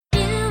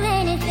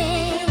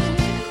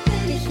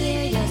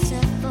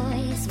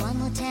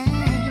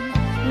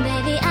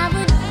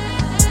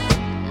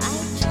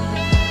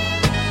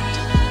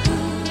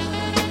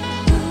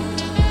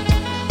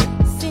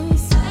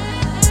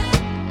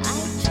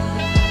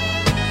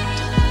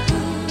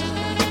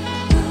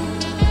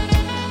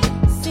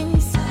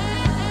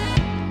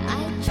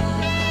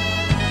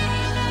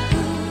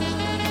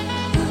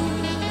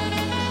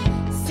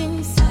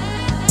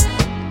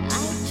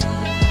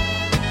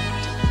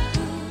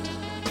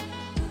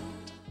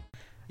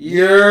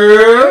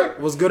Yeah.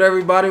 What's good,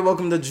 everybody?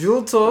 Welcome to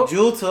Jewel Talk.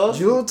 Jewel Talk.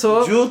 Jewel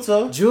Talk. Jewel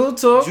Talk. Jewel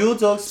Talk. Jewel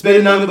Talk.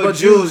 Spitting nothing but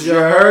Jews, you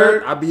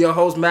heard? I be your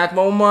host, Mac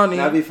Mo Money.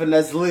 And I be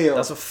Finesse Leo.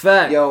 That's a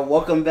fact. Yo,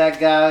 welcome back,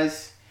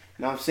 guys.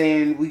 You know what I'm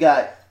saying? We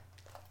got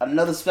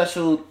another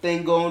special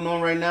thing going on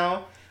right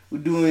now. We're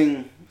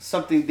doing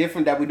something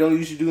different that we don't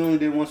usually do. We only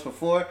did once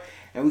before.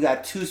 And we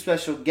got two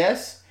special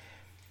guests.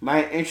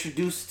 Might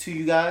introduce to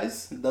you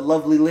guys the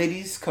lovely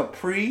ladies,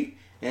 Capri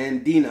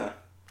and Dina.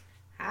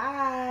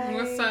 Hi.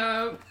 What's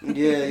up?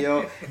 Yeah,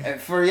 yo.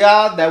 And for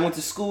y'all that went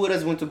to school with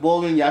us, went to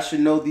bowling, y'all should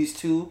know these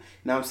two. You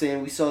know what I'm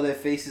saying? We saw their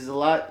faces a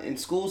lot in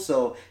school,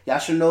 so y'all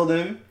should know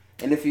them.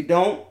 And if you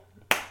don't,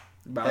 you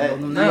better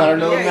know them you now. gotta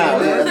know them now.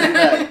 Yeah. That's a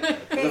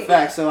fact. That's a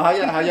fact. So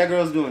how y'all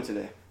girls doing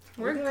today?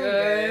 We're Doing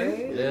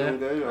good. Yeah. Doing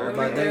good?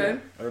 Everybody, Good.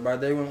 day,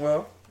 everybody day went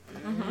well?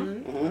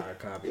 Mm-hmm. Alright,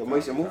 copy. Yo,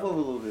 Mason, move over a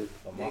little bit.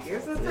 Yeah,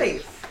 give us a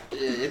taste.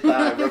 Yeah, your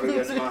thigh rubbing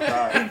against my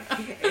thigh.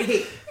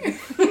 Hey.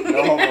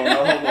 No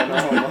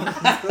homo.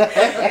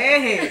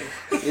 Hey.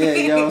 Yeah,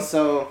 yo,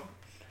 so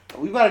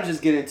we about to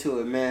just get into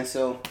it, man.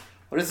 So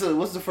what's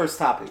the first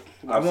topic?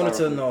 I wanted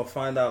to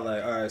find out,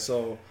 alright,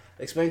 so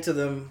explain to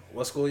them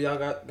what school y'all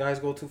guys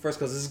go to first,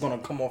 because this is going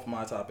to come off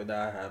my topic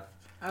that I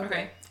have.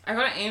 Okay. I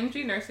go to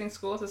AMG Nursing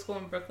School. It's a school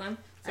in Brooklyn.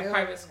 It's a I go-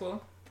 private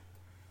school.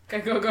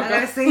 Okay, go. I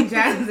got St.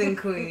 John's in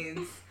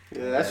Queens.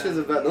 Yeah, that shit's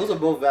those are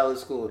both valid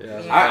schools. Yeah.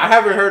 I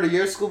haven't heard of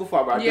your school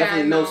before, but I Yeah,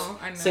 definitely I know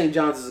know. St.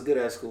 John's is a good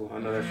ass school. I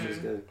know that shit's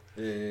good.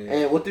 Yeah.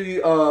 And what do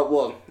you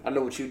well, I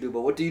know what you do,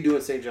 but what do you do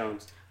in St.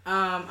 John's?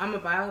 I'm a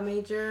bio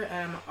major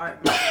and I'm an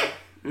art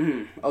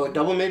minor. Oh, a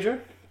double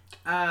major?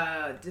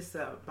 Just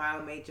a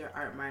bio major,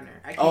 art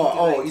minor. I can't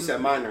Oh, you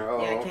said minor.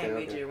 Oh, yeah, I okay, can't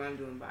okay. major when I'm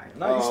doing bio.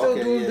 No, you still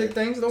okay, doing yeah. big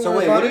things. Don't So worry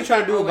wait, about what are it. you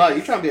trying to do about it?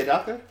 You trying to be a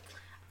doctor?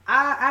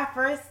 At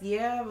first,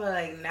 yeah,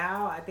 but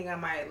now I think I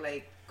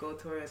might go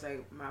towards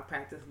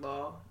malpractice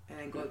law and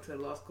then go to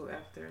law school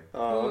after.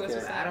 Oh, Ooh, okay.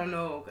 that's So I don't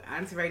know.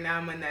 Honestly, right now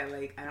I'm in that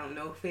I don't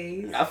know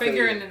phase. I feel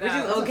Figuring you. it Which is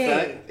out. That's a okay.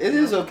 fact. It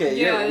is okay.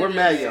 Yeah, we're it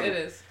mad is. young. It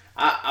is.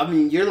 I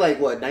mean, you're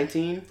what,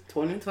 19,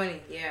 20?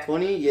 20, yeah.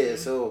 20? Yeah,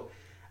 so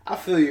I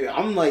feel you.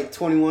 I'm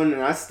 21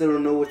 and I still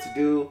don't know what to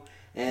do.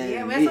 And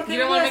Yeah, but me- it's okay. You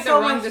don't We wanna got make the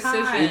so wrong much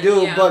decision. time. we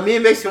do, Yeah. but me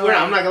and Mason, So,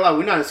 I'm not gonna lie,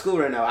 we're not in school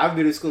right now. I've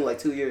been in school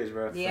 2 years,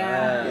 bro.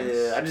 Yeah.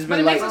 Yeah, I just But been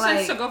it makes no like-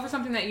 sense to go for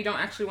something that you don't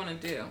actually want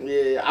to do.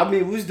 yeah. I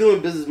mean, we was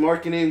doing business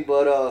marketing,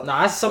 but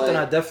Nah, that's something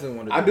like, I definitely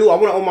want to do. I do. I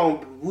want to own my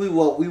own. We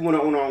want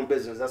to own our own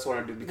business. That's what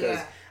I do because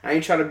Yeah. I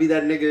ain't trying to be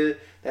that nigga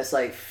that's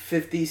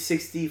 50,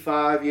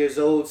 65 years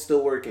old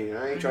still working.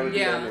 I ain't trying to be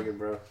Yeah. that nigga,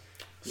 bro.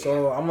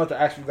 So I'm about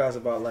to ask you guys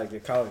about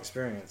your college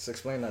experience.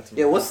 Explain that to me.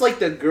 Yeah, what's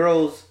the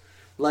girls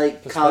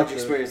college Perspective,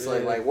 experience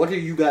like? yeah. Like, what are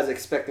you guys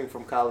expecting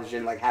from college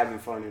and having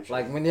fun and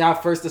shit? when y'all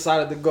first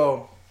decided to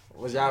go?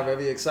 Was y'all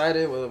very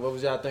excited? What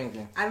was y'all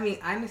thinking? I mean,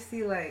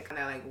 honestly,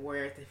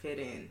 where to fit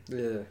in.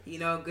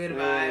 Yeah. Good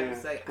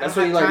vibes. That's I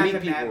when you don't have meet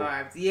time for bad people.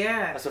 vibes.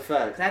 Yeah. That's a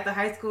fact. 'Cause after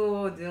high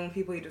school, dealing with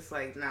people, you're just nah,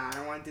 I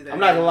don't want to do that. I'm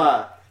not gonna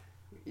lie.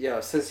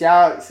 Yo, since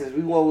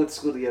we went to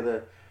school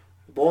together,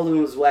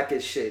 bowling was whack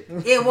as shit.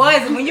 It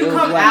was. When you It was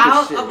come whack as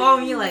out shit. above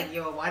me, you're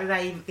yo, why did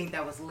I even think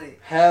that was lit?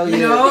 Hell yeah.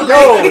 You know?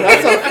 Yo,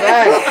 that's a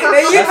fact.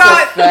 Then you That's a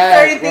thought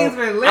fact, certain bro. things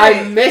were lit.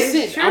 I miss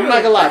It's it. I'm true.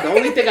 not gonna lie. The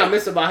only thing I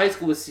miss about high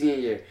school was senior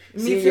year.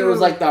 Me Senior year too. was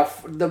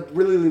the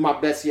really my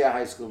best year of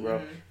high school, bro.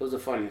 Mhm. It was the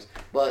funniest.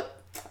 But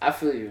I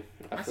feel you.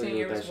 I My feel senior you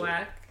year with was that shit.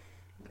 whack.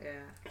 Yeah.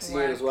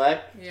 Senior year was whack.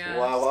 Yeah.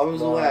 Wow, why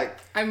was it Wow. whack?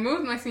 I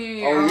moved my senior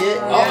year. Oh yeah. yeah.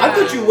 Oh, I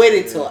thought you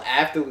waited till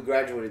after we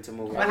graduated to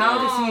move. But out.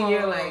 how was the senior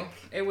year like?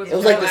 It was. It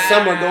was the whack.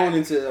 summer going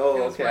into. Oh,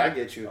 It was okay, I whack.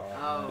 get you.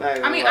 Oh. Not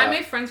even I mean, gonna I lie.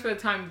 made friends for the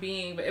time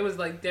being, but it was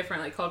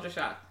different, culture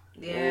shock.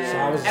 Yeah. So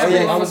I was- Oh yeah,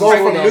 Everyone I was was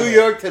going from pregnant. New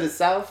York to the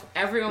south.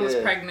 Everyone was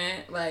Yeah.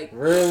 pregnant,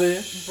 Really?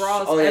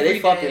 brawls Oh yeah, every they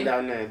fucking day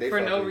down there. They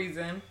for no fucking.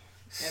 reason.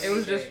 Every It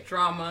was day. just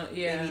drama.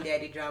 Yeah. Baby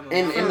daddy drama.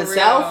 In For the real.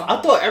 south,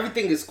 I thought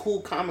everything is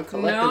cool, calm, and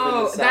collective in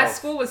No, the south. that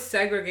school was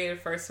segregated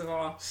first of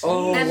all.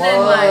 Oh, And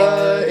what?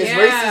 then, It's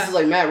yeah.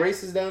 racist, mad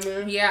racist down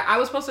there? Yeah, I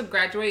was supposed to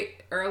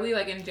graduate early,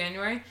 in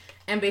January,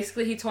 and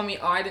basically he told me,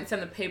 I didn't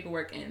send the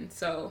paperwork in,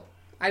 so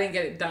I didn't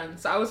get it done.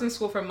 So I was in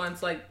school for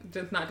months,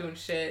 just not doing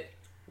shit.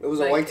 It was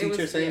a white it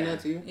teacher was- saying yeah. that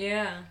to you?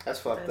 Yeah. That's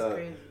fucked That's up.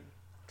 crazy.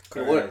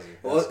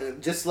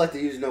 What, just to let the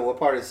users know, what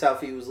part of the south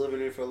he was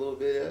living in for a little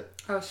bit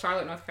Oh,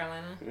 Charlotte, North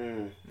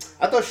Carolina.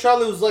 I thought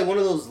Charlotte was one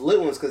of those lit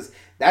ones, because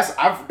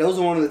those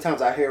are one of the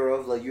times I hear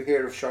of, you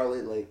hear of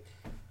Charlotte, you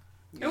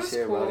It was just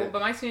hear about cool, it.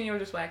 but my senior year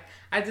was just whack.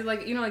 I did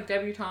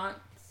debutante.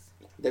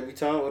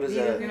 Debutante? What is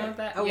Yeah, that? You know what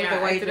that? Oh, with yeah,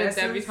 the white I did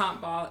dresses? a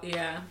debutante ball.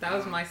 Yeah, that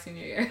was my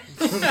senior year.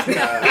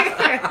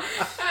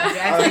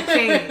 Drastic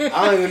change.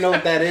 I don't even know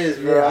what that is,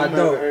 bro. Yeah, I I've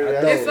never know. heard of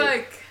I that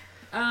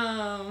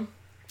know.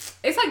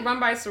 It's run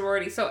by a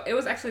sorority. So it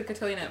was actually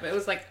cotillion, but it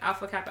was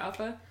Alpha Kappa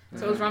Alpha.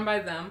 So it was run by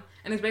them,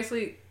 and it's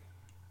basically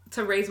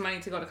to raise money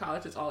to go to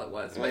college. Is all it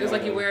was. But it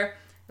was you wear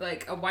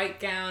a white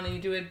gown and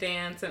you do a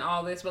dance and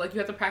all this, but you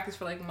have to practice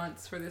for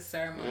months for this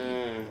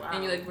ceremony, Wow.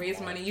 and you raise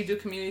money. You do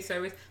community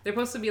service. They're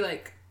supposed to be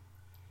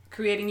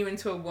creating you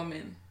into a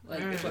woman. Is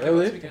what they're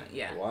Really? supposed to be doing.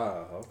 Yeah.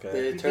 Wow.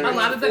 Okay. They A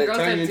lot of the they girls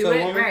turn that you do into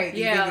a it, woman? Right.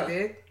 You Yeah. think it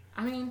did?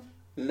 I mean,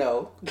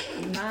 No.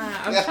 Nah,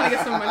 I'm just trying to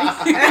get some money.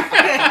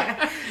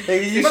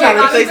 Like, you But trying a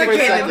to lot think of for a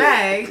girls second.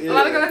 bag. A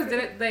lot of girls did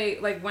it. They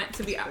like went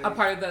to be a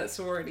part of the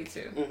sorority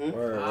too. Mhm.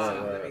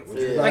 Right. Would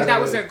Yeah. you Like guys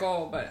that was ever- their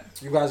goal, but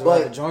You guys But-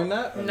 want to join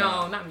that? or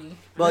no, not me.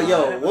 But No,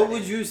 yo, what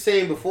was you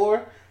saying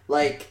before?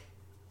 Like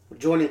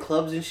joining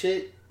clubs and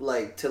shit.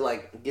 Like to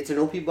like get to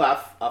know people. I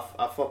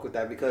fuck with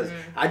that because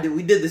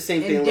we did the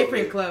same thing. In a little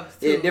different bit. clubs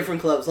too. Yeah, different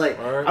clubs. Like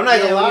Word. I'm not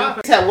gonna Yeah,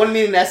 lie. I had one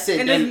meeting that's it.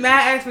 And there's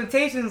mad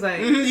expectations like.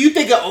 You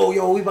think, oh,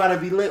 yo, we about to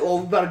be lit, or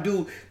we about to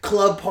do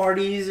club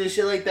parties and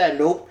shit like that.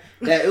 Nope.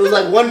 That it was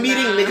like one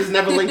meeting, niggas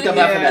never linked up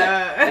after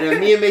that. And then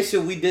me and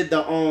Mason, we did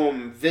the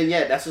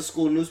vignette. That's a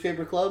school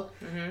newspaper club,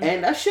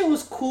 and that shit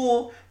was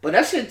cool. But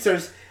that shit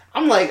turns.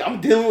 I'm like, I'm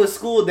dealing with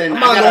school. Then I'm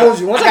not gonna hold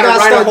you. Once I gotta gotta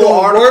write start a whole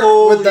doing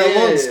article work with that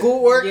yeah. one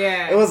schoolwork,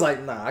 Yeah. it was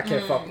like, nah, I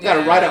can't fuck with You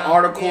gotta that. write an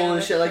article Yeah, and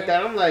that's shit like true.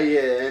 that. I'm like, yeah,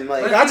 and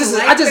like, But I if just you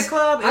like the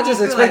club, it I just won't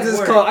feel expect like this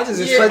work. club. I just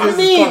yeah, expect I this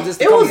mean, club just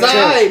to it come was and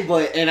chill. alright,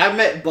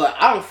 but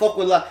I don't fuck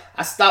with a lot.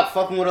 I stopped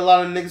fucking with a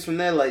lot of niggas from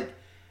there, like,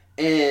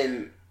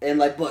 and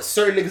like, but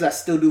certain niggas I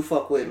still do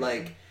fuck with,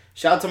 like.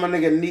 Shout out to my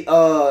nigga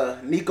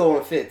Nico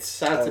and Fitz.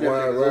 Shout out to them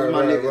niggas. Those are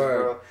my niggas,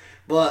 bro.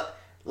 But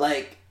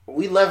like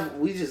we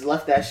just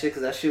left that shit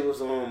because that shit was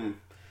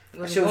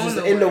that shit was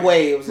just in the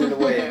way. It was in the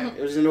way.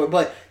 It was in the way.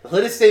 But the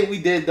hoodest thing we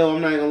did though,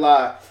 I'm not gonna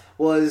lie,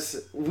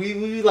 was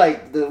we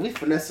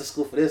finessed the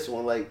school for this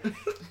one. Like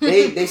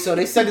they sent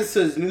us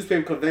to this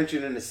newspaper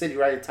convention in the city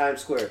right in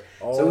Times Square.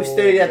 So we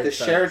stayed at the big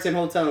facts. Sheraton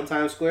Hotel in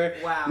Times Square.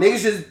 Wow.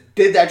 Niggas just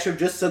did that trip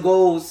just to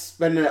go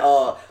spend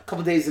a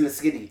couple days in the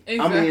city.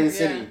 I mean in the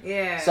city.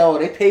 Yeah. So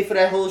they paid for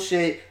that whole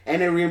shit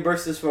and they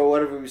reimbursed us for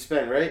whatever we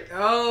spent, right?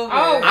 Oh,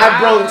 Oh, I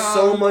brought wow.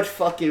 so much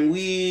fucking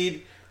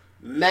weed.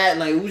 Mad,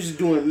 like, we was just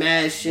doing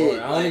mad shit. Boy,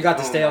 I only like, got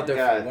to oh stay my out there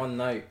God. for one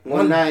night.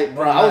 One night,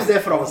 bro. one I was night. there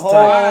for the I was whole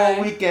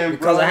tired. weekend,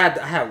 Because bro.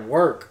 I had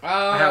work.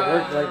 I had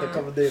work like a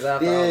couple days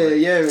after.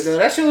 Yeah. No,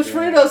 that shit was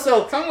free though.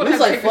 So Someone we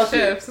was had like, to take fuck a it.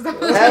 shift. So that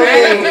was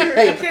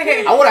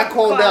Hey, I when I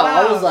called Call out,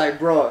 I out. was like,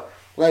 bro,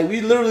 like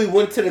we literally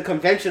went to the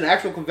convention, the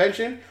actual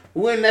convention.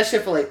 We went in that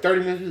shit for like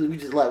 30 minutes. We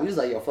just like, we was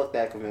like, yo, fuck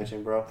that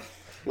convention, bro.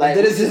 Like,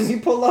 Did it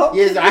just pull up?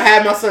 yes, I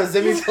had my son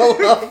Zimmy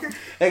pull up.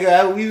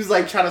 Like, we was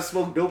like trying to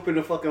smoke dope in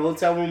the fucking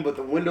hotel room, but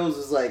the windows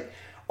was like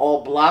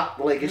all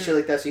blocked, like and shit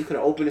like that, so you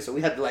couldn't open it. So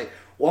we had to like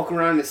walk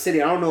around the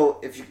city. I don't know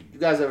if you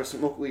guys ever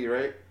smoke weed,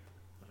 right?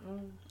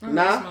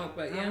 Nah. Smoke,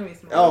 but yeah.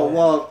 Oh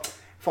well,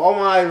 for all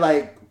my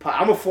like,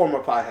 I'm a former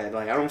pothead.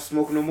 Like I don't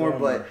smoke no more,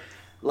 Former. but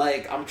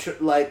like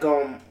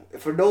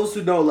for those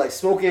who know, like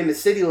smoking in the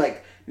city,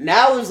 like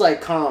now is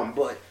like calm,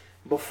 but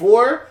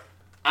before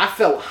I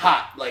felt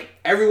hot. Like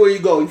everywhere you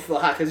go, you feel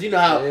hot because you know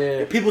how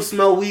if people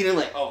smell weed and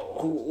like, oh,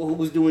 who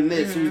was doing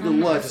this, who's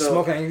doing what? Just So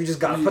smoking and you just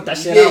gotta put that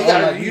shit yeah, out. you,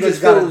 gotta, like, you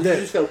just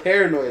gotta feel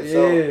paranoid. Yeah.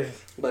 So,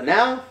 but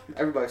now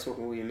everybody's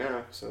smoking weed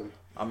now. So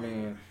I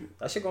mean,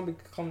 that shit gonna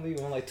become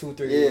legal in like 2-3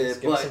 yeah, years.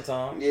 Give but it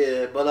some time.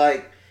 yeah, but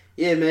like.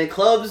 Yeah, man,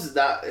 clubs,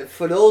 that,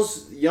 for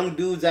those young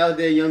dudes out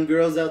there, young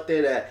girls out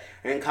there that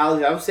are in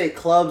college, I would say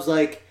clubs,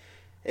 like,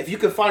 if you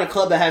can find a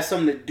club that has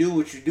something to do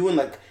with what you're doing,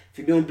 like, if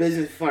you're doing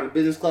business, if you find a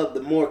business club,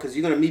 the more, because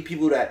you're going to meet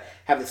people that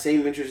have the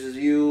same interests as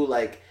you,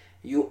 like,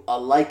 you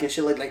alike and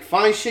shit, like,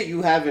 find shit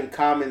you have in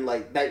common,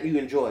 like, that you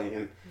enjoy,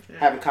 and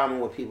have in common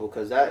with people,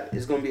 because that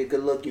is going to be a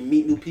good look. You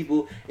meet new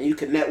people, and you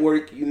can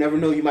network. You never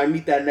know, you might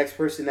meet that next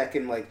person that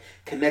can, like,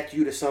 connect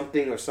you to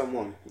something or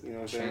someone, you know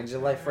what I'm saying? Change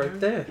your life right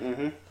there.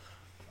 Mm-hmm.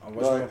 What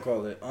you gonna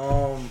call it?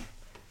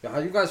 How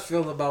you guys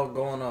feel about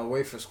going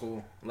away for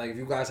school? Like, if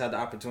you guys had the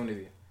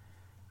opportunity.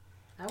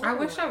 I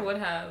wish I would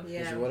have. Wish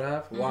Yeah. you would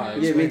have? Why?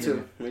 Yeah, me Explain to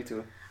too. Me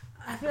too.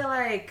 I feel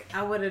like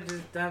I would have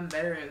just done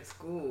better in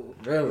school.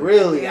 Really?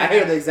 Really? Yeah. I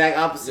hear the exact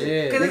opposite.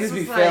 Yeah. Cause Niggas it's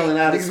be just failing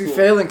out of Niggas school. be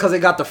failing because they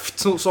got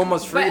so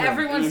much But freedom.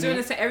 everyone's doing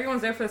this.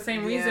 Everyone's there for the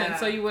same reason. Yeah.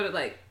 So you would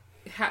like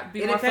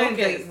be It more depends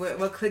focused. like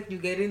what clique you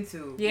get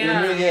into.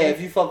 Yeah. Yeah,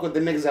 if you fuck with the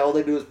niggas that all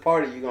they do is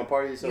party, you gonna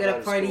party yourself You out gotta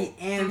of party school.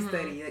 and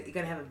study. Like, you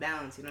gotta have a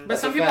balance, you know. But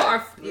That's some a people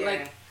fact. are Yeah.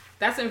 like,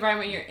 that's the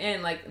environment you're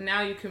in. Like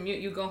now you commute,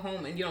 you go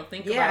home, and you don't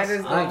think Yeah, about I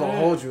just school. I ain't gonna Mhm.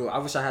 hold you. I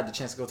wish I had the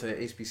chance to go to the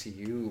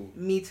HBCU.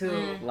 Me too.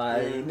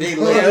 Like, They Yeah.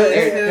 lit.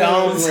 They're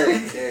dumb I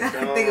lit. They're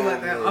think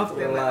about that dumb often.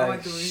 lit. Like, I like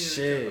went through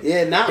shit.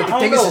 Yeah, now But the I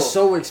thing don't is, know. it's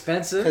so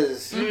expensive.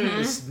 Cause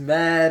It's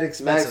mad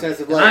expensive.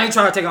 expensive, And like- I ain't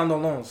trying to take out no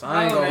loans.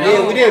 I ain't Oh, gonna. no.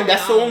 yeah, we didn't.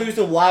 That's the no. only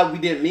reason why we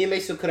didn't. Me and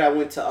Mason could have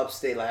went to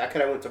upstate. Like I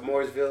could have went to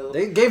Mooresville.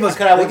 They gave us. I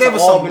coulda They went gave to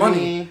us some Albany.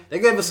 money. They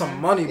gave us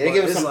some money. Yeah, they but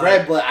gave us it's some like-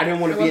 bread, but I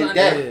didn't want to It be in wasn't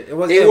debt. enough. Yeah, it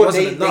was- They it were-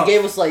 wasn't they enough.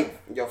 gave us like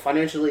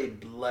financially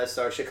blessed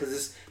our shit because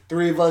it's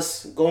 3 of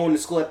us going to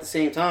school at the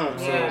same time.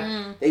 So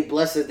Yeah. they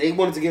blessed us. They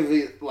wanted to give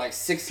it like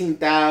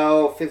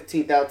 16,000,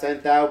 15,000,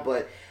 10,000,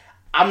 but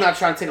I'm not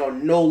trying to take out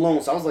no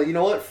loans. So I was like, you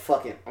know what?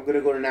 Fuck it. I'm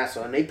gonna go to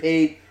Nassau, and they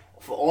paid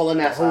for all of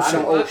Nassau. whole I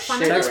don't shit. owe But shit.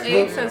 financial Textbook.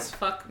 aid says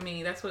fuck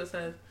me. That's what it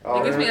says. Oh,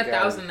 It gives me really?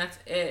 1,000. That's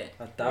it.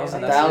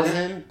 1,000. Yeah, That's it?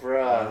 1,000, bruh.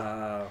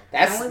 Wow.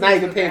 That's That not wasn't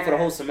even too paying for the bad.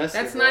 whole semester.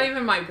 That's bro. not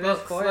even my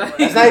books. for Like,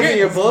 That's not even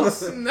your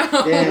books. No.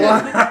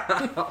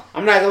 Damn.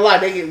 I'm not gonna lie.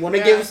 When they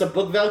Yeah. gave us a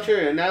book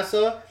voucher in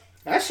Nassau,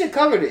 that shit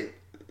covered it.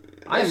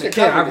 I didn't shit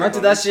care. I covered it,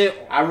 rented bro. that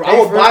shit. I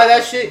would buy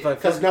that shit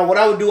because now what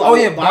I would do, I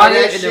would buy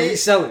that and shit. then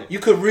resell it. You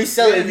could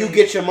resell it and you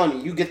get your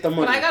money. You get the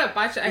money. But I gotta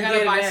buy shit. I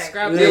gotta buy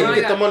scrubs. Yeah, you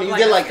get the money. You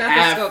get like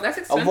half That's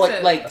of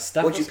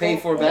expensive. what you paid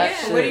for back.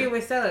 Yeah. Where do you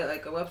resell it?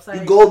 Like a website?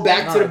 You go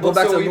back to the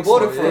bookstore where you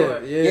bought it bookstore,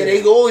 from. yeah. Yeah,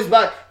 they go always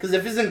buy because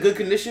if it's in good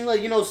condition, like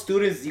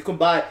students, you can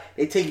buy.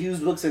 They take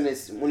used books and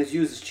when it's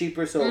used, it's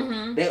cheaper.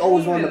 So they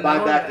always want to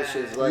buy back the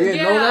shit. Like, you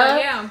know that?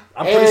 Yeah.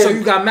 I'm pretty sure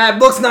you got mad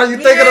books now. You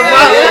thinking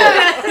about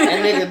it?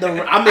 And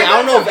nigga, I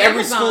don't know if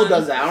every school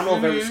does that. I don't know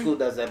if every school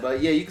does that,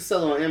 but yeah, you can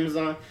sell it on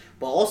Amazon.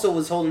 But also,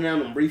 was holding down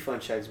them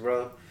refund checks,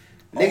 bro.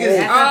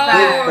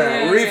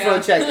 Niggas,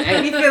 refund checks.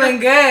 And you feeling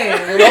good.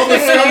 And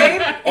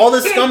all the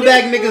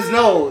scumbag niggas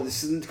know,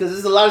 because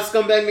there's a lot of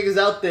scumbag niggas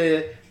out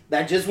there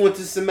that just went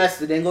to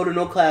semester, didn't go to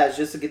no class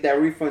just to get that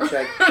refund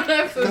check.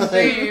 That's a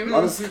shame.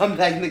 All the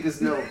scumbag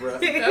niggas know, bro.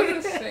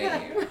 That's a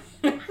shame.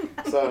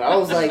 So I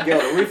was like, yo,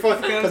 the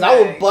refund, because I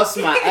would bust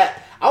my ass.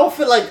 I would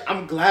feel like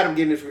I'm glad I'm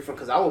getting this refund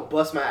because I was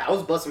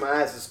busting my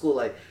ass in school.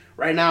 Like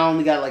right now, I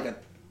only got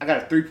I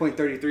got a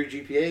 3.33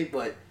 GPA,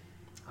 but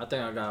I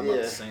think I got about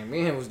the same. Me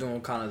and him was doing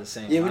kind of the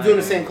same. Yeah, we're doing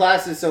the same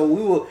classes,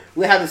 so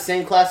we had the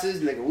same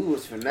classes, nigga. We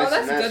was finessing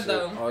that's that good shit.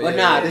 though. Oh, But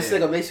yeah, this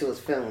nigga basically was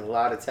failing a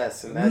lot of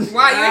tests and that shit.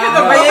 Wow, you hit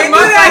the you broken do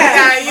up like that.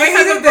 that. You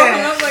hit the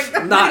broken up like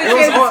that. Nah,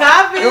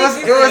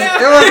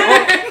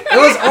 It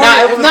was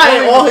Not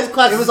in all his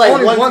classes. It was like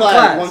only one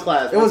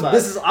class. It was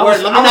business.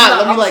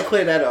 Let me like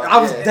clear that up.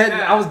 I was dead.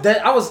 I was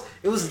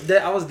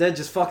dead. I was dead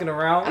just fucking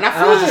around. And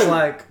I was just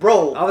like,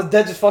 bro, I was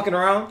dead just fucking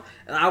around,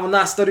 and I would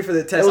not study for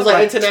the test. It was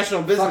like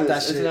international business. Fuck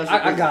that shit.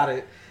 International I got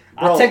it.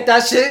 Bro. I take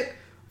that shit.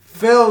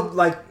 Failed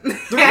like two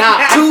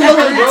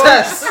bro.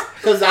 tests.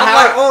 Because I'm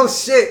like, oh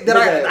shit. Then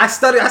I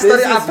studied. I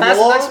passed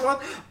law? the next one.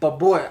 But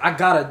boy, I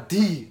got a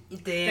D.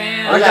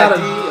 Damn. I got a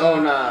D.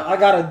 Oh nah. I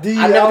got a D.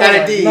 I never got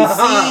a D.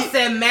 He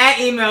sent mad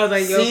emails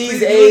like, yo, C's,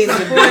 please A's, do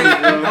and support. B's,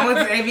 bro. I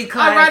went to every I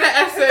class. write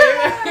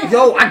an essay.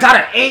 Yo, I got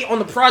an 8 on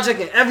the project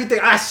and everything.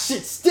 I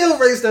shit still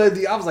raised to a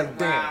D. I was like,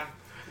 damn. Wow.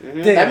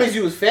 Mm-hmm. Damn. That means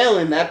you was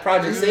failing. That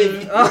project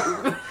saved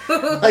you.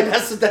 Like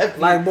that's what that.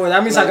 Like boy,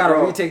 that means I gotta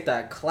bro. retake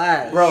that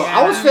class. Bro, Yeah.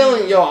 I was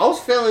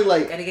failing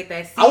like. Gotta get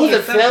that C I wasn't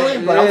or something.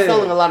 failing, but I was Yeah.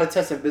 failing a lot of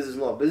tests in business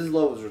law. Business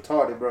law was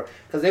retarded, bro.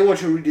 Because they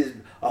want you to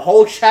read a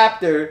whole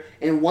chapter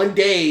in one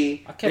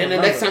day. I can't And the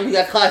remember. next time you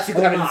got class, you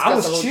gotta discuss I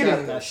was the whole cheating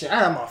chapter. in that shit. I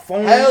had my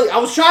phone. Hell, I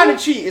was trying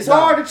to cheat. It's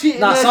hard to cheat.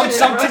 Nah, in that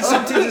some shit,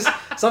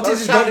 bro.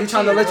 teachers don't be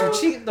trying to let you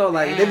cheat though.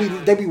 Like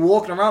they be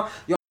walking around.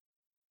 Yo,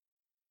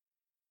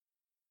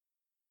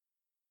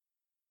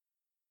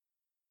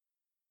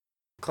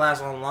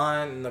 class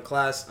online and the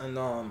class and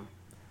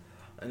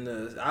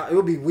it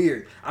would be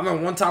weird. I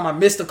remember one time I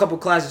missed a couple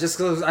classes just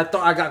because I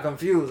thought I got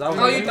confused. I was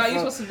like, You thought you were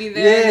supposed to be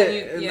there.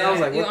 Yeah, And and I was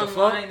like, what the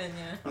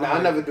fuck? Nah,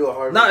 I never do a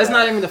hard. No, it's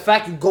not even the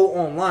fact you go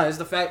online. It's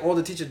the fact all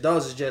the teacher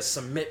does is just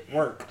submit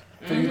work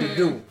for you to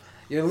do.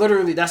 You're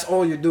literally, that's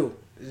all you do.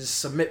 Is just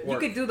submit You work.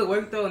 could do the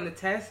work though in the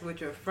test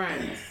with your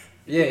friends.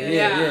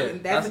 Yeah.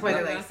 That's the part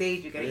that like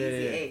saves you. Got an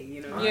easy A,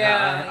 you know.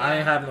 Yeah. I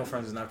ain't have no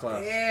friends in that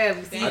class. Yeah,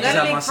 see, you I just gotta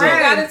have make myself. friends.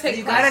 You gotta take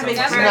You gotta classes. make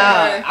That's friends.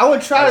 right. Nah, I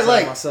would try to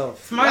like.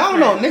 myself. Smart I don't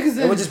know, friends.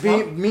 niggas. It would just be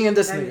is- me and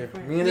this That'd be nigga.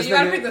 friends. Me and this You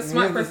gotta nigga. pick the me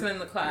smart and person in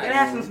the You class. gotta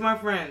have some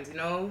smart friends, you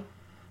know.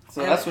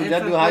 So that's what And y'all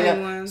do. some How funny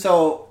y'all? ones.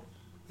 So,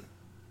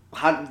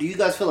 how do you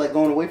guys feel like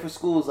going away from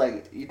school is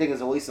like? You think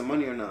it's a waste of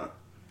money or not?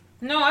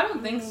 No, I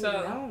don't think so.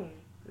 No.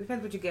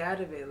 Depends what you get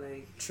out of it,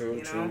 like. True,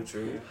 you know?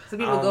 true.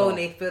 Some I people don't go know. and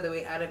they feel their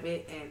way out of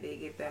it and they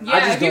get that. Yeah,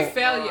 just if you don't-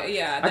 fail,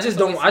 yeah. I just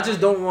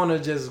don't want to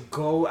just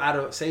go out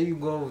of, say you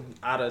go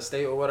out of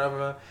state or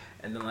whatever,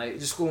 and then like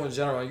just school in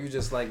general, you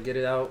just like get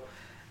it out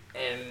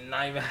and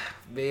not even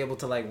be able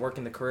to like work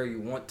in the career you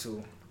want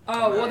to.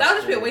 Oh, well, that would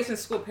just be a waste of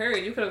school,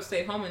 period. You could have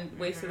stayed home and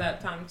wasted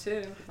that time,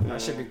 too. That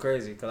should be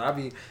crazy, because I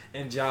be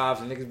in jobs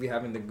and niggas be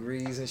having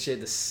degrees and shit,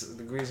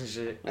 degrees and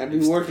shit. I be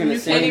working the You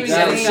can't same even job.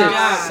 get a Same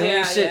job. shit. Same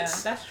Yeah, shit. yeah,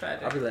 that's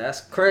tragic. I be like,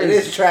 that's crazy. It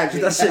is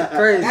tragic. That shit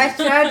crazy. That's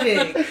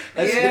tragic.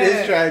 That shit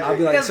is tragic. I'll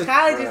be like, Because so-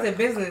 college is a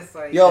business,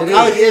 like. Yo, It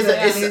college is. is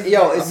a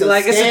it's a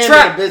like, it's a scam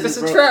trap. in business, It's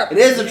a bro. trap. It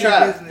is a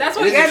trap. That's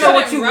why It you is a gotta know trap.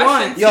 what you rush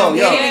want. into Yo, it.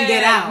 yo. And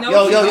get out. Know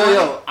Yo, what yo, you yo, want.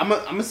 yo. I'm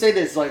gonna say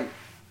this. Like,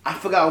 I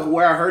forgot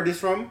where I heard this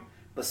from,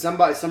 but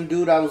some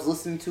dude I was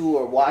listening to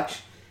or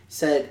watch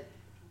said,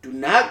 "Do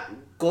not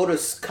go to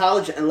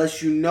college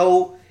unless you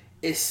know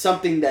it's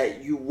something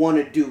that you want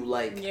to do.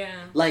 Like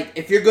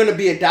if you're gonna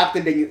be a doctor,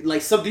 then you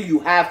like something you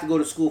have to go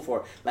to school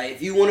for. Like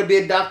if you want to be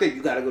a doctor,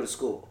 you gotta go to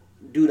school.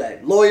 Do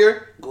that.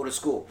 Lawyer, go to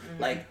school.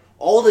 Mm-hmm. Like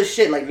all this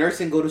shit, like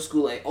nursing, go to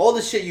school. Like all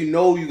the shit you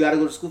gotta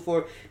go to school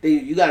for.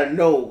 Then you gotta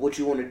know what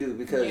you want to do.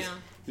 Because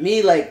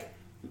me, like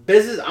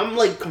business, I'm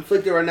like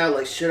conflicted right now.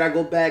 Like should I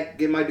go back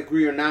get my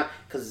degree or not?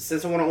 Because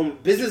since I want to own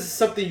business, is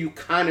something you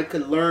kind of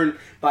could learn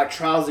by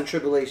trials and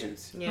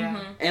tribulations.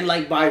 Yeah. And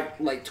like by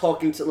like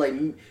talking to like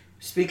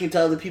speaking to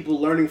other people,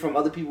 learning from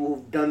other people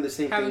who've done the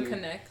same Having thing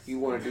connects. you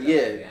want to do.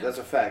 Yeah, that's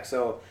a fact.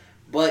 So,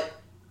 but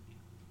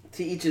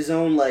to each his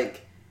own.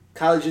 Like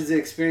college is an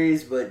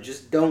experience, but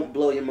just don't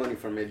blow your money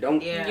from it.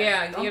 Don't.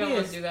 Yeah, you don't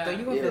want to do that.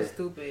 You gonna feel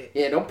stupid.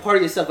 Yeah, don't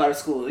party yourself out of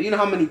school. You know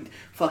how many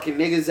fucking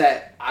niggas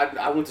that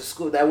I went to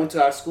school, that went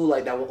to our school,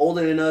 like that were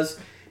older than us.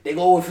 They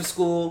go over for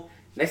school.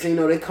 Next thing you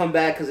know, they come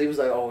back because they was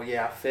like, oh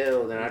yeah, I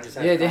failed, and I just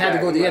had they had to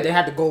go. Yeah, they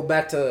had to go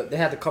back to. They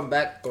had to come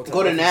back.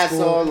 Go to Nassau,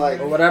 school, like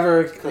or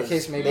whatever the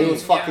case may be. They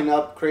was fucking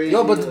up crazy.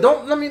 Yo, but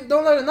don't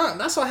let it not.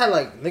 Nassau had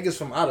like niggas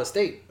from out of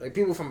state, like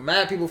people from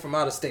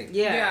out of state.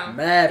 Yeah.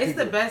 Mad people. It's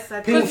the best.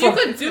 Because you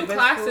could do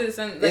classes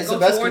and like, it's go the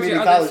best towards your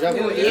community other college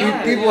school. ever.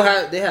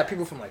 Yeah. They had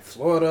people from like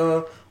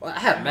Florida. Well, I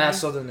had mad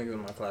Southern niggas in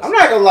my class. I'm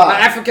not gonna lie. My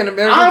African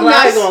American I'm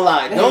class. not gonna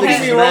lie. Don't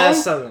get me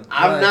wrong.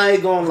 I'm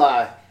not gonna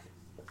lie.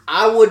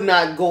 I would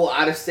not go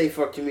out of state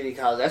for a community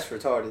college. That's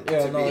retarded.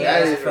 Yeah, to no, me. yeah,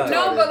 That is that's retarded.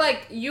 No, but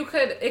like you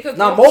could, it could.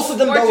 Nah, go most of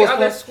them towards though your was other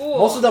playing, school.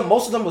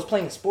 most of them was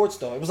playing sports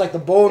though. It was like the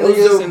ball It was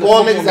niggas the and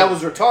ball the niggas that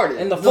was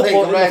retarded. and the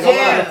football, Like,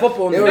 and the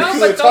football. They niggas. were No, too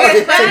but those retarded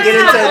to classes get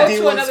into a go to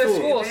D1 another school.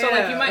 school. So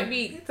like you Yeah. might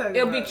be, talking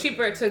it'll be about?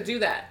 cheaper to do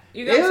that.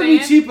 You know It what would I'm be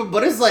saying? cheaper,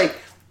 but it's like,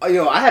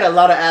 yo, I had a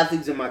lot of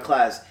athletes in my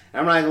class.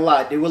 I'm not gonna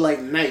lie, they were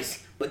like nice,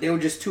 but they were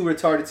just too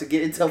retarded to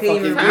get into a fucking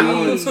even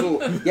D1 read.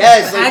 school.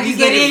 Yes, like How'd you these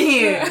get niggas- in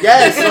here?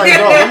 Yes, like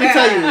bro,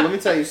 let me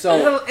tell you.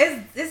 So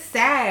It's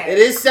sad. it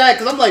is sad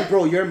because I'm like,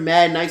 bro, you're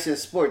mad nice in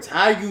sports.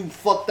 How you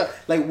fucked up?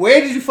 Like, where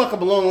did you fuck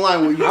up along the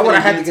line where you? I would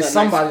have had to into get a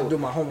somebody nice to do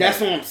my homework.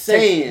 That's what I'm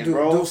saying,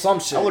 bro. Do some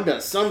shit. I would have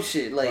done some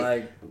shit,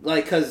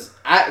 like, cause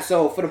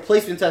so for the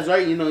placement test,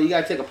 right? You know, you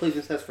gotta take a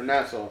placement test for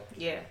Nassau,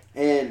 Yeah.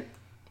 and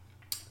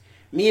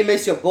me and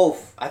Macy are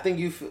both. I think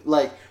you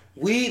like.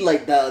 We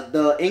like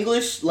the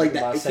English like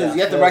that because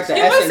you have to write the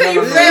essay. say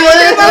you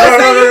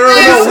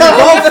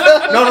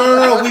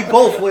No. We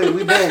both. Wait,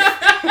 we both.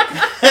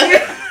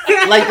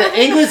 Like the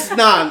English,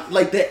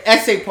 like the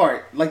essay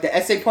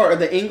part of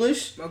the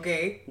English.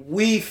 Okay.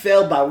 We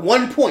failed by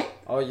 1 point.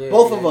 Oh yeah,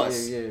 both of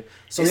us. Yeah.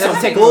 So It's we had some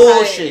to take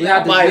bullshit. We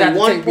had to, by we had to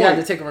 1 take, we had to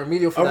point. take a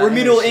remedial for A that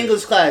remedial shit.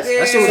 English class.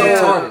 That shit was Yeah.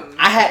 retarded.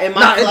 I had in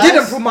my Nah, class. it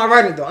didn't improve my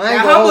writing though. I ain't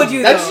Now, gonna how hold would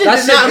you That though? shit That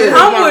did shit not did.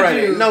 improve How my would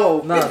writing. you?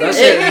 No, Nah, that it,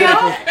 shit it,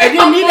 didn't. it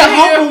didn't need to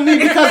humble me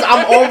because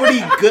I'm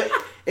already good.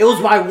 It was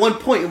by 1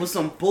 point. It was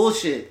some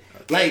bullshit.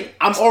 Like,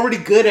 I'm already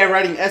good at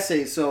writing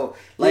essays, so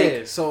like Yeah,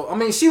 so I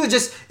mean, she would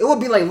just it would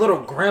be like little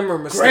grammar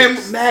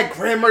mistakes. mad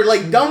grammar,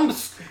 like dumb,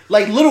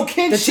 like little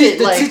kid The, shit.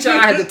 the Like teacher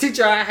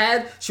I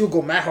had, she would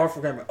go mad hard for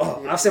grammar.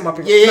 Oh, I said my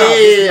paper.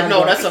 yeah.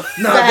 No, that's a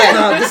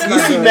fact. this is You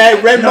not see good.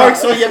 mad red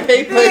marks on your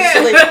paper. And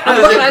shit. Like,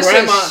 I'm looking at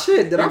grandma. that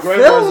shit. Did I Your fail?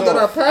 grandma's Did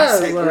I off. pass? I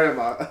said Like,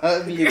 grandma.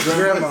 Your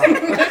grandma.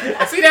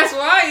 grandma. See, that's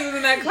why you was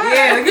in that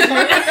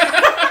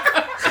class.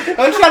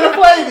 Don't try to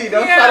play me.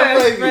 Don't try to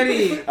it's play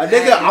me. funny. A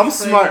nigga, I'm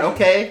smart.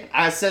 Okay,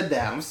 I said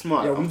that. I'm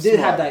smart. Yo, we I'm did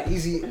smart. have that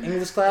easy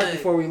English class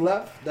before we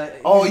left.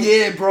 Oh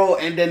yeah, bro.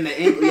 And then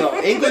the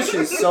English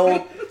is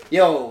so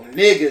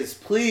niggas,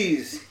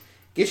 please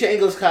get your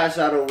English class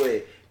out of the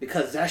way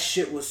because that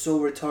shit was so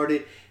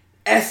retarded.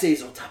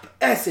 Essays on top of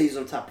essays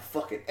on top of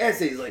fucking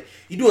essays. Like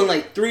you doing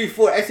like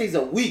 3-4 essays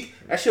a week.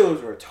 That shit was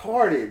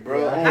retarded, bro.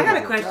 Yeah, Oh I got a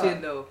my question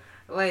God. though.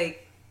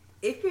 Like,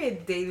 if you're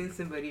dating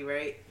somebody,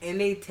 right, and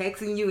they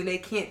texting you and they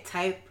can't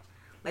type,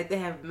 like they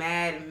have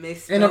mad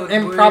misspelled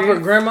improper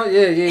words, grammar.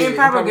 Yeah.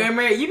 improper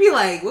grammar, you be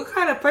like, what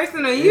kind of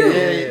person are you?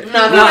 Yeah. Nah,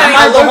 Nah, I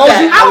I learned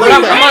that. I learned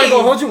I'm that. not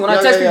gonna hold you. When I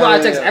Yo, text yo, people, yo, I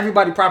text yo.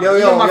 everybody properly. Yo,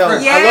 You know my yo,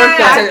 friend. Yeah. I learned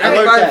that. I text I learned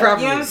everybody that.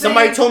 properly. You know what I'm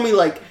Somebody saying? told me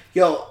like,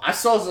 yo, I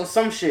saw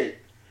some shit,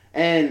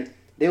 and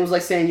they was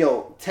like saying,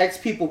 yo,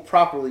 text people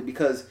properly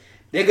because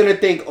they're gonna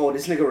think, oh,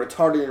 this nigga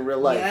retarded in real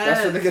life.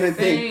 That's what they're gonna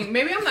think. Dang,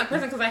 maybe I'm that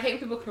person because I hate when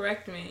people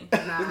correct me. Nah,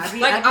 I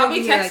Like I'll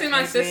be here, texting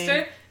my typing.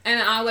 sister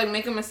and I'll like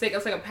make a mistake.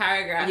 It's like a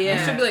paragraph. Yeah.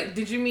 And she'll be like,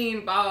 "Did you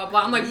mean blah blah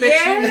blah?" I'm like, "Bitch,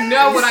 Yeah. you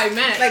know what I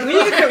meant." Like when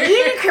you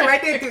can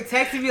correct it through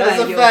text, you be That's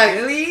like, a yo,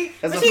 fact. really?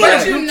 That's a What you fact.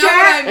 got, You group know what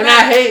I chat? meant. And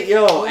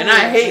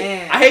I hate,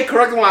 man. I hate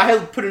correcting when I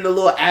hate putting a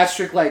little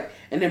asterisk like,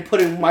 and then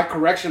putting my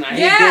correction. I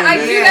hate yeah, doing I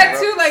that, do that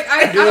bro. too. Like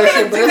I'm do that gonna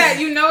shit, do but that.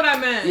 You know what I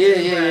meant.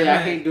 Yeah. I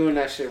hate doing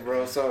that shit,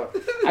 bro. So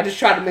I just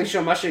try to make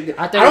sure my shit good.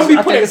 I don't be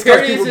putting it's 'cause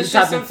periods people and be shit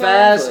typing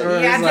sometimes. fast. but- Or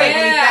Yeah, it's I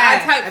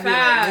like, type I be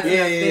fast. like,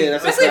 Yeah,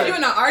 that's Especially a if you're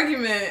in fact. an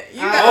argument. You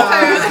Oh,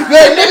 gotta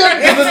Man,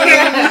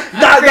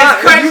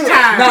 nigga. crunch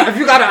time. if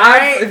you got an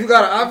Right? iPhone, if you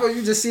got an iPhone,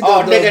 you just see the,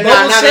 Oh, the nigga,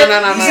 bubble nah, shit.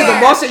 nah, You see nah. the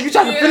ball shit. You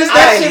trying to finish I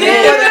that shit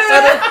hate before they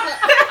set it.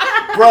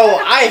 Bro,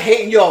 I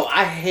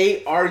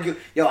hate argue.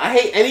 Yo, I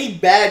hate any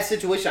bad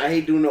situation. I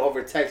hate doing it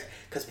over text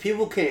because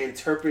people can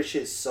interpret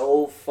shit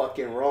so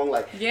fucking wrong.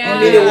 Like, Yeah.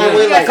 you mean it one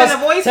way, You like, gotta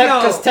send a voice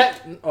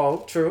note.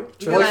 Oh, true.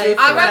 Like,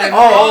 I'd rather Oh,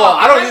 call.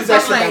 I don't use that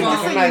I'm shit like, that much.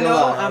 just so I'm you not gonna know,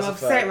 lie. I'm That's a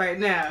upset fact. right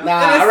now. Nah,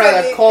 I'd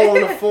rather call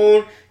on the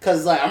phone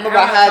because, like, I remember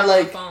I had,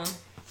 like,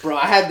 bro,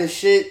 I had this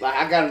shit. Like,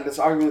 I got in this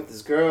argument with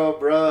this girl,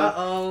 bro.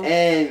 Uh-oh.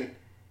 And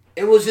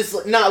it was just,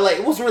 like, not, like,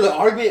 it wasn't really an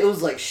argument. It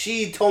was, like,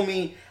 she told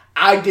me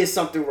I did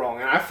something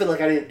wrong. And I feel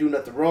like I didn't do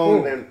nothing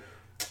wrong. And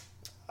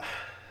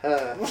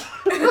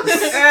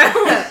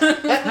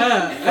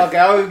fuck,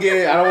 I don't want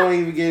to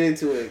even get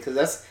into it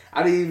because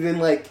I didn't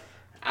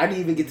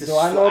even get to. Do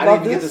I know I about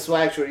didn't even get the this?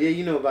 swag short. Yeah,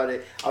 you know about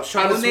it. I was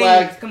trying No to names.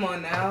 swag. Come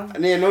on now.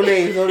 Yeah, no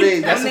names. That's No a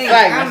names.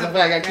 fact. I'm That's a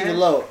fact. I keep it man.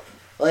 low.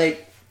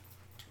 Like,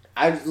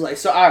 I just like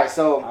so. All right,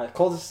 so All right,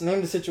 call this.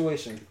 Name the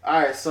situation. all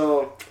right,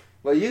 so.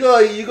 But you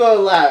gonna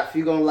laugh.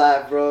 You gonna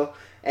laugh, bro.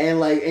 And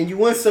like, and you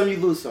win some, you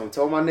lose some.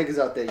 To all my niggas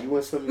out there, you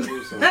win some, you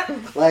lose some.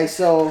 Like,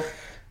 so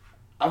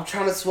I'm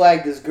trying to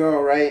swag this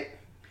girl, right?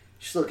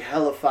 She look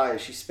hella fire.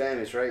 She's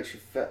Spanish, right? She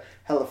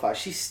hella fire.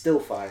 She's still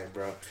fire,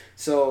 bro.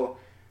 So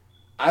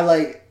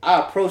I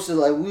approached her,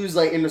 like, we was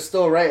like in the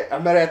store, right? I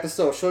met her at the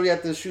store. Shorty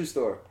at the shoe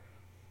store.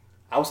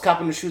 I was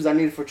copping the shoes I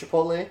needed for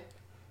Chipotle.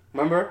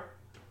 Remember?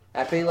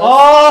 At Payless.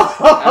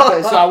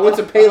 Oh! So I went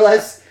to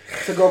Payless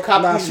to go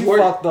cop these she work.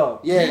 fucked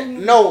up. Yeah,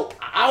 no,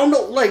 I don't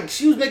know. Like,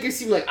 she was making it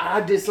seem like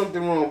I did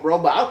something wrong, bro.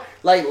 But I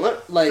like So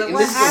and what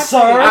this is happened? Sir?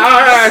 all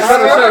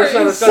right,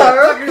 shut up.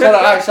 Sir?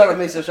 All right, shut up,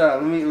 Mason. Shut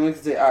up. Let me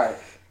continue. All right.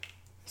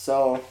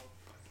 So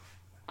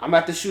I'm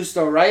at the shoe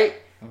store, right?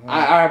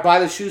 I buy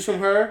the shoes from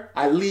her.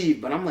 I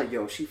leave, but I'm like,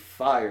 yo, she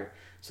fire.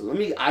 So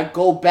I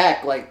go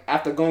back, like,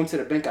 after going to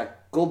the bank, I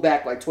go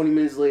back, like, 20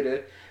 minutes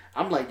later.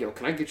 I'm like, yo,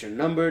 can I get your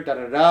number?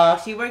 Da-da-da.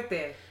 She worked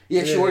there.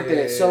 Yeah, she worked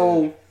there.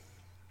 So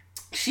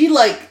she,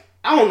 like,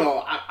 I don't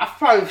know.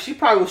 She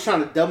probably was trying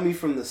to dub me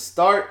from the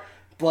start,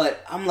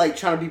 but I'm, like,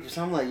 trying to be precise.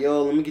 I'm like,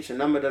 yo, let me get your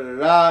number,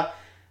 da-da-da.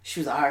 She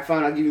was like, all right,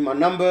 fine, I'll give you my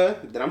number.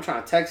 Then I'm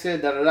trying to text her,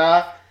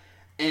 da-da-da.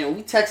 And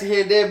we texting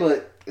here and there,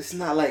 but it's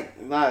not, like,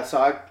 nah. So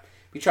I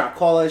be trying to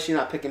call her. She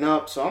not picking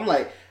up. So I'm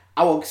like,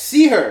 I will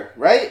see her,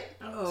 right?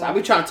 Oh. So I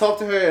be trying to talk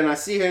to her, and I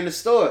see her in the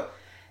store.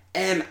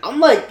 And I'm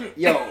like,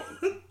 yo,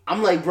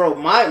 I'm like, bro,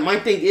 my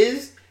thing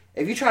is,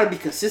 if you try to be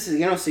consistent,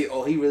 you don't say,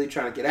 oh, he really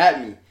trying to get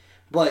at me.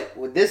 But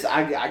with this,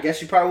 I guess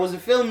she probably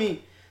wasn't feeling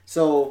me.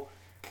 So,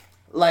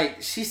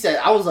 like, she said,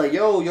 I was like,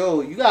 yo,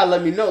 you gotta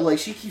let me know. Like,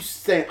 she keeps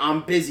saying,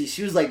 I'm busy.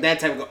 She was like that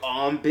type of,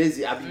 oh, I'm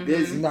busy. I be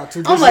busy. Not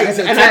too busy. I'm like, That's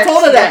a and I text.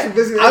 told her Not too that.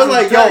 busy. I was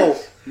like, That's a yo,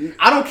 text.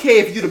 I don't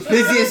care if you're the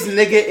busiest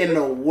nigga in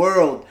the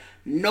world.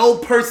 No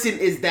person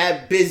is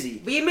that busy.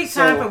 But you make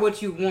time for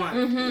what you want.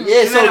 Mm-hmm.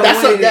 Yeah, No so matter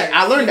that's what it that is.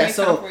 I learned You that. make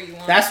time So for what you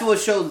want. that's what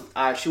shows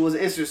she was an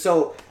interested.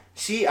 So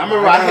I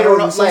remember I hit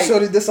her up So like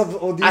shorty did some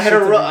OD I hit shit her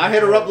to up. me. I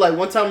hit her up like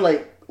one time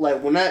like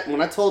when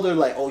I told her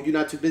like, oh, you're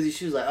not too busy.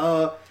 She was like,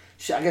 I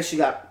guess she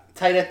got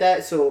tight at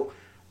that. So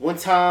one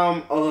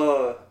time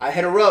I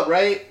hit her up,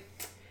 right?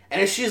 And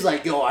then she's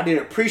like, yo, I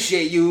didn't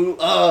appreciate you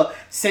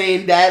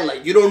saying that.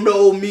 Like, you don't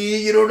know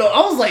me. You don't know.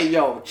 I was like,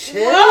 yo,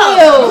 chill.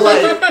 Whoa.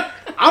 Like,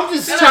 I'm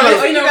just trying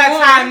Oh, to. you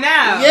got time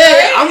now.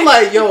 Yeah, I'm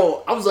like,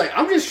 yo, I was like,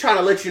 I'm just trying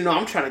to let you know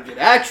I'm trying to get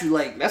at you.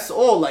 Like, that's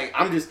all. Like,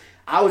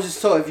 I was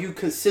just told if you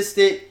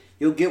consistent,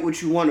 you'll get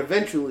what you want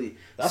eventually.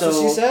 That's what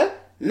she said?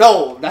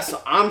 No, that's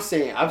what I'm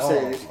saying. I'm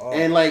saying this. Oh.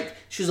 And like,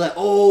 she was like,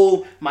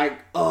 oh, my,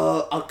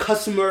 a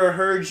customer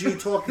heard you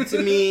talking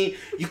to me.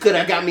 You could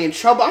have got me in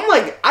trouble. I'm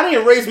like, I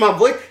didn't raise my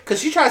voice.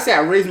 Because she tried to say I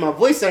raised my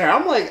voice at her.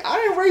 I'm like, I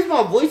didn't raise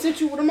my voice at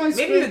you. What am I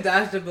saying? Maybe you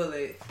dodged the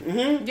bullet.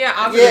 Mm-hmm. Yeah,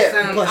 obviously.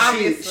 Yeah, but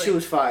obviously. she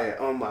was fire.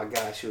 Oh my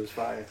god, she was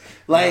fire.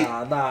 Like,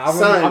 Nah,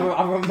 son.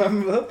 I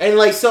remember. And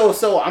like, so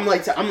I'm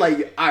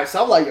like, all right.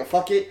 So I'm like, yo,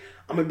 fuck it.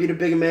 I'm gonna be the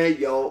bigger man.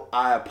 Yo,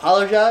 I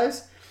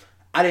apologize.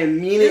 I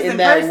didn't mean it in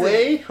that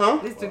way, huh?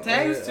 This through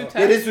text?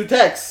 It is through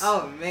text.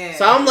 Oh, man.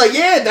 So I'm like,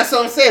 yeah, that's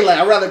what I'm saying. Like,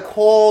 I'd rather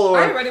call or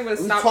I already would've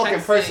we stopped talk in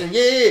texting. person.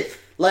 Yeah.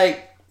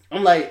 Like,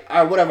 I'm like,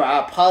 all right, whatever. I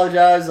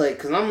apologize. Like,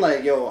 cause I'm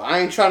like, yo, I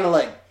ain't trying to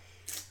like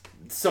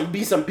some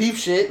beef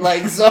shit.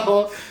 Like,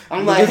 so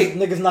I'm like,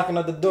 niggas knocking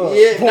at the door.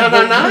 yeah, no,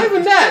 not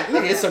even that.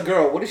 Nigga, it's a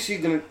girl. What is she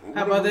gonna?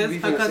 How what about we this?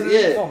 beefing Her and cousin? say?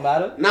 It Yeah. don't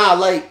matter. Nah,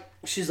 like,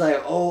 she's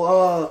like,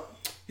 oh,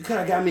 you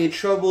kind of got me in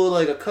trouble.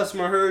 Like, a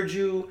customer heard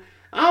you.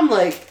 I'm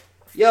like,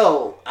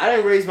 yo, I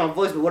didn't raise my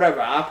voice, but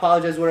whatever. I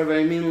apologize, whatever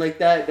I mean, like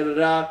that,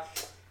 da-da-da.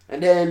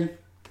 And then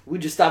we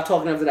just stopped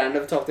talking after that. I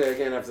never talked to her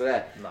again after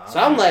that. Nah, So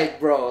I'm like,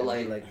 bro, It'd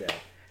like be like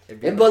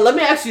that. but let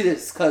me ask you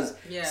this, because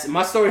Yeah.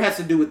 my story has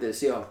to do with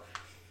this, yo.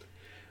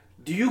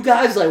 Do you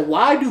guys, like,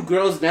 why do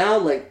girls now,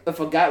 like, if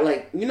a guy,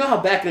 like, you know how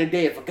back in the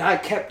day, if a guy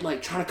kept,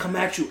 like, trying to come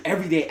at you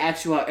every day,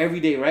 ask you out every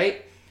day,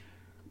 right?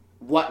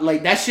 What,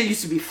 like, that shit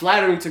used to be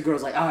flattering to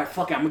girls, like, all right,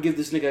 fuck it, I'm gonna give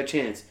this nigga a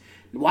chance.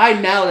 Why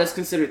now that's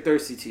considered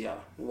thirsty to y'all?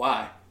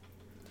 Why?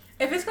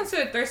 If it's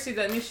considered thirsty,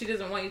 that means she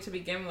doesn't want you to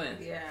begin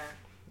with. Yeah.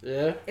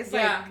 Yeah. It's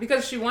Yeah, like,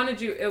 because she wanted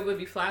you, it would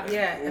be flattering.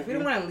 yeah, if we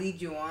don't want to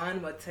lead you on,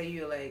 but tell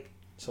you, like,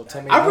 So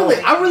tell me. I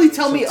really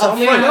tell me tell up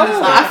me front. no.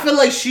 Like, I feel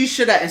like she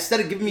should have, instead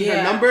of giving me her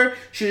Yeah. number,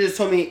 she just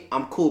told me,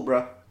 I'm cool,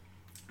 bro.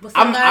 but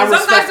I some guys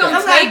respect Some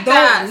guys that. don't take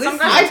that. Listen. Some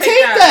guys I don't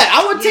take that.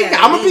 I would take Yeah, that.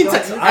 I'm gonna be they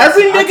tight. don't.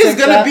 Every I nigga's take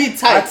gonna that. be I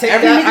tight. take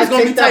Every that. nigga's I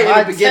gonna be take tight that. in the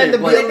I beginning. tend to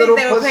be but- a they little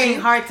think they were pussy. paying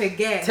hard to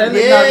get. Tend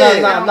Yeah.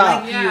 to,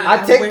 nah. Yeah. I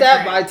take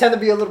that, but I tend to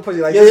be a little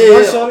pussy. Like Yeah, this yeah,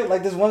 one yeah. shorty,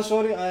 like this one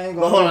shorty, I ain't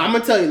But gonna. hold on, I'm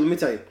gonna tell you. Let me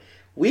tell you.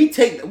 We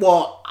take.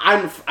 Well,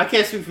 I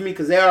can't speak for me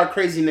because there are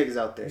crazy niggas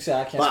out there. You said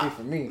I can't But- speak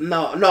for me.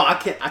 No, I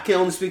can't. I can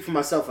only speak for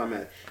myself. I'm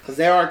at because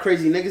there are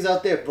crazy niggas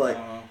out there. But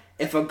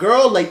if a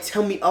girl like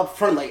tell me up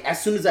front, like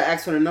as soon as I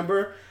ask for the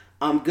number,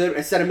 I'm good.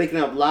 Instead of making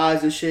up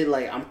lies and shit,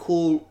 like I'm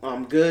cool,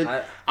 I'm good.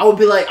 I would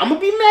be like, I'm gonna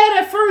be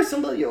mad at first.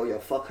 I'm like, yo,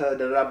 fuck her,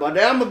 da da. But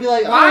then I'm gonna be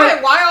like, Why?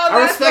 alright, Why all I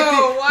that respect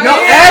though? it. Why? No,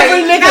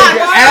 every nigga,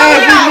 Really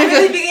every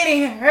nigga. be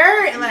getting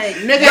hurt, like,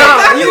 Nigga,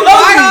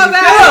 Why all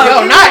that?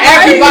 yo, not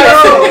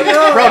everybody.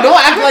 Yo. Bro, don't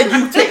act like like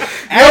you take.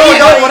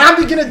 When I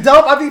be getting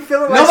dope, I be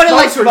feeling like nobody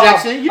likes SpongeBob.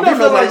 rejection. You know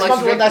nobody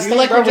likes rejection. You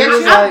like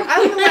rejection?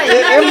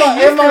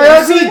 In my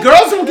head, see,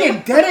 girls don't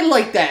get deaded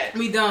like that.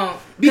 We don't.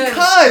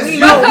 Because a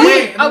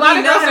lot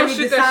of girls don't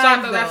shoot their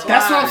shot though. That's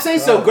what I'm saying.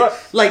 So, girl,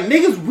 like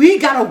niggas, we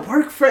gotta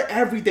work for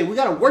everything. We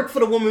gotta work for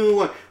the woman we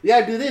want. We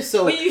gotta do this.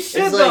 So, but you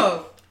should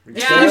though.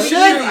 Yeah, you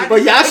should.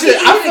 But y'all should.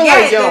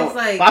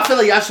 I feel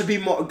like y'all should be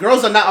more.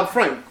 Girls are not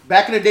upfront.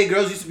 Back in the day,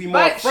 girls used to be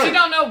more upfront. But she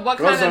don't know what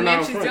kind of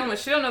man she's dealing with.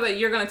 She don't know that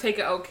you're gonna take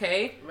it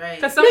okay. Right.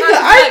 Because sometimes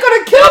I ain't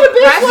gonna kill the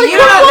bitch. You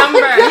don't know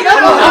number.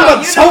 I'm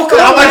a choker.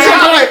 I'm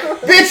like,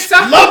 bitch,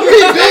 love me,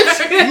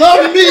 bitch,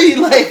 love me.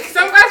 Like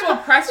some guys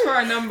will press for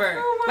a number.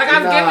 Like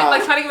I'm giving,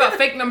 like trying to give out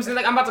fake numbers. And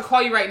like I'm about to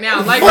call you right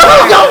now. Like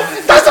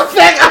that's a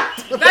fake.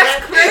 That's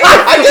crazy.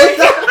 I did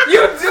that.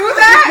 You do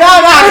that? No,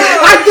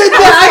 I did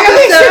that.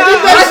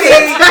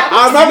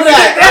 I remember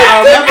that.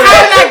 How did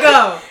that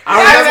go? I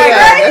remember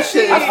that. That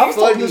shit. I was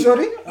talking to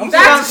Shorty.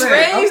 That's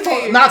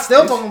crazy. Not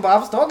still talking, but I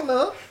was talking to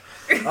her.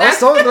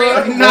 That's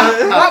crazy.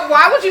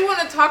 Why would you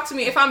want to talk to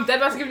me if I'm dead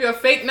about to give you a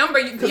fake number?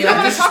 You don't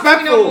want to talk to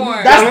me no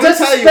more. That's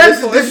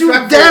disrespectful. If you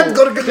dead,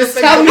 go to get just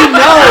tell me no.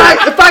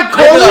 If I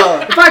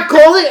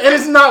call it and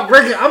it's not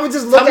ringing, I'm gonna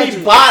just look at you.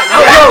 Yo,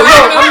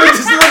 I'm gonna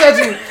just look at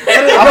you.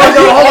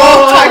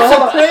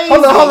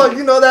 Hold on.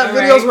 You know that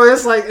videos where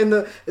it's like in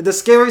the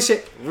scary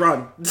shit.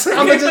 Run.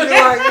 I'm gonna just be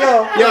like,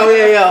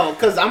 yo.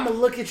 Because I'm gonna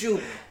look at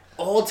you.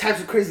 All types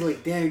of crazy,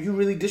 like, damn, you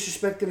really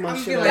disrespected my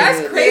shit.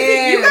 That's crazy.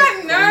 Damn. You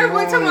got nerve.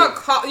 We're talking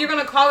about you're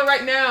gonna call it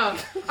right now.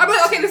 I'll be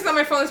like, okay, this is not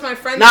my phone, this is my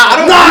friend's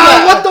phone.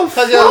 What the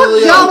fuck?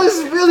 Y'all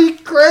is really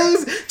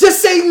crazy.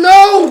 Just say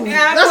no.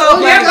 Yeah, that's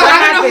all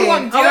I don't know who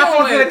I'm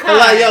dealing with.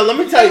 Like, yo, let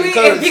me tell you,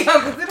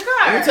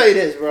 let me tell you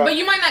this, bro. But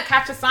you might not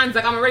catch the signs.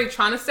 Like, I'm already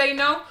trying to say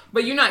no,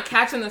 but you're not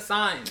catching the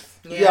signs.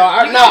 Yeah,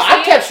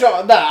 I catch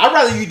y'all. Nah, I'd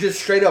rather you just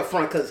straight up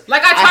front because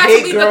like I tried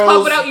to leave the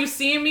club without you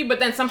seeing me, but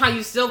then somehow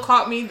you still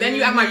caught me. Then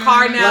you at my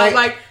car now.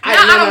 I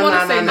don't want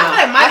to say no.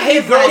 I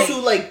hate girls who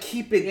like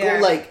keep it go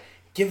like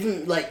give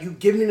me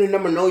the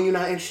number, no, you're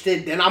not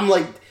interested. Then I'm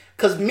like,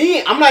 cause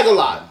me, I'm not gonna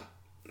lie.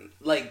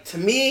 Like to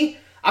me,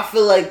 I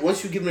feel like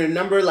once you give me the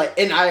number, like,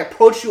 and I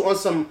approach you on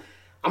some,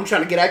 I'm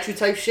trying to get at you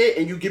type shit,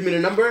 and you give me the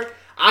number,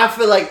 I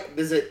feel like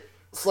there's a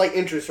slight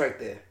interest right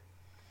there.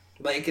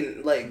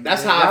 Like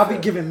that's how I'll be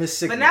giving Miss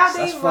Sickness. But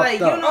nowadays, like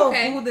you know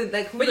who the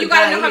but you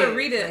gotta know how to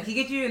read it. Like, he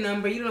gets you your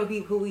number. You don't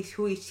know who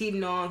he's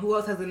cheating on. Who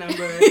else has a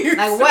number?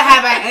 Like what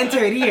have I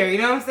entered here? You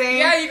know what I'm saying?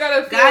 Yeah, you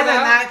gotta. Guys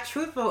are not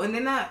truthful, and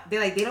they're not.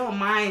 They don't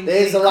mind.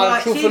 There's a lot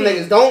of truthful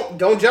niggas.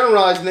 Don't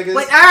generalize niggas.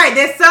 But all right,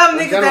 there's some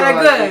niggas that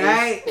are good. All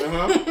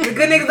right, the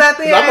good niggas out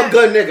there. I'm a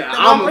good nigga.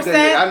 I'm a good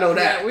nigga. I know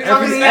that.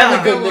 Every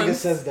good nigga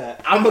says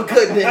that. I'm a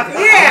good nigga.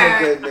 Yeah,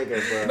 I'm a good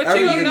nigga, bro. But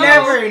you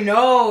never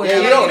know. Yeah,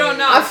 you don't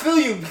know. I feel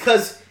you because.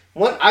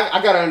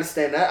 I gotta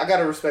understand that. I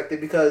gotta respect it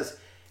because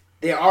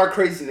there are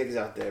crazy niggas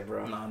out there,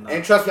 bro. No.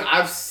 And trust me,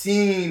 I've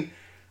seen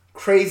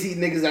crazy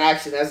niggas in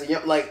action as a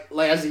young, like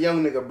as a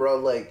young nigga, bro.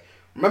 Like,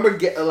 remember,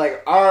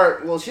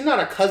 she's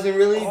not a cousin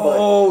really, but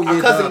our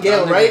cousin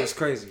Gail, right? That was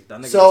crazy. That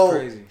nigga was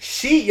crazy.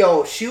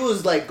 She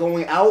was like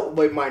going out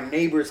with my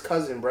neighbor's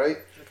cousin, right?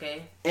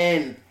 Okay.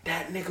 And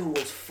that nigga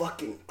was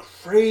fucking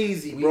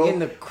crazy, bro. In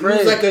the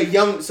crib. He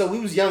was like we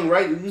was young,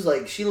 right? We was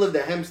like, she lived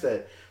at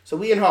Hempstead. So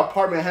we in her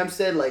apartment at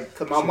Hempstead, like,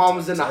 cause my mom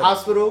was in the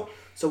hospital,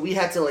 so we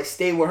had to like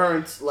stay with her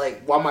and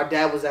like while my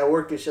dad was at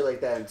work and shit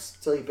like that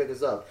until he picked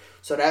us up.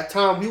 So that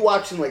time we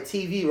watching like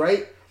TV,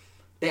 right?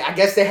 I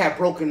guess they had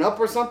broken up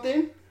or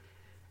something,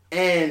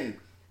 and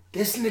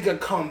this nigga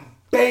come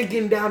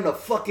banging down the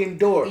fucking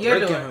door. Your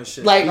door.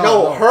 Like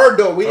no, her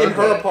door. We in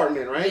her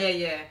apartment, right?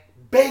 Yeah.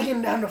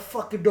 Banging down the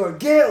fucking door.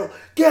 Gail,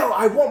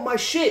 I want my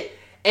shit.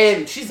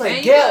 And she's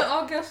like, Gail.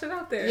 All Gail shit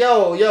out there.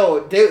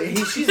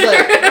 She's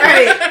like,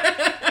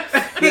 right.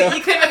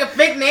 You couldn't make a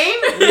fake name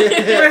for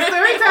a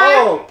story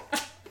time?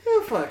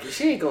 Fuck it.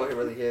 She ain't going to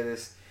really hear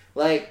this.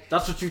 Like,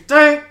 that's what you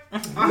think.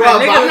 Bro,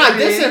 but I'm not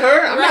dissing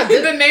her. I'm not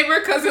the neighbor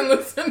cousin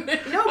listening.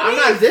 No, I'm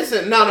not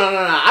dissing. No.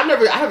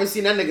 I haven't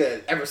seen that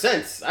nigga ever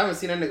since. I haven't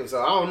seen that nigga,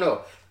 so I don't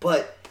know.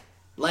 But,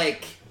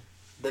 like,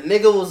 the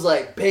nigga was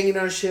like banging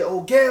on shit.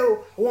 Oh,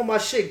 Gail, I want my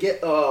shit.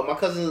 My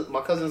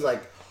cousin's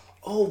like,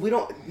 oh,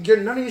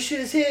 none of your shit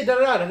is here. Da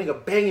da da. That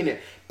nigga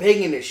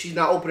banging it. She's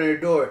not opening her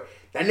door.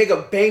 That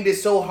nigga banged it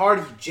so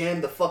hard he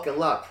jammed the fucking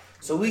lock.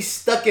 So we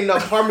stuck in the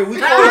apartment. We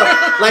call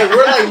her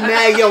we're like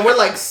mad young. We're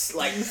like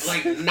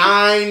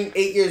 9,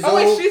 8 years old. Oh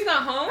wait, she's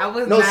not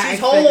home. No, she's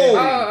home.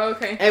 Oh,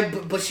 okay.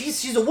 And but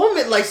she's a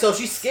woman, like, so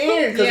she's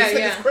scared because this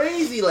nigga's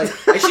crazy, like.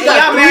 And she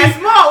got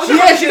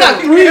she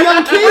got 3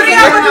 young kids. What do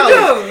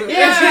y'all do?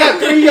 Yeah, she got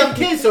 3 young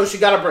kids, so she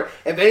gotta.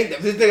 If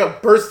this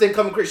nigga burst in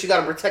coming crazy, she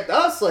gotta protect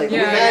us. Like,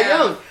 we're mad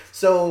young.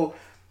 So,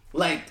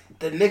 like,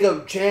 the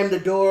nigga jammed the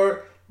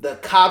door. The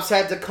cops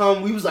had to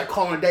come. We was like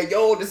calling dad,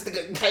 yo, this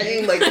nigga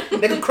came, like,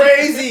 nigga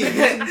crazy,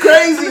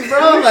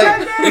 bro.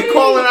 Like, we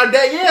calling our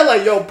dad, yeah,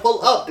 like, yo,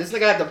 pull up. This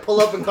nigga had to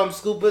pull up and come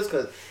scoop us,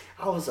 cause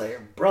I was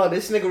like, bro,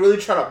 this nigga really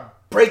trying to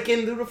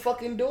breaking through the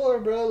fucking door,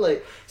 bro.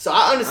 Like, so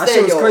I understand, that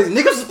shit was yo. crazy.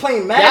 Niggas was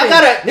playing Madden.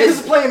 Y'all Niggas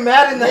was playing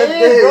Madden that Yeah,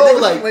 day. bro. Niggas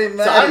was Like, playing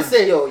so I Madden.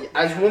 understand, yo.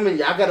 As women,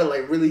 y'all gotta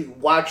like really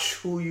watch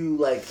who you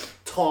like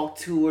talk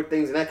to or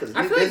things and that, because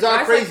I feel like there's all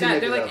guys crazy like that, niggas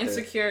they're like out there.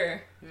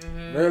 insecure.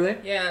 Mm-hmm. Really?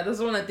 Yeah, those are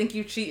the one that think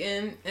you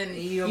cheating and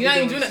You you're not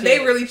even doing it. shit. They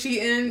really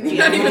cheating. You're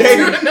Yeah. not even They-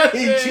 doing he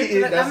nothing.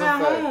 cheating. Like, That's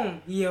I'm a at fact.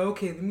 home. Yeah,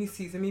 okay. Let me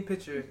see. Send me a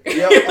picture.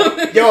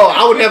 Yo,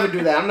 I would never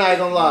do that. I'm not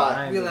gonna I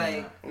lie. ain't Be doing like,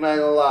 that. I'm not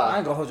gonna I lie.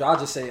 ain't gonna hold you. I'll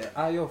just say it.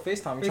 Yo,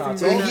 FaceTime. You trying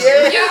to FaceTime. talk?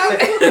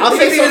 Yeah. I'll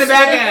say in the some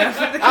back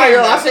half.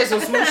 I'll say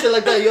some smooth shit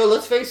like that. Yo,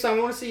 let's FaceTime. I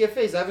want to see your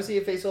face. I haven't seen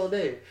your face all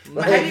day.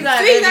 Have you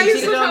guys See, ever now been you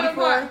cheated switch on on the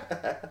before? bar.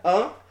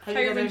 Huh? Have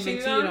Have you ever been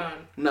cheated on?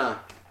 Nah.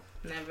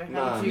 Never.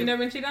 Nah. Have You you?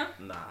 never been cheated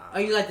on? Nah.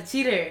 Are you like the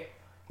cheater?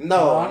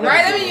 No. I never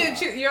Right? I did mean,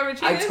 that. you ever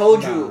cheated? I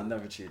told Nah, you. I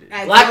never cheated.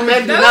 Black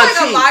men do That's not like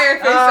cheat. a liar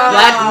face.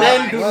 Black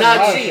men do What not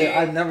liar cheat. shit?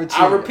 I never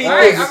cheated. I repeat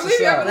Right, this. I believe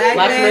you. I believe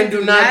Black you. men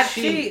do not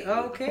cheat.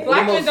 Okay. Black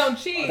Almost- men don't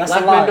cheat. That's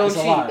Black a lie. men don't That's a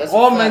cheat. lie. That's a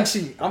All fact. men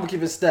cheat. I'm gonna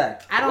keep it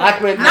stacked. I don't.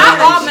 Black men do Not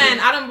not all cheat. men.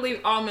 I don't believe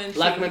all men cheat.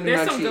 Black men do There's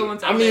not some cheat. good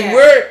ones I out mean,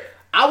 there.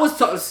 I was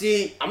talking.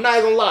 See, I'm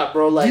not gonna lie,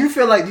 bro. Like, do you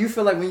feel like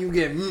when you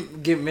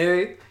get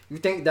married, you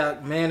think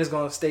that man is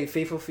gonna stay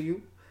faithful for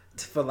you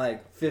for like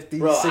 50,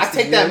 bro, 60 I take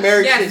years? that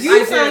marriage Yes, shit. you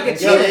I sound do. like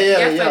a Yo, cheater.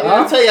 Yes, I do.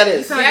 I'll tell you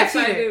this. sound Yes,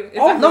 like a I do. It's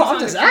Oh no, definitely I'm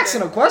just something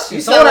asking a question.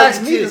 You Someone sound like asked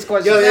a me cheater. this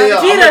question. Yo, You're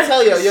I'm a gonna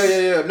tell you.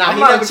 Yo. Nah, I'm he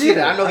not a never cheated.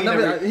 cheater. I know I he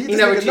never- never. he He just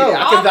never nigga cheated. know.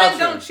 I All can vouch men for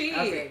don't him. cheat.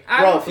 Okay. I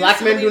Bro, refuse black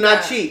to men do believe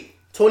not that. cheat.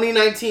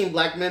 2019,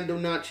 black men do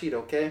not cheat.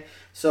 Okay, How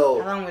so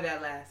long would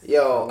that last?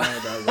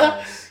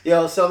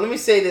 yo, so let me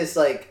say this.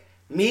 Like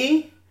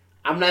me,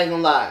 I'm not even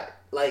gonna lie.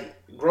 Like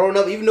growing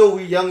up, even though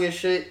we're young and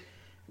shit,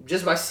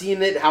 just by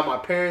seeing it, how my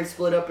parents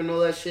split up and all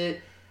that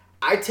shit,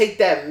 I take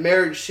that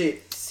marriage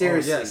shit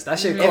seriously. Oh, yes, that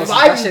shit If causes,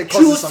 I that shit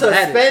causes choose some to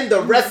headache. spend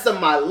the rest of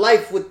my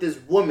life with this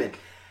woman,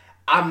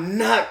 I'm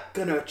not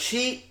gonna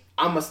cheat.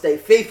 I'm gonna stay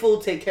faithful,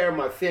 take care of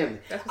my family.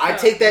 That's what's I up.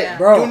 take that. Yeah.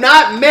 Bro. Do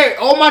not marry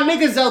all my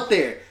niggas out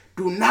there.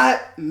 Do not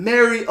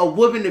marry a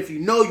woman if you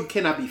know you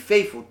cannot be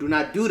faithful. Do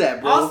not do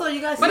that, bro. Also, you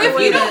guys. But see if the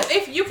way you that- don't,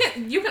 if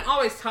you can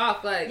always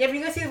talk like. Yeah, but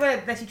you guys see the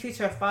way that she treats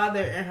her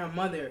father and her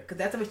mother, because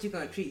that's how she's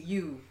gonna treat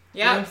you.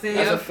 Yeah, You know what I'm saying?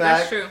 That's a That's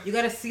fact. true. You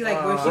gotta see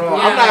like where she Bro,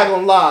 comes I'm not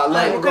gonna lie. like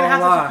Like, what kind of gonna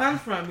house lie. she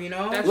comes from, you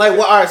know? That's- like,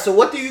 what? All right. So,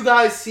 what do you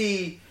guys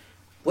see?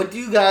 What do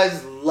you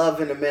guys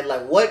love in a man?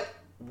 Like,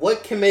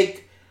 what can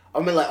make? I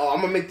mean, like, oh,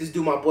 I'm gonna make this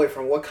dude my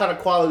boyfriend. What kind of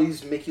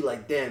qualities make you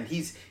like? Damn,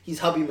 he's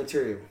hubby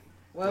material.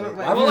 What-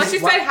 Why Well, would- like you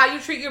why- said, how you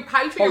treat your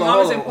Hold mom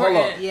is on.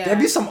 important. Yeah. There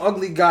be some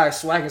ugly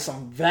guys swagging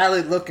some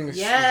valid looking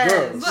Yes.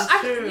 girls. But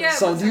True. yeah,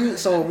 So but- do you?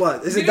 So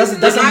what? Is You it doesn't need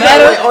to doesn't look-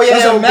 matter? Oh, yeah,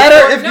 doesn't yeah,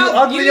 matter if no, you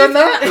ugly you or need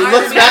not. to- Do I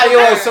looks mean, matter? Yo,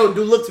 matter. so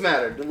do looks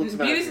matter? Do looks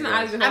matter? Beauty's in the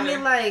eyes of the I beholder.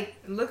 mean, like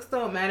looks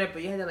don't matter,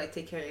 but you have to like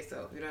take care of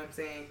yourself. You know what I'm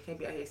saying? Can't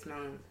be out here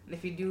smelling. And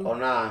if you do, Oh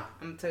nah.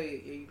 I'm gonna tell you,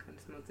 yeah, you kind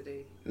of smell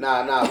today.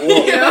 Nah.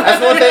 Well,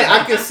 that's one thing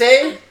I can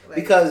say Like-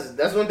 because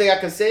that's one thing I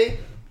can say.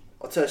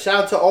 To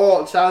shout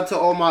out to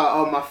all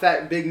my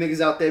fat big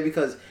niggas out there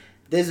because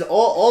there's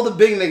all the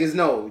big niggas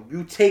know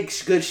you take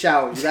good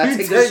showers. You gotta You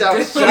take good take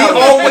showers. good We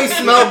showers. always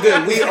smell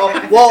good. We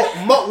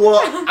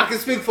well I can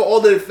speak for all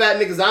the fat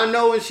niggas I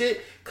know and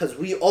shit. Cause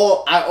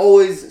I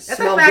always That's a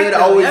smell fact, good. I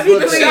though. always Y'all be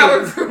look clean.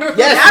 good. Shower.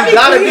 Yes, Y'all you be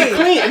gotta clean. be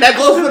clean, and that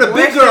goes for the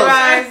big girls.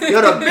 Moisturize.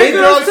 Yo, the big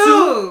girls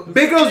too. too.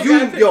 Big girls, You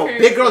gotta take care of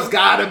big girls yourself.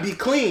 gotta be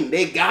clean.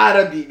 They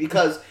gotta be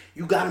because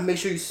you gotta make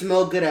sure you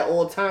smell good at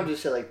all times and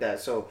shit like that.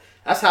 So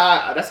that's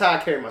how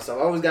I carry myself.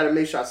 I always gotta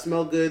make sure I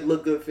smell good,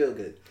 look good, feel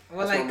good.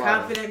 Well, That's like my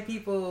motto. confident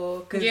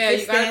people, Yeah,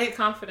 you gotta be consistent.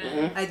 confident.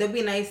 Mhm. Like they'll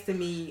be nice to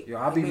me. Yo,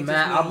 I'll be when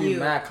mad. just I'll be me and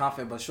mad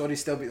confident, but shorty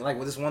still be like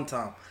with this one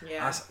time.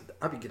 Yeah.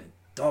 I be getting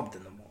dubbed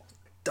in the mall.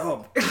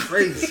 Dubbed,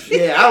 crazy.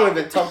 Yeah, I don't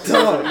even talk to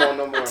them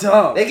no more.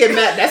 Dumb. They get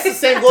mad. That's the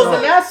same goes Dumb.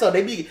 in Nassau.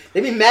 They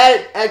be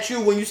mad at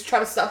you when you try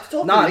to stop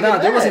talking. Nah, They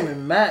get they mad. wasn't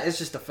even mad. It's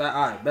just the fact.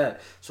 Alright,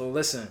 bet. So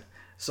listen.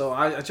 So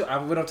I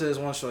went up to this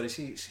one shorty.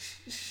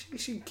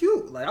 She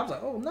cute. Like I was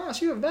like, oh nah,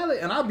 she a valid.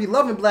 And I be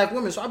loving black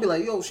women, so I be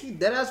like, yo, she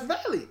dead ass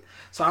valid.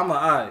 So I'm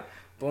like, alright.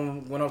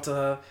 Boom. Went up to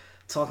her,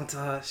 talking to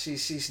her.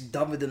 She's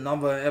doubled the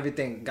number and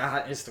everything. Got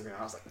her Instagram.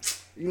 I was like,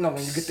 you know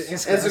when you get the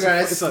Instagram,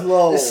 Instagram, it's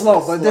slow. It's slow,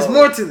 but there's Slow.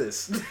 more to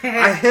this.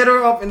 I hit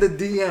her up in the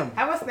DM.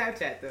 How about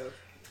Snapchat though?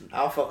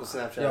 I'll fuck with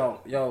Snapchat.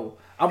 Yo,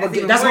 That's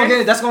even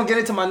worse? that's gonna get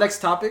into my next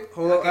topic.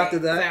 Hold on, Okay, after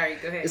that. Sorry,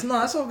 go ahead.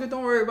 It's all good.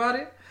 Don't worry about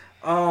it.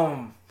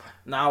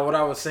 Now what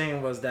I was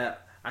saying was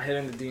that I hit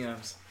in the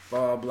DMs,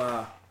 blah blah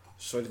blah.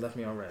 Shorty left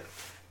me on red.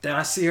 Then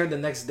I see her the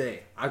next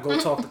day. I go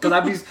talk because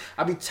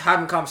I be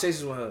having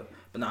conversations with her,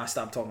 but now I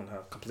stopped talking to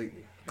her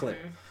completely. Click.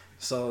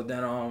 So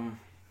then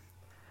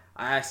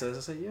I asked her. I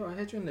said, "Yo, I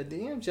hit you in the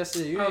DMs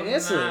yesterday. You didn't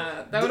answer."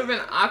 Nah, that would have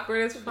been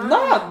awkward as fuck.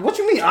 Nah, what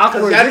you mean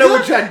awkward? Y'all know nigga?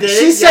 what y'all did.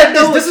 She Y'all said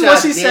know this. This is what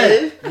what she y'all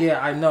said. did. Yeah,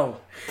 I know.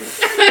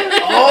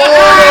 Oh,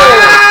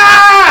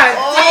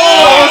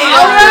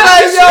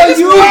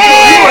 you a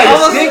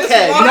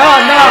dickhead.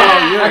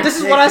 No. This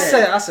is what I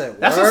said. I said,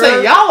 That's what I'm word.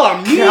 saying. Y'all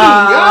are mean. Copy.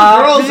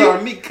 Y'all girls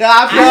are mean.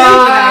 Copy.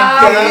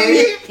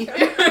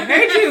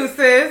 Heard you,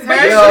 sis. But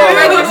Heard you you. should have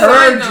read your sign,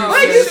 heard you, though. What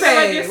did You you should have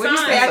read say? your What did you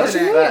say sign. after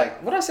that?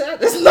 Fact. What I said?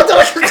 There's nothing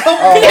I can come.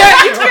 Oh.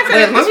 Yeah, you can't Wait,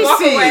 let just me walk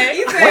see. away.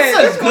 You What's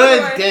said, a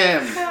good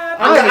damn?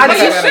 But you got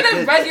should a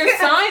have good- read your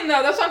sign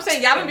though. That's what I'm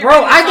saying. Y'all don't be Bro,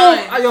 reading I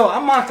signs. don't. Yo,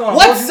 I'm not going.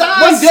 What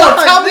sign? What Yo,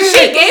 sign? tell me.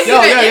 She gave you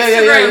Yo, the yeah,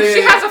 Instagram. She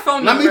yeah. has a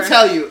phone Let number. me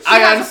tell you. I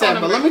has a phone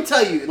understand, but let number. me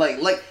tell you,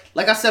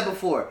 like I said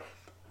before,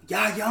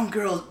 y'all young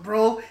girls,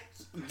 bro,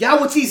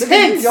 y'all with these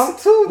hints. young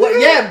too, Well,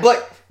 nigga. yeah,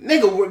 but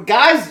nigga, we're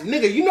guys,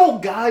 nigga, you know,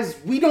 guys,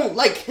 we don't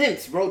like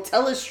hints, bro.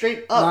 Tell us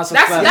straight up. Nah, That's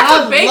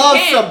Y'all a big love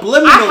hint.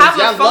 subliminals. I have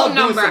Y'all a phone love doing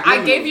number. I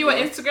subliminals, gave you an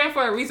bro. Instagram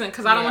for a reason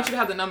because I don't want you to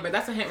have the number.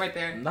 That's a hint right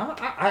there. No,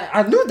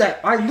 I knew that.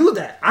 I knew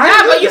that.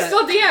 Yeah, but you that.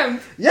 still DM'd.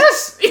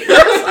 Yes,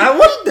 yes, I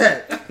want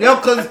that. Yo,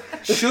 cause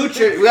shoot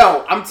your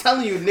yo. I'm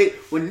telling you,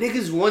 when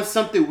niggas want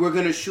something, we're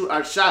gonna shoot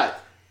our shot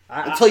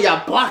until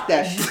y'all block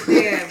that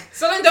shit. Yeah.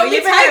 So then don't But be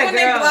you ever tight had a when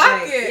they girl,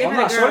 block like, it. you I'm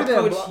ever not had a sure girl they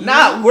approach block- you?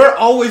 Nah, we're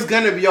always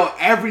gonna be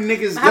every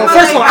nigga's. How Yo, about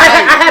first of all, like-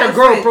 I had a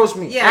girl approach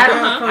me. Yeah, I girl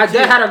had approach I did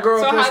you. had a girl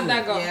So approach how'd me.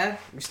 that go? Yeah.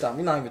 We stopped.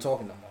 We not even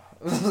talking no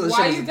more. This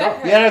Why shit you is dead?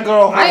 dumb. You had to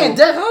go home. I ain't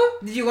dead, huh?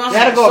 Did you want You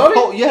had to go.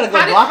 Sorry? You had to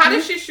go block How me?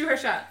 did she shoot her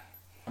shot?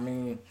 I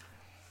mean,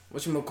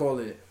 what you gonna call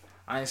it?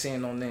 I ain't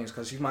saying no names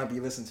because you might be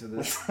listening to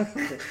this.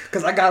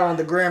 Because I got on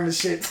the gram and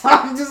shit.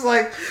 I'm just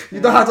like, you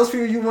know how those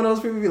people, you one of those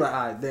people be like,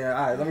 alright, damn,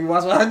 alright, let me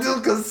watch what I do.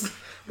 Because,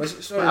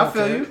 I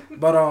feel you.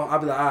 But I'll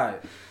be like,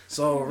 alright.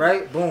 So,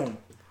 right, boom.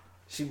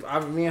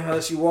 Me and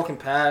her, she walking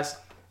past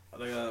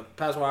where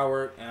I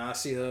work, and I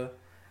see her.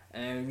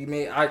 And we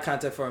made eye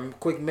contact for a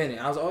quick minute.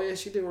 I was like, oh yeah,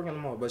 she did work in the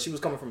mall. But she was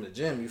coming from the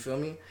gym, you feel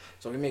me?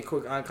 So we made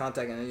quick eye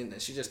contact, and then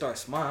she just started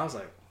smiling. I was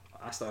like,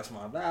 I started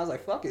smiling back. I was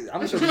like, fuck it.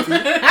 I'm sure you feel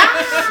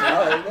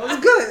that was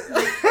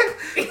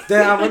good.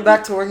 Then I went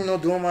back to work,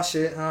 doing my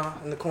shit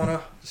in the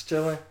corner, just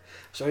chilling.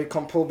 So he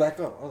come pull back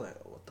up. I was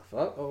like, what the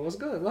fuck? Oh, what's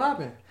good? What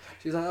happened?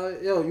 She's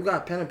like, yo, you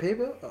got pen and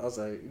paper? I was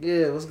like,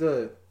 yeah, what's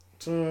good?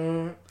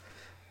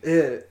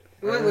 Yeah.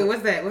 Wait,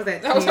 what's that? What's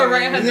that? That was her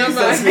writing her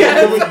number. I says,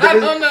 guess. I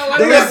don't know what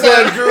They that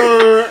said, was.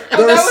 Drew.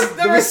 Oh, that was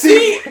the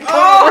receipt. That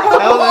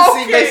Oh, was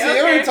the okay, receipt.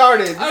 You're okay.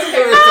 retarded. Okay.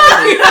 You're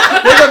retarded.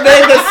 Nigga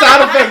made the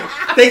sound effect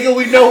thinking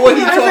we know what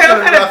he's I talking said,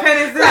 what kind of about. pen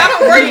is I that?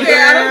 don't work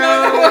there. I don't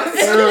know what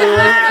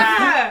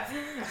that was.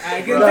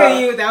 I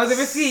continue. That was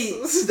a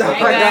receipt. Stop.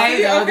 Hey,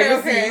 guys, that was a Okay,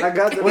 receipt. okay. I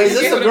got the Wait, is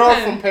this Give a it a girl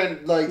pen. from Penn?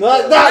 Like, No,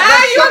 you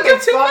don't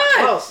give too much.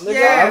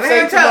 Yeah, I'm let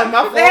saying him too tell. much.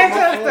 My fault. Let him my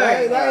tell the fault.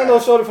 story. That ain't no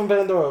shorty from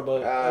Pandora, but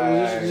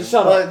just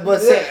shut up.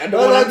 But say, the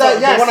one I know.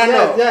 yes, The one I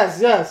know.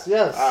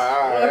 yes.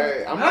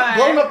 Alright. I'm not Alright.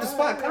 blowing up the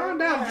spot. Calm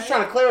down. I'm just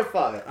trying to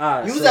clarify.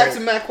 Alright, You was so-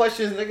 asking mad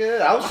questions,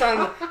 nigga. I was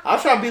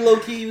trying to be low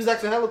key. You was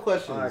asking hella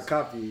questions. Alright,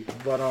 copy.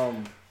 But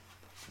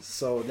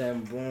so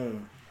then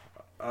boom,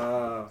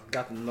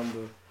 got the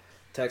number,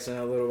 texting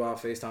her a little while,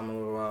 FaceTime a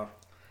little while.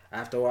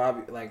 After a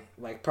while,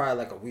 like probably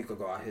like a week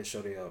ago, I hit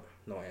shorty up,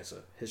 no answer.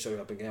 Hit shorty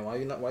up again. Why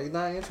you not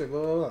answering?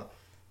 Blah blah blah.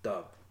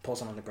 Duh.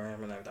 Posting on the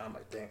gram and everything. I'm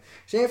like, damn,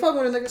 she ain't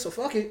fucking with a nigga, so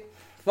fuck it.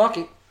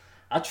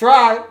 I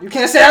tried. You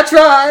can't say I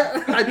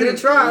tried. I didn't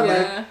try.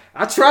 Yeah. Like,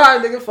 I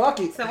tried, nigga. Fuck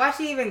it. So why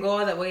she even go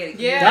all that way? To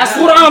Yeah. That's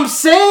what I'm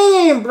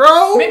saying,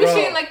 bro. Maybe Bro.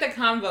 she didn't like the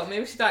convo.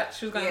 Maybe she thought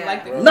she was gonna Yeah.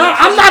 like the. Bro. No,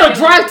 I'm not a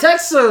dry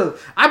texter.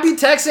 I be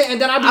texting and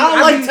then I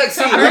don't like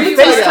texting. I Let be me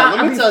tell y'all, FaceTime. let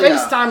I me be tell y'all.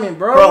 FaceTiming,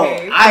 bro. Bro,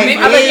 Okay. I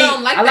Maybe hate. you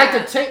don't like I like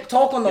that. to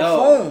talk on the Yo.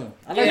 phone.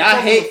 I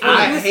hate.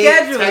 I You hate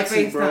schedule a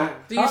texting, bro. FaceTime.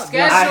 Do you I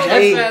schedule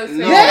hate- as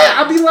no. Yeah,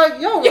 I be like,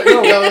 yo. Yo,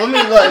 let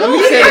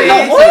me say I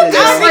know this.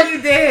 all I think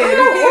you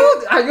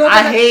did.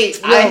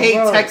 I hate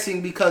bro.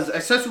 texting because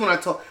especially when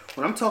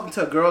I'm talking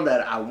to a girl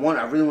that I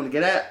really want to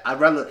get at, I'd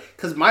rather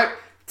because my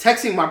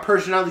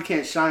personality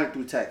can't shine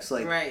through text.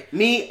 Like Right.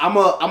 me, I'm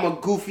a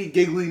goofy,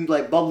 giggly,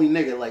 like bubbly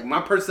nigga. Like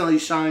my personality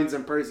shines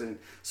in person.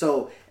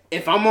 So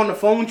if I'm on the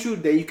phone with you,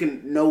 then you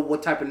can know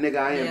what type of nigga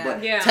I am. Yeah.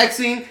 But Yeah.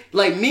 texting,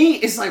 like me,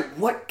 it's like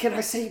what can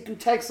I say through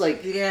text?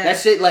 Like Yeah. that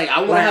shit. Like I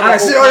want to Like, have I a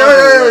whole see,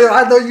 convo,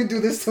 like- I know you do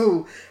this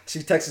too.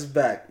 She texts us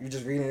back. You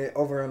just reading it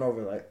over and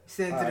over, like.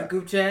 Send it to the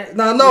group chat.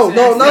 No. I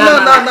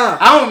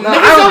don't. No.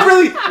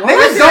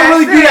 Niggas don't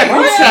really do that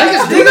group chat.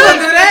 Niggas do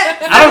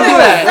that. I don't do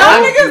that.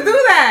 Some niggas do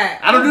that.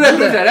 I don't do that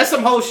group chat. That's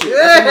some whole shit. Yeah.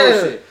 That's some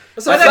whole shit.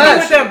 That's What's a up fact.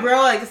 with that,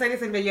 bro? Like, just like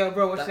this and be, yo,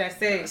 bro, what should I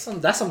say?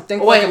 That's some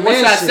thing. Oh, wait, what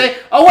should I say?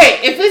 Oh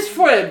wait, if it's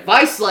for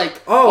advice,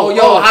 like, how can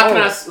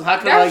I That's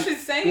like what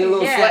she's saying. be a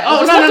little Yeah. slight? Oh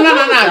There's no, nothing wrong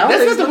with that. I don't That's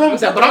think not the there's wrong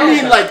with that. But I nothing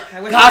mean wrong with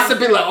like that.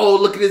 gossiping, like, oh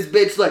look at this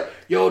bitch, like,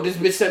 yo, this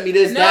bitch sent me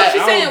this, No, that.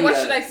 she's I don't saying do what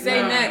that. should I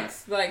say No.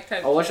 next, like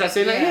type. Oh, what should I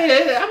say? Like, Yeah.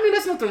 yeah, I mean,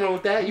 there's nothing wrong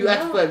with that. You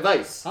ask for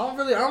advice. I don't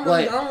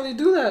really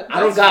do that. I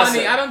don't That's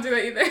funny. gossip. I don't do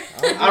it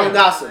either. I don't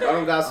gossip. I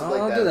don't gossip I like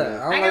don't that. do that.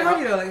 man. I I don't can like-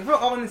 hold you though. Like, if we're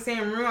all in the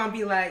same room, I'll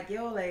be like,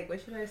 yo, like,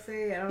 what should I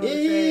say? I don't know what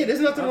to Yeah, say. there's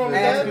nothing wrong with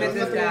I that. asked There's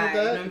this nothing wrong guy, with you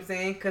know that. what I'm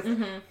saying? Because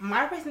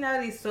my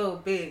personality is so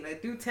big.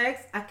 Like, through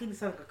text, I can just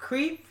sound like a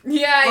creep.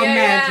 Yeah, Or yeah,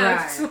 mad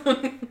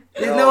yeah.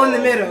 There's no in the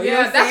middle. You know Yeah,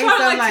 what I'm that's saying? why I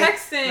So, don't like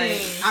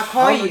texting. I'll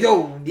call you.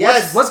 Yo,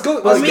 Yes. what's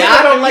good? But What's guys,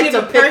 y'all don't like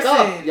to pick person.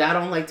 up. Y'all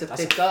don't like to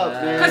pick up,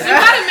 man. Because you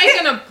gotta make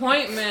an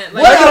appointment.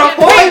 Like, What you an can't-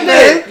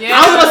 appointment! Yeah.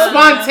 I'm a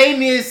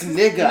spontaneous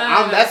nigga.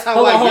 That's how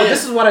Hold I on, get.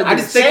 this is what I do. I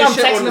just Say think I'm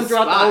shit on texting the them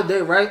throughout the spot. whole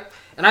day, right?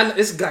 And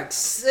it's like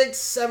 6,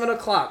 7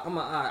 o'clock. I'm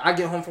like, all right, I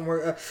get home from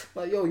work.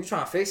 Like, yo, you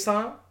trying to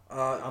FaceTime?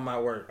 I'm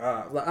at work.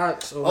 Like, all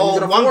right, so when you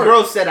get off one work,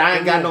 girl said I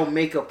ain't got no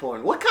makeup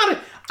on. What kind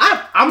of?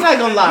 I'm not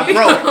gonna lie,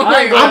 bro.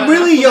 my God. I'm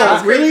really,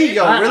 That's really, creepy.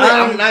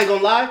 I'm not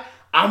gonna lie.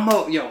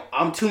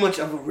 I'm too much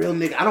of a real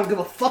nigga. I don't give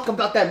a fuck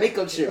about that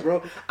makeup shit,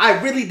 bro. I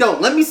really don't.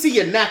 Let me see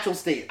your natural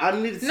state. I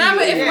need to see No,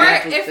 but your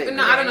natural state.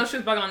 I don't know if she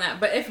was bugging on that,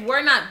 but if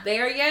we're not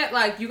there yet,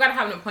 like, you gotta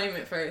have an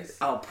appointment first.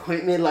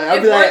 Appointment, like I'll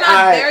If be we're like, not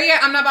alright. there yet,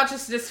 I'm not about to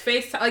just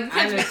FaceTime. Like, you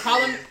can't just call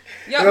them.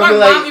 Yo, They're my gonna be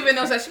mom like- even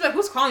knows that. She's like,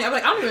 who's calling you? I'm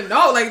like, I don't even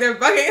know. Like, they're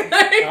bugging.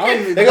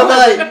 They're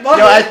gonna be like,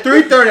 yo, at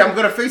 3:30, I'm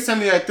gonna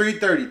FaceTime you at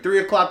 3:30. 3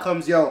 o'clock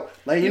comes, yo.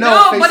 Like, you know,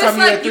 no, but it's FaceTime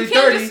you at like, you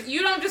can't 3:30. just,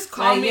 you don't just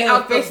call Like, me yo,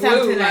 out the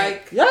FaceTime blue. tonight.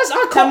 Like, yes,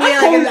 I Tell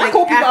me, like,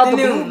 call people out the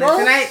blue, afternoon, bro.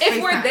 tonight.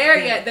 if we're FaceTime. there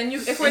yet, then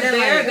if we're And then,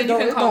 there, like, then you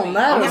can call me.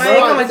 Matter, Yeah, bro. it It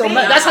don't don't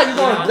matter. That's how you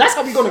matter. gonna. That's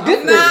how we gonna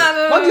get there.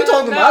 No, What you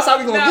talking about? That's how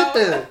we gonna no.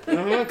 get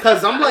there.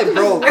 Cause I'm like,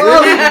 bro,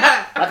 really,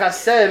 like I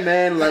said,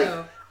 man, like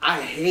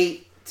I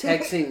hate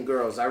texting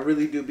girls. I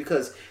really do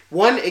because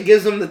one, it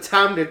gives them the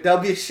time to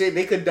dub your shit.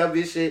 They could dub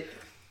your shit.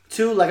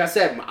 Two, like I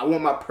said, I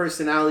want my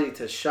personality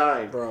to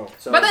shine, Bro.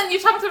 So, But then you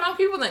talk to the wrong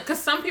people then, because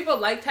some people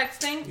like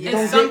texting, You and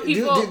don't some Let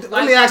people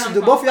like me ask you, on do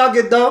the both of phone. y'all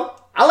get dumb?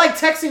 I like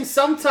texting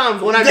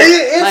sometimes when I They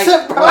get answer,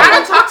 like, bro. I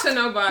don't talk to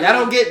nobody. y'all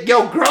don't get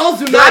girls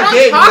do I not don't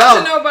get talk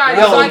yo. to nobody.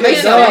 Yo, so I make can't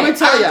sure- say let me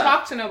tell I don't ya.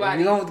 talk to nobody.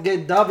 You don't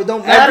get dumb. It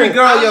don't matter. Every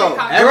girl, yo, Girls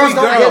every Girls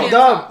don't girl. get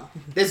dumb.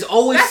 There's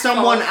always That's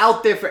someone false.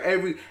 out there for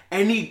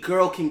any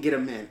girl can get a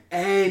man.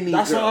 Any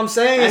That's girl. what I'm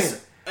saying.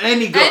 That's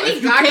any girl. Any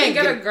If you guy can't can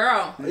get a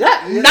girl.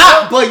 Yeah,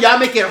 Nah, but y'all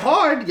make it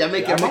hard. Y'all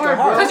make Y'all it make it hard,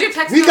 hard. bro. Because you're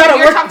texting. We gotta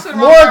you're work talking to the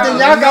more wrong than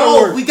girl. y'all gotta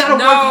No, work. we gotta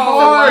No, work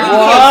hard.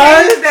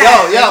 what?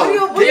 What Yo,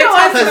 do you You're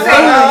want us to talking say?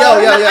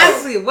 about- yo.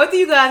 Honestly, what do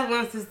you guys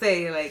want us to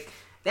say? Like,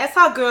 that's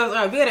how girls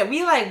are. We Y'all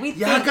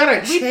think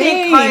gotta we change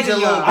think harder a than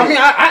little y'all. I mean,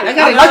 I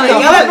gotta like change.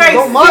 that. Y'all are very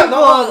Don't mind.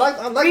 simple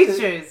I like it.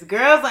 creatures.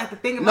 Girls like to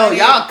think No, about it.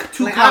 y'all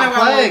too like, I don't know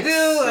what I'm complex.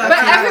 gonna do. But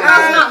every girl's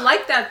Right. not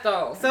like that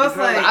though. So it's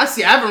like, I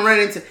see. I haven't run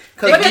into.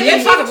 Cause But then me-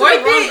 you're talking to the What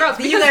wrong did- girls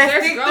do because you guys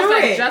there's think girls through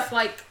that it? just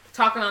like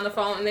talking on the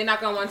phone and they're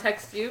not gonna want to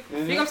text you. You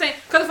know what I'm saying?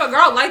 Because if a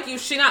girl like you,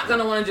 she's not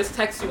gonna want to just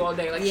text you all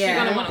day. Like she's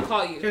Yeah. gonna want to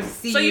call you. Just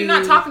see So you're you,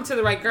 not talking to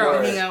the right girl.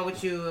 Right. hang out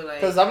with you.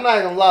 Like, Cause I'm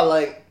not gonna lie,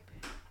 like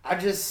I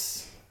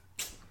just,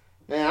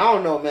 man, I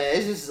don't know, man.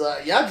 It's just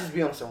y'all just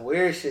be on some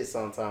weird shit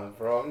sometimes,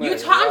 bro. I'm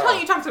telling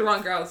you, you talk to the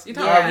wrong girls. You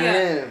talk, Yeah.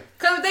 yeah.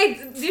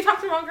 Because you talk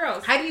to the wrong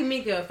girls. how do you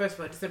meet girls first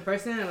of all? Just in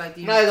person, or like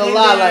do you? I'm not gonna Tinder,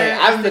 lie,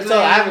 like I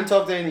Instagram? haven't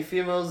talked to any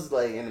females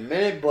like in a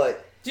minute,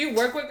 but Do you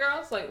work with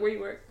girls? Like where you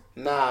work?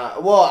 nah.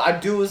 Well, I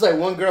do. It's like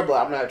one girl, but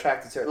I'm not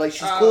attracted to her. Like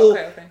she's Oh, cool.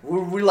 okay.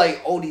 We're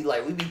like OD,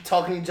 like we be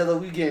talking to each other.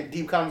 We get in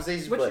deep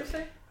conversations, What but you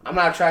say? I'm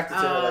not attracted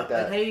to her like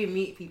that. Like, how do you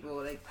meet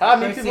people? Like, How I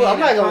meet person, people? I'm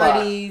not gonna lie.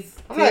 parties,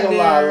 I'm not gonna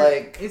lie, Tinder,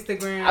 like,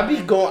 Instagram. I be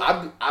going.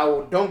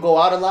 I don't go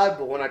out a lot,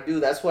 but when I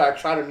do, that's where I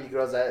try to meet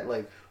girls at.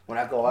 Like when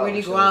I go out. Where do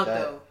you and go shit like out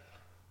that. though?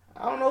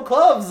 I don't know,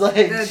 clubs like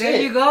There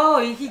shit. you go.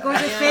 You keep going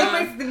to the Yeah. same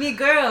places to meet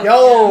girls.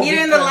 Yo, meet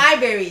her in the because-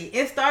 library,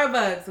 in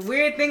Starbucks,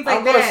 weird things like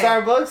I'll go to that.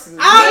 Starbucks. I don't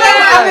know.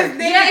 I was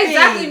Yeah, thinking.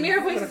 exactly.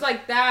 Mirror places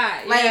like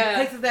that. Like yeah.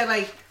 places that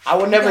like I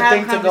would you never can have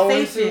think to go into.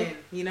 conversation,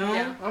 you know?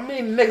 Yeah. I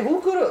mean, nigga,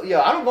 who could have? Yo,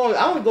 I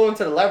don't go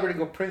into the library to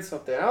go print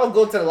something. I don't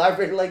go to the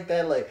library like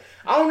that. Like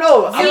I don't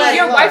know. I'm See, not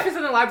your gonna wife lie. is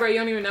in the library. You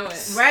don't even know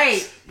it.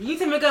 Right. You need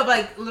to make up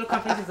like little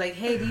conversations like,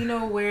 hey, do you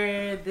know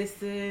where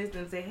this is?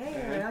 And say,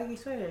 hey, I like your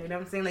sweater. You know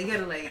what I'm saying? Like you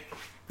gotta like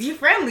be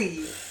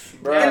friendly.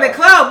 Bruh. In the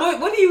club,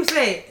 what do you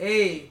say?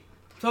 Hey,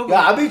 talk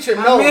Yeah, I be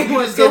tripping. No, man you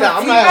was just get so out.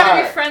 I'm You not. gotta be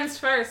alright. friends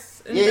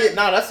first. Yeah,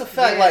 no, that's a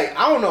fact. Yeah. Like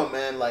I don't know,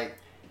 man. Like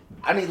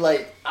I need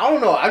like I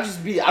don't know. I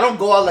don't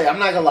go out like I'm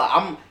not gonna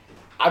lie.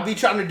 I be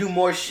trying to do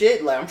more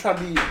shit. Like I'm trying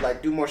to be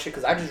like do more shit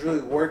because I just really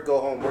work, go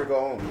home, work, go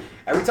home.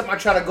 Every time I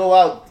try to go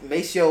out,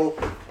 Maceo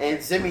and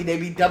Zimmy, they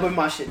be dubbing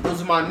my shit.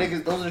 Those are my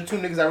niggas. Those are the two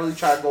niggas I really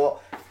try to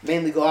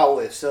mainly go out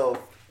with. So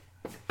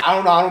I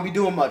don't know. I don't be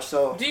doing much.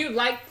 So Do you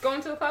like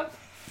going to the club?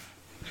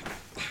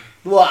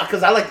 well,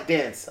 because I like to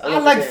dance. I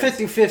love like to dance.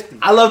 50-50.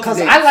 I love to because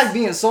dance. I like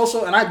being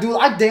social and I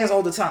dance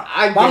all the time.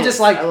 I But I'm dance. just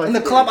like I like in the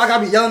to club, dance. I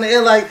gotta be yelling in the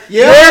air like,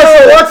 Yo,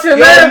 so what's your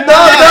yo, name?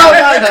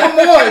 Like, come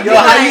on, Yo,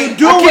 how you I doing?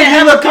 can't You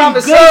have a looking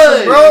conversation,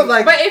 good. bro.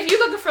 Like, But if you're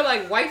looking for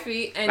like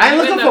wifey and I ain't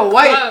you looking in the for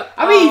white. club,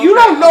 I mean, oh, you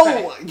okay, don't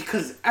know okay.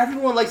 because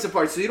everyone likes to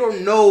party, so you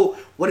don't know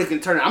what it can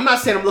turn. I'm not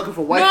saying I'm looking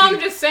for white. No, I'm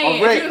just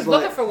saying or if Rick, you was but-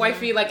 looking for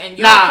wifey like and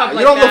you're in a Nah, club you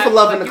like don't look that, for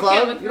love like, in the you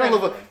can't club. look You don't for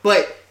look for,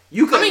 but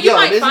you could. I mean, you yo,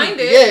 might this is- find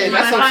it. Yeah, You that's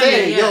might what I'm find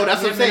saying. it, Yo, yeah.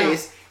 that's what You I'm never saying. know.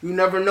 It's, you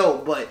never know,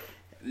 but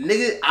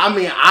nigga, I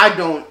mean, I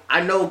don't.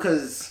 I know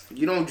because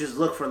you don't just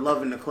look for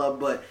love in the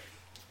club, but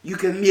you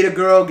can meet a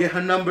girl, get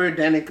her number,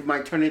 then it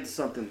might turn into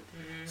something.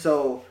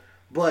 So.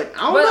 But I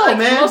don't But know, like,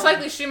 man. most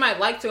likely she might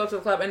like to go to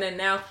the club, and then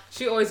now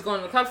she always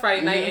going to the club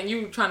Friday night, and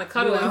you trying to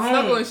cuddle You and at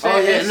snuggle home. and shit. Oh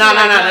yeah, and she nah.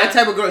 like, That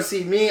type of girl.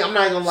 See me, I'm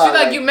not gonna lie. She's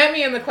like, you met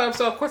me in the club,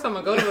 so of course I'm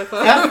gonna go to the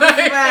club.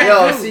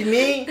 Yo, see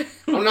me,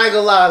 I'm not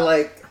gonna lie.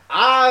 Like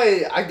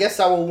I guess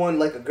I would want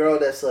like a girl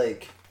that's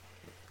like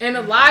In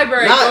the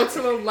library. Go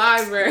to the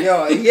library.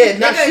 Yo, yeah,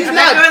 no, she's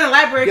not. Girl in the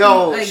library.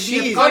 Yo, like,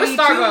 she's go to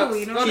Starbucks.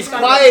 You know? She's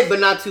quiet but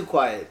not too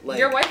quiet. Like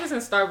your wife is in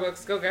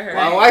Starbucks. Go get her.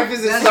 my wife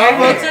is in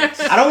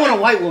Starbucks. I don't want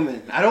a white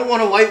woman. I don't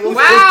want a white woman.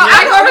 Wow,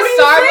 I go to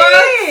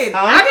Starbucks.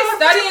 Huh? I be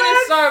studying in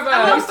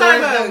Starbucks.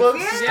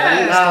 Starbucks.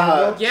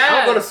 Yeah. Yeah.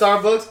 I don't go to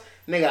Starbucks.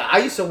 Nigga, I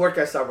used to work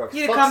at Starbucks.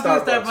 You Fuck come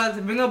Starbucks. to Starbucks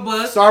and bring a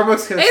book.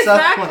 Starbucks can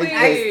suck my Exactly. dick.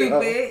 Act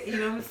bro. stupid. You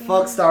know what I'm saying?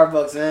 Fuck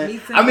Starbucks, man. Me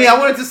too. I mean, I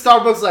went to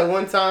Starbucks like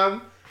one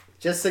time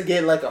just to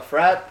get like a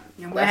frap.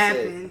 And what That's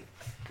happened?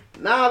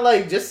 it. Nah,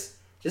 like just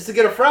to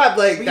get a frap.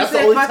 Like But that's you the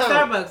said only fuck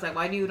time. Starbucks. Like,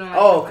 why do you don't like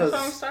Oh, Starbucks?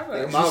 cause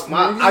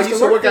Starbucks. I used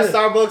to work at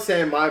Starbucks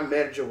and my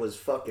manager was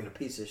fucking a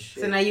piece of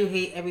shit. So now you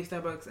hate every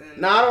Starbucks. And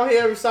Nah, I don't hate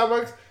every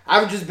Starbucks.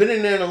 I've just been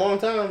in there in a long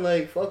time.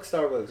 Like fuck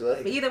Starbucks.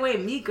 Like But either way,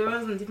 meet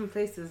girls in different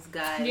places,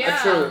 guys. Yeah.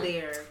 Out True.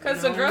 there. Because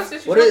you the know? girls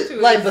that you what talk is to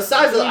like is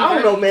besides the, I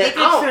don't know, man. Take a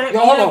I don't, trip, Yo,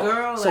 meet hold a on.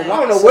 girl. So like, I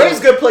don't know. So- Where's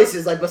good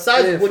places? Like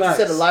besides Yeah, what you said,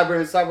 facts. the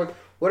library and Starbucks.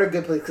 What are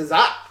good places? Cause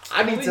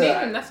I need we to.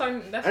 named, that's I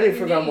what need to we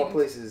figure out more named.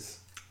 places.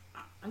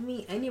 I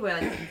mean, anywhere.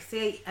 Like,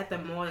 say at the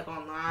mall, like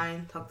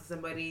online, talk to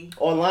somebody.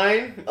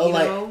 Online? Oh, You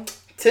like know,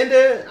 Tinder?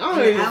 I in don't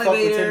the even fuck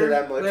with Tinder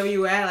that much. Wherever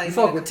you at, like You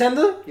fuck with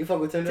Tinder? You fuck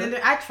with Tinder? Tinder.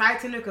 I tried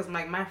Tinder because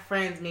like my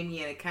friends made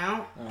me an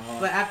account,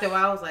 but after a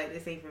while, I was like,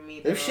 this ain't for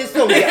me. Them shit's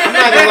don't get. I'm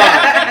not gonna lie.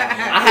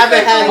 I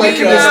haven't had I'm like gonna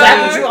keep it Yeah.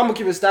 stacked with you. I'm gonna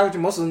keep it stacked with you.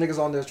 Most of the niggas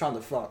on there is trying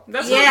to fuck.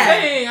 That's what I'm Yeah,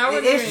 saying. I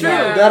would it's true.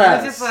 Yeah, that It's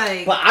ass. just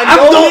like But I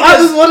know I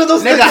niggas. was one of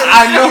those Nigga, niggas.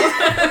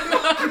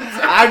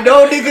 I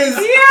know niggas.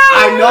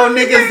 I know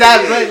niggas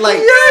that like.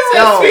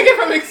 Yo, Speaking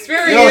from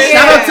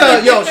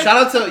experience. shout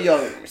out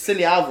to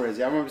Cindy Alvarez.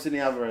 Y'all remember Cindy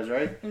Alvarez,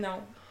 right?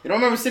 No. You don't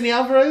remember Cindy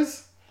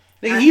Alvarez?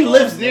 Nigga, he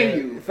lives near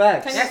you.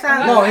 Facts. that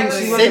sounds No, like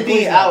he-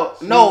 Sydney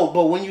out. No,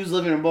 but when you was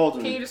living in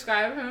Baltimore, Can you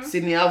describe him?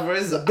 Sydney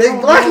Alvarez is a Big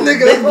black nigga.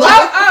 Big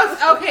black.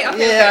 Oh, okay.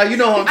 Yeah, you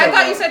know who I'm talking I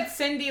thought about. you said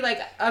Cindy, like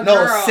a No,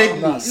 girl.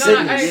 Sydney. No,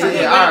 Sydney. I didn't Yeah, know.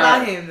 yeah, What all about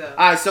right. him though?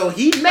 Alright, so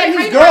he met Like, his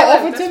how girl you off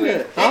of that's Tinder.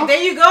 weird. Huh?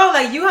 There you go.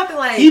 Like you have to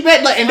like. He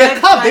met like and they're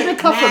cuffed. They've been like,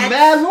 cuffed for mad-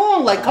 mad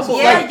long, like couple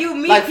Yeah, like you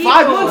meet like 5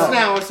 people. months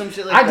now or some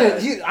shit like I that.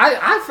 did.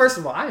 I first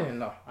of all, I didn't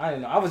know.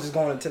 I was just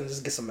going to Tinder just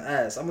to get some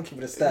ass. I'm gonna keep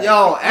it a stack.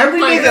 Yo, every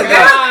my nigga.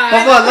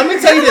 God. But let me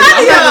tell you this.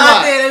 I'm not gonna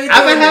lie. Let me I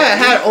haven't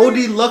tell you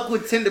had OD luck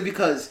with Tinder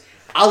because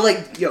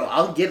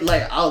I'll get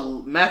like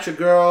I'll match a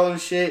girl and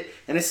shit,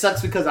 and it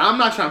sucks because I'm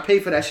not trying to pay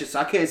for that shit, so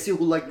I can't see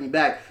who liked me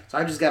back. So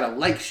I just gotta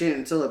like shit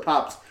until it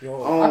pops.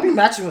 Yo, I be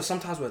matching with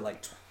sometimes with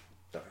like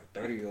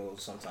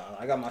 30-year-olds. Sometimes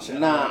I got my shit.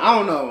 Nah, I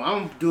don't know. I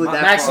don't do it My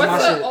that max- far.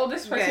 What's my the shit.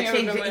 oldest You person gotta you ever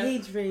change been your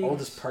with? age range.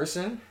 Oldest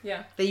person.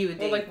 Yeah. that you would Or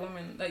date. like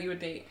woman that you would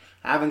date.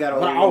 I haven't got a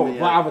But old woman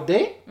but I yet. would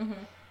date. Mm-hmm.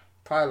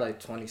 Probably like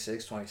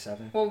 26,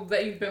 27. Well,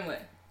 that you've been with.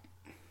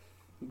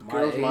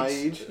 Girls my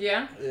age.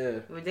 Yeah. Yeah.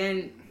 But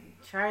then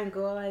try and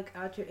go like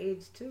out your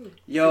age too.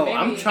 Yo, Maybe.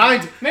 I'm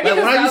trying to. Maybe Like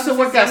when I used to because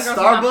work at those young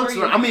girls are not Starbucks, for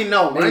you. I mean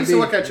no, when I used to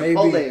work at Maybe.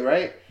 Chipotle,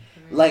 right?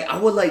 Like I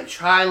would like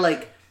try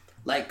like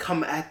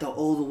come at the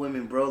older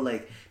women, bro.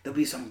 Like there'll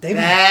be some They be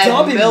bad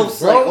dubbing me, milfs.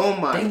 bro. Like oh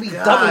my They be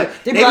god, dubbing.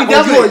 They be like,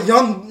 dubbing. oh, you a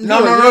young. No.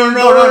 you a young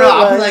girl,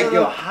 I'll be like, like,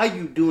 yo, how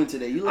you doing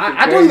today? You looking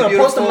I very don't even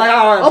beautiful. post them like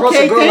how I approach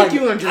Okay, a girl thank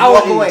like you, and just our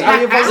walk age. away. I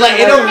don't even post Like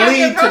them it don't Yeah, you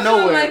lead to approach them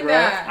nowhere, like bro.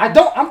 that. I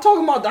don't. I'm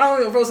talking about. I don't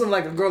even approach them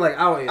like a girl like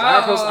our age.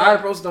 I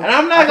approach them. And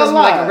I'm not I approach gonna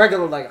them like lie. a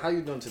regular. Like, how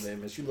you doing today,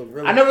 miss? You look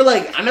really. I never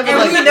like. And we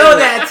know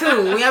that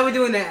too. We ever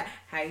doing that.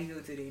 How you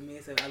doing today,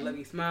 man? So I love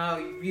you. Smile.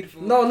 You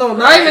beautiful. No,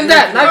 not even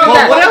that. Not Bro, even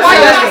that. what else why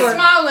you you asking? not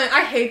smiling?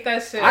 I hate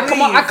that shit.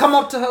 I come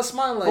up to her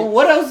smiling like. But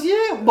what else?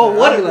 Yeah. But I'll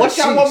what be like,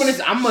 y'all want me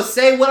to? I'm gonna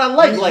say what I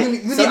like. Like you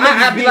need, some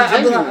I'd niggas be being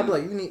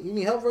like, genuine. you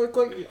need help real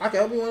quick? I can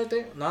help you with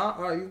anything? Nah,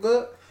 alright, you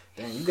good?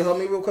 Then you can help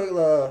me real quick.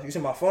 You see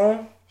my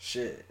phone?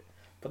 Shit.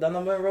 Put that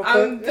number in real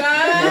I'm quick.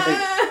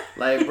 done.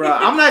 Like, bro,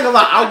 I'm not gonna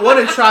lie. I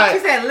want to try. She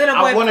said, "Little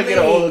boy, I want to get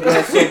an older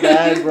girl so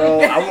bad, bro.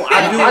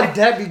 I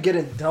dead be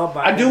getting dubbed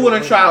by. I do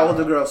want to try an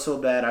older girl so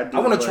bad. I do. I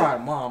want but- to try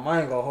mom.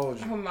 I ain't gonna hold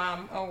Oh, you.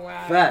 mom. Oh,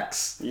 wow.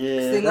 Facts. Yeah.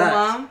 Single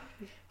mom.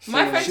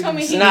 My friend told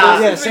me he Nah.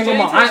 lost Yeah, his single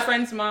virginity mom. to his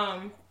friend's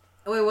mom.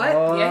 Wait, what?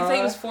 Yeah, he said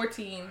he was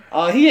 14.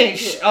 He ain't.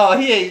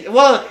 He ain't.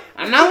 Well,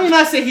 now we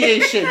not say he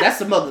ain't shit. That's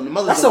the mother. The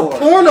mother's That's a a whore.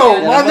 porno,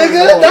 Yeah, my the mother's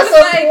nigga. a whore. That's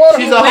Like, a porno.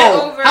 She's a went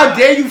hoe. over- How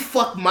dare you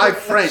fuck my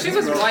friend? She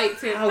was bro. white,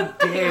 too. How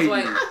dare He was you?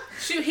 white.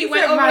 He He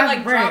went said over my and,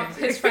 like, friend. dropped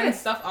his friend's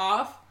stuff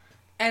off.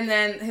 And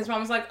then his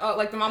mom was like, oh,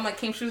 like, the mom, like,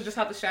 came, she was just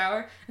out the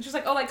shower. And she was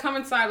like, oh, like, come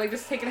inside, like,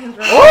 just take it in his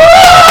room.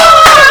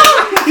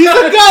 He's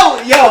a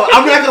goat. Yo,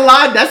 I'm not gonna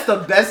lie. That's the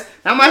best.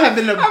 That might have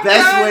been the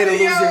best way to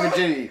lose your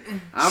virginity.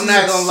 I'm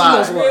not gonna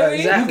lie.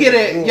 Really? You get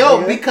it,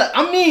 yo, because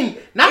I mean,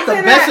 not the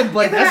Isn't best, that-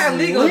 but isn't that's that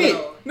illegal, lit.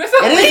 though? That's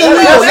It is illegal.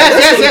 illegal.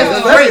 Yes.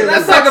 It's great.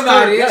 Let's talk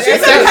about it. It's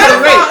It's actually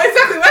pedophile. great.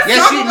 Exactly. Let's Yes,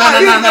 talk she. about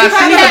it. No. She's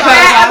a He had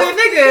pedophile. other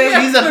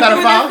niggas. She's a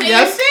pedophile. Same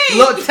Yes. thing.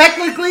 Look,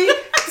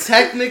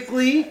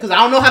 technically, because I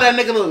don't know how that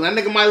nigga look. That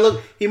nigga might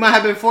look. He might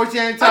have been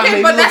 14 at the time. Okay,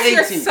 Maybe but look that's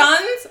your 18.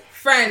 son's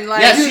friend.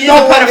 Like, Yes, you she is a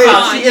know pedophile.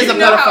 how She is a you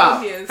know how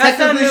pedophile. he is.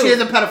 Technically, That's she is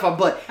a pedophile,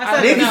 but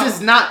That's niggas no.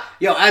 is not.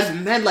 Yo, as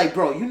men, like,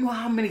 bro, you know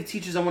how many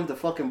teachers I wanted to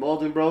fucking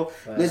Baldwin, bro?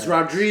 Miss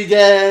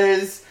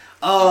Rodriguez,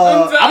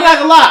 I'm not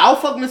gonna lie. I'll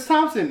fuck Miss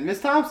Thompson. Miss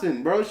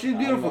Thompson, bro. She's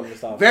beautiful.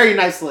 Very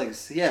nice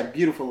legs. Yeah,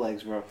 beautiful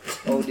legs, bro.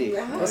 OD.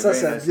 That's what I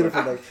said.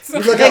 Beautiful legs.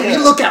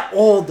 You look at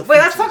all the. Wait,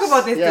 let's talk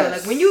about this Yes. though.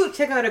 Like when you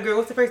check out a girl,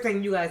 what's the first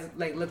thing you guys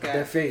like look at?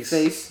 Their face.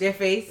 Their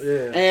face.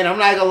 Yeah. And I'm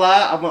not gonna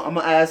lie. I'm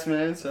an ass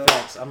man. So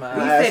Facts. I'm You an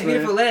ass said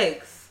beautiful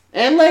legs.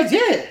 and legs,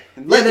 yeah.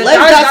 Legs the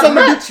thighs got some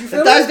gotta match. match, you The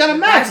feel thighs me? got a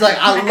match. Like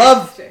I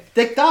love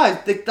thick thighs.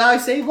 Thick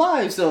thighs save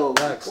lives. So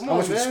Facts. come I on,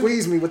 want you to man.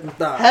 squeeze me with the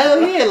thigh.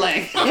 Hell yeah,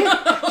 like.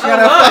 Oh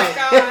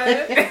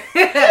God.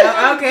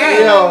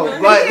 Okay. Yo,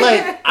 but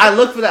like I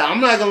look for that.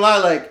 I'm not gonna lie,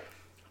 like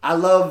I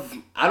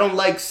don't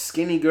like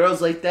skinny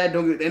girls like that.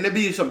 And there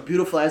be some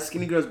beautiful ass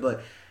skinny girls,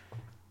 but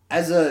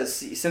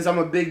since I'm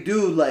a big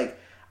dude, like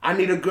I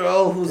need a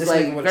girl who's This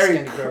like nigga with a very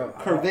skinny girl.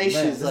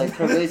 curvaceous, Oh, like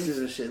curvaceous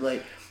and shit.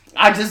 Like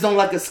I just don't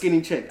like a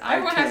skinny chick.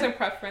 Everyone has their can't.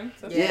 preference.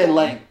 That's Yeah, fine.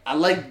 like I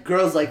like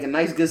girls like a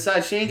nice good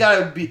size. She ain't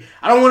gotta be.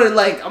 I don't want to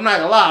like. I'm not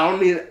gonna lie. I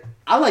don't need.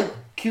 I like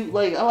cute.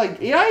 Like I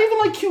even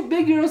like cute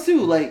big girls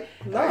too. Like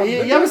you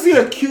ever seen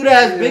a cute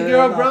ass big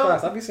girl, bro?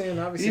 I be saying.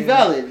 Be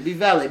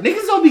valid.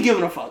 Niggas don't be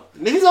giving a fuck.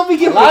 Niggas don't be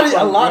giving a fuck.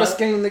 A lot bro. of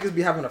skinny niggas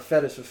be having a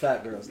fetish for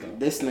fat girls though.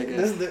 This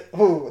nigga.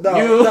 Who?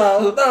 You.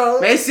 No.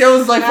 Maceo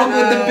was like fucking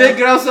with the big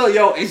girls, so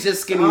yo, it's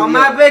just skinny. All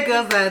my big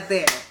girls out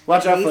there.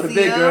 Watch out for the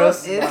big ACL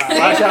girls. is Watch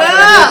single.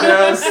 out for the big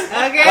girls.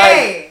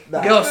 Okay.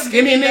 Yo,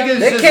 skinny niggas.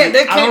 They just, can't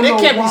I don't know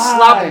be why.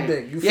 sloppy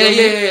big. You feel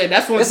me? Yeah.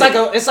 That's one.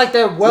 It's like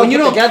they're well when you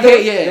put don't together. care,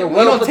 yeah. They're When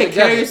well you don't put take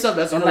care of together. yourself,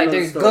 that's and another like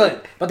they're story.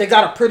 good, but they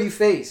got a pretty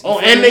face. Oh, You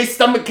feel and me? their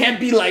stomach can't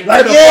be like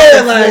Like, to the yeah,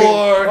 fucking like-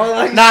 floor. or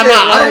like Nah, shit,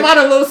 I like- don't mind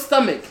a little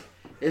stomach.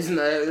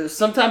 It's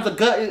sometimes a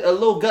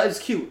little gut is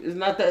cute. It's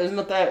not that bad.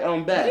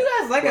 What do you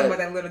guys like But- about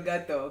that little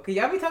gut though? Cause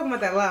y'all be talking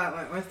about that a lot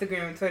on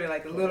Instagram and Twitter,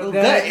 like the little Little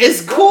gut. gut.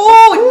 It's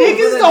cool. Niggas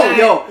Little don't. gut.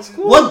 Yo, It's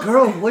cool. what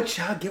girl would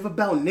y'all give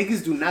about?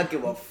 Niggas do not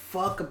give a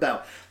fuck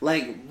about.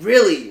 Like,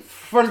 really.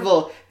 First of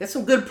all, there's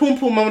some good poom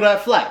poom under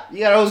that flap. You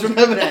gotta always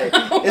remember that.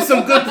 There's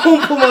some good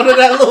poom poom under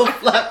that little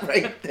flap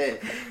right there.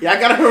 Y'all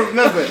gotta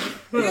remember.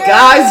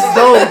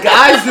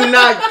 Guys do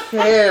not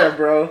care,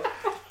 bro.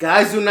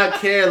 Guys do not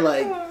care.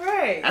 Like,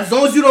 Alright. as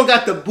long as you don't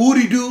got the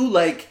booty do,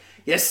 like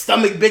your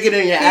stomach bigger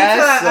than your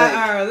ass.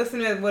 Like, Listen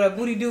to what a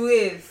booty do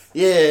is.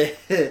 yeah.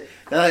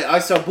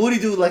 Like, so booty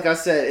do, like I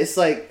said, it's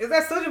like. Is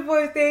that Soulja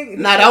Boy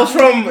thing? Nah, it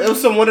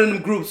was from one of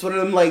them groups, one of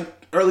them like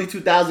early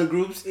 2000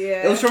 groups.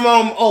 Yeah. It was from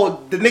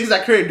the niggas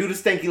that created Do the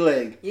Stanky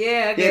Leg.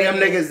 Yeah. Okay. Yeah,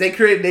 them niggas,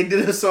 they did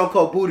a song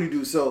called Booty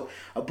Do. So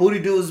a booty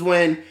do is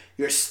when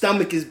your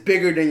stomach is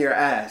bigger than your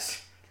ass.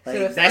 Like,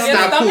 So the that's Your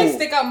not stomach cool.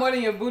 stick out more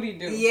than your booty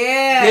do.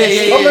 Yeah.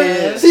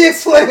 Yeah. She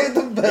explained it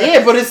the best.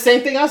 Yeah, but it's the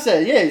same thing I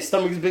said. Yeah, your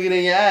stomach is bigger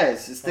than your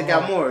ass. It stick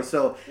out more.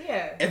 So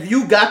Yeah. if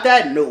you got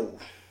that, no,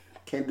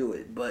 can't do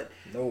it. But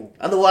No.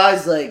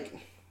 otherwise, like,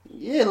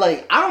 yeah,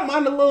 like I don't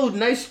mind a little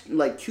nice,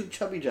 like cute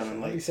chubby John.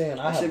 Don't be Like saying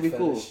I that have should a be fetish.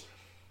 cool.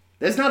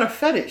 That's not a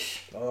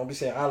fetish. Don't be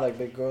saying I like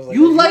big girls. Like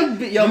You that.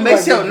 like yo, you make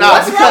like sure big nah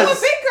girls. What's wrong because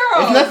with big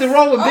girls? there's nothing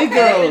wrong with big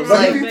Okay. girls. But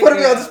Like you be putting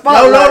me on the no,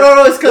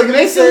 spot. it's because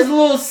Mason's a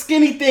little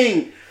skinny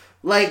thing.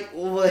 Like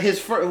one of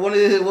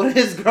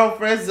his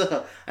girlfriends.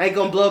 I ain't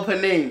gonna blow up her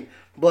name,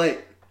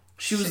 but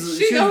she was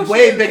She knows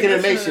way she bigger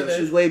than listening to Maceo. this.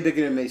 She was way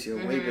bigger than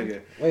Maceo. Way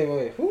bigger.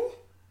 Wait, who?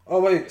 Oh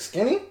wait,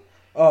 skinny?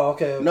 Oh,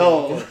 okay.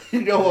 No, okay.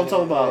 you know what I'm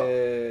talking about.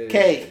 Yeah,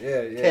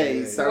 K. Yeah.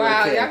 K. Sorry,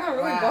 Wow, K. y'all gonna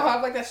really go Wow.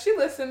 hard like that? She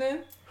listening?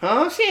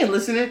 Huh? She ain't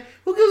listening.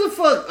 Who gives a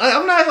fuck?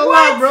 I'm not gonna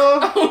lie, bro.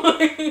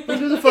 Who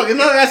gives a fuck? It's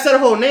not like I said her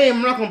whole name.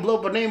 I'm not gonna blow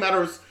up her name out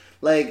of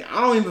like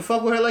I don't even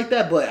fuck with her like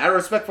that. But out of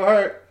respect for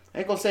her, I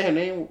ain't gonna say her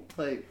name.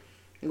 Like,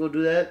 ain't gonna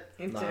do that.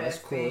 Nah, it's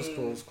cool.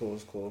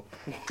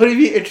 What do you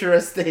mean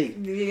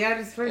interesting? Yeah,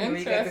 just funny when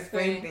you got to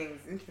explain Interesting. things.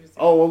 Interesting.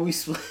 Oh, when we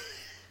split.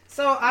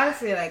 So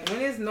honestly, like when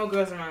there's no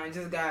girls around,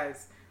 just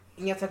guys,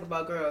 and y'all talk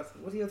about girls,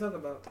 what do you talk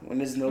about? When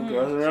there's no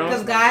girls around.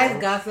 Because guys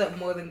gossip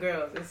more than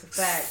girls. It's a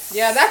fact.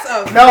 Yeah, that's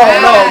a No,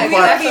 fact. but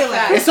That's a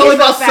fact. it's only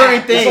about a certain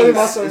fact. things. It's only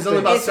about certain It's only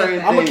about things. certain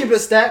It's a I'm things. gonna keep it a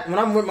stack. When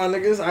I'm with my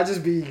niggas, I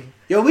just be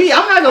Yo, I'm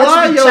not gonna I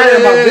lie, just be yo.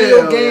 chatting about video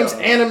yo, games, yo.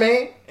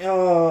 anime.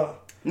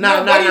 Nah,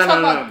 What are you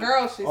talking nah. about?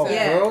 Girls, she Oh, said.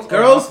 Yeah. girls.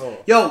 Girls, Oh, my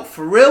fault. yo,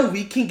 for real,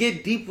 we can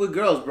get deep with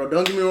girls, bro.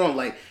 Don't get me wrong.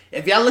 Like,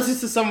 if y'all listen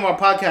to some of our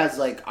podcasts,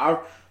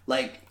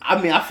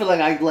 I feel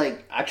like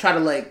I try to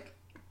like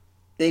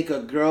think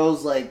of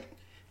girls. Like,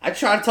 I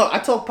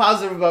talk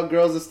positive about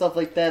girls and stuff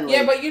like that. Like,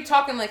 Yeah, but you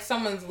talking like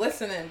someone's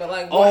listening, but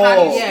like, Oh. how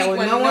do you Yeah, speak when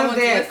when no no one's one's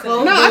there, listening?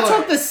 close no, I door.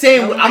 talk the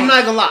same. No I'm mic.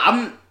 not gonna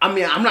lie.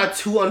 I'm not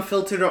too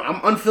unfiltered.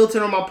 I'm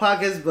unfiltered on my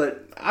podcast,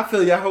 but I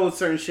feel y'all hold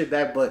certain shit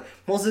back. But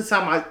most of the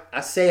time,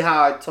 I say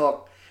how I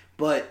talk.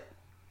 But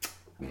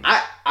we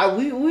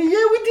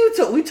do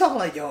talk. We talk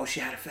like, yo, she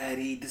had a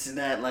fatty, this and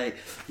that. Like,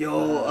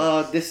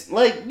 yo, this,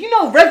 like,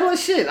 regular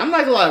shit. I'm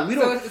not gonna lie. We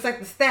So don't. it's like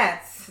the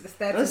stats. The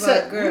stats That's about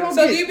it. We girls. don't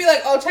So do you be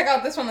like, oh, check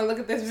out this one and look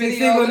at this video,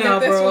 single look now, at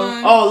this bro.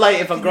 one? Oh, like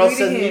if a girl Read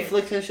sends it me here.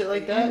 flicks and shit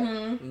like that.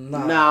 Mm-hmm.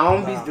 Nah, I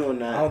don't be doing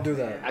that. I don't do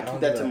that. I keep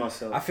don't that do to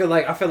myself. I feel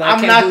like I'm I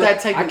can't not do that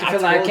type of- I feel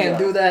I like I told can't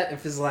y'all. do that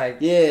if it's like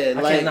Yeah, I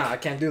like, can't. Nah, I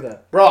can't do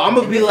that. bro, I'm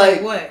gonna be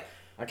like, what?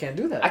 I can't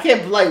do that. I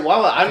can't like.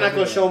 Why? I'm not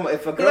gonna show him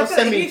if a girl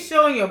send if me. you're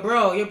showing your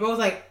bro's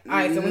like, all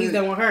right, so when he's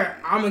done with her,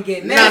 I'm gonna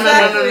get No, next.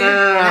 no,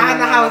 I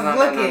know how it's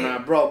looking. No,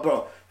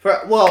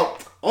 bro.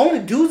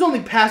 Dudes only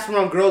pass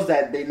around girls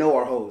that they know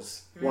are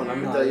hoes. One,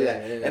 I'm gonna tell you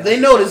that. If they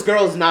know this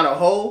girl's not a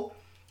hoe,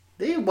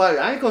 I ain't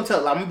gonna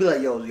tell. I'm gonna be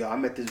like, yo, I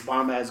met this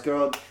bomb ass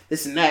girl.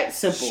 This and that,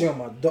 simple. She on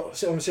my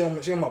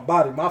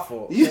body, my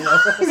fault. She on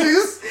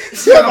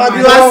my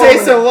body. I say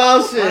some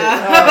wild shit.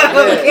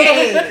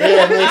 Okay.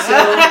 Yeah, man. So,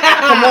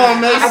 come on,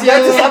 man. I got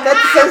to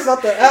say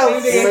something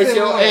else.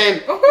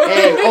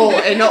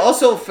 And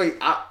also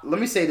let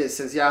me say this,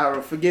 since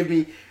y'all forgive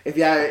me if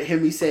y'all hear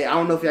me say, I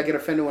don't know if y'all get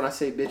offended when I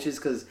say bitches,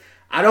 because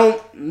I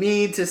don't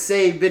mean to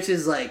say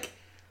bitches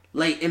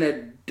like in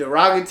a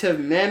derogative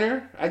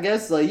manner, I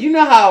guess. Like, you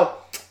know how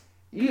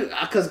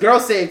because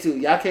girls say it too.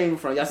 Y'all came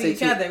from y'all say each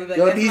too. other.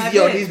 Like, These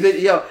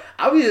bitches.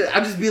 I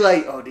just be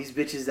like, oh, these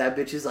bitches, that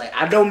bitches. Like,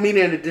 I don't mean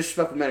it in a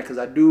disrespectful manner because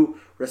I do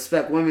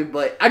respect women,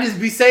 but I just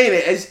be saying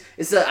it.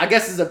 I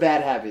guess it's a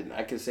bad habit.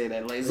 I can say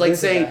that. Like, it's like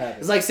saying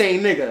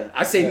nigga.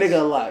 I say nigga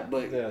a lot,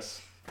 but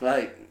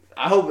like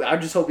I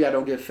just hope y'all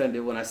don't get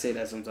offended when I say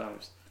that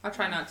sometimes. I'll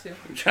try not to.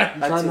 Try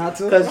not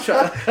to?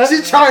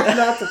 She tries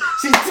not to.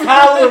 She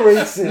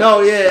tolerates it.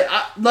 No, yeah.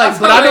 I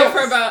don't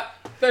for about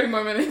 30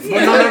 more minutes.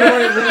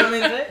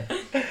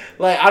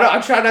 Like,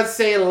 I try not to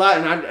say it a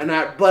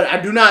lot, but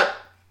I do not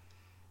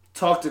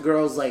talk to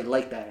girls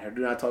like that. I do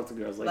not talk to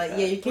girls like that.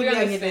 Yeah, you can't be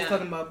out here just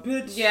talking about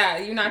bitch. Yeah,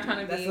 you're not trying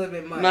to be. That's a little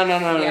bit much.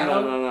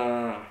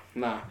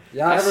 No.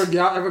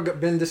 Y'all ever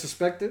been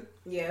disrespected?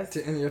 Yes.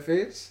 In your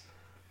face?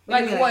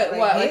 Like what?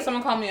 Like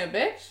someone called me a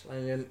bitch? By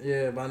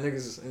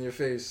niggas in your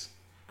face.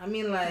 I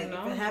mean, like,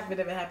 if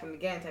it happened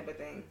again, type of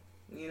thing.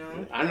 You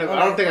know? I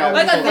don't think I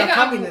like a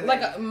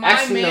nigga,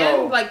 my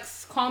man, like,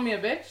 call me a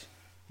bitch.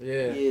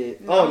 Yeah.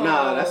 Oh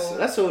no,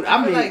 that's what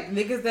I mean. Like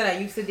niggas that I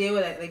used to deal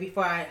with, like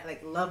before I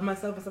like love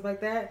myself and stuff like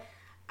that,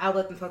 I would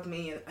let them talk to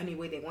me any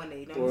way they wanted.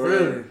 You know what I'm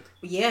saying?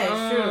 Yeah,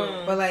 it's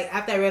true. But like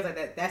after I realized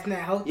like that's not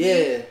healthy.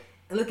 Yeah.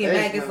 And looking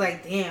back, it's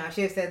like, damn, I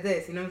should have said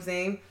this. You know what I'm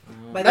saying?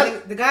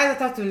 But the guys I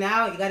talk to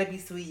now, you gotta be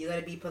sweet. You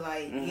gotta be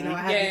polite. You know, I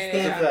have these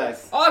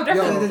standards. Oh, I've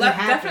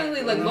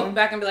definitely like look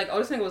back and be like, oh,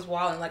 this nigga was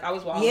wilding. Like I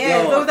was wilding.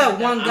 Yeah, there was that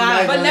one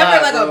guy, but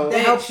never like a bitch.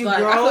 That helps you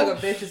grow. I feel like a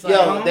bitch is like,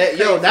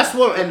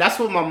 that's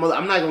what my mother.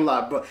 I'm not gonna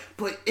lie, bro.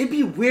 But it'd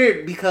be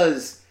weird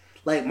because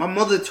like my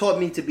mother taught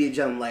me to be a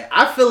gentleman. Like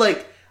I feel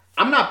like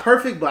I'm not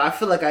perfect, but I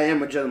feel like I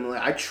am a gentleman.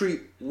 Like I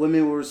treat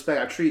women with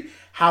respect. I treat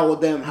how I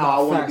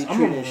want to be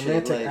treated. I'm a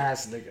romantic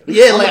ass nigga.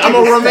 Yeah, like I'm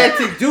a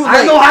romantic dude.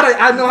 Like,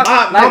 I know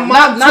how. My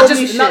mom told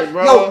me shit,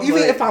 bro. Yo,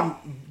 even if I'm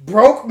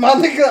broke, my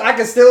nigga, I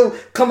can still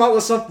come out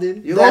with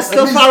something. You gonna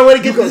still find a way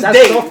to get this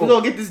date. We're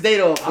gonna get this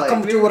date off. I'll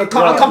come through with a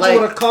card. I'll come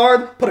through with a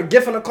card. Put a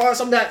gift in a card.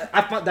 Something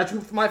that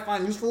you might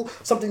find useful.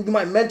 Something you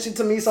might mention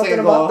to me. Something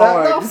about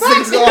that. No,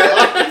 facts,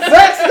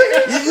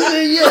 nigga.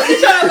 You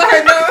trying to let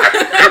her know?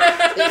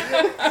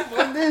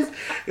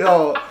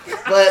 Yo,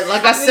 but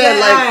like I said,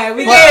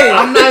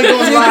 I'm not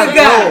gonna lie,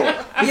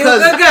 bro. You're a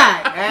good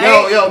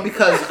guy. Yo,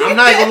 because I'm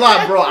not gonna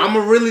lie, bro. I'm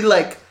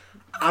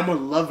a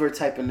lover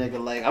type of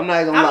nigga. Like I'm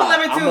not gonna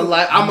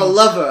lie. I'm a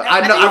lover.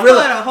 I know. I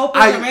really. Hope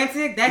is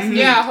romantic. That's me.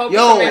 Yeah, hope is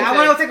romantic. I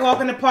want to take a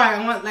walk in the park. I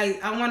want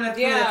to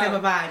feel that type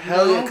of vibe.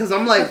 Hell yeah, because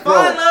I'm like, bro.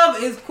 Fall in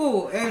love is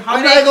cool. And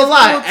I'm not gonna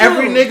lie.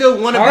 Every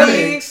nigga wanna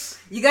be.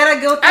 You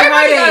gotta go through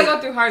heartache. Everybody gotta go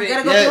through heartache. You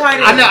gotta go through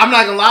heartache. I'm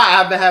not gonna lie.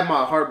 I haven't had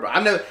my heart, bro.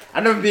 I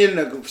never been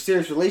in a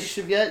serious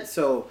relationship yet,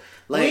 so.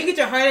 Like, when you get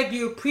your heartache,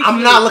 you appreciate.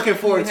 I'm not looking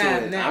forward to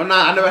it. I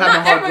never had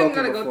my heart broken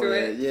gotta before. Go through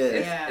it.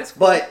 Yeah. It's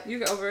cool. But you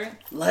get over it.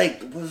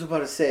 Like, what was I about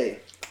to say?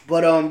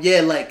 But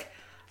like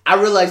I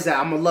realized that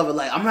I'm a lover.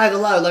 Like I'm not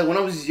gonna lie. Like when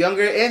I was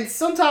younger, and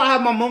sometimes I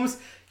have my moments.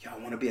 Yo, I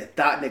want to be a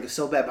thought nigga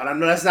so bad, but I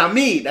know that's not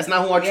me. That's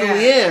not who I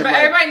truly am. But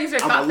like, everybody needs their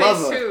thought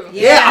face too.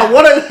 Yeah, I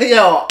want to.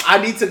 Yo,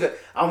 I need to.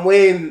 I'm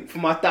waiting for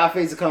my thought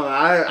phase to come.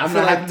 I'm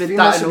not having the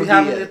thought. Should be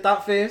having the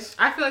thought phase.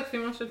 I feel like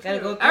females should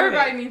too.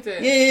 Everybody needs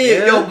it.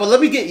 Yeah. Yo, but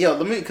let me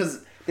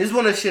because this is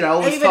one of the shit I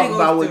always talk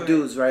about with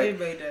dudes, right?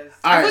 Everybody does.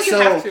 All right, so.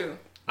 You have to.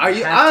 Are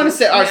you? I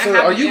understand. All right, so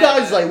are you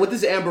guys like with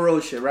this Amber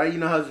Rose shit, right? You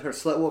know how her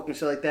slut walk and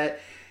shit like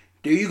that.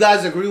 Do you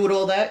guys agree with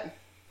all that?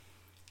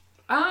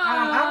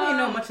 I don't really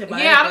know much about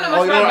it. Yeah, I don't know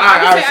much about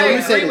it. I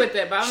agree with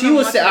it, but I don't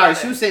know much about it.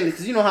 She was saying this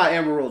because you know how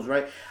Amber Rose,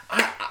 right?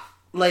 I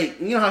like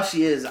you know how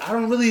she is. I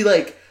don't really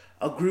like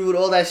agree with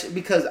all that shit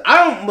because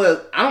I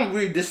don't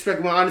really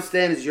disrespect what I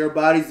understand is your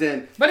body's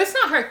in. But it's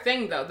not her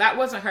thing though. That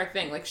wasn't her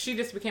thing. Like she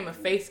just became a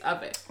face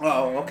of it.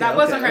 Oh, okay. That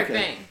wasn't her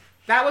thing.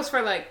 That was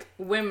for like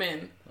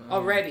women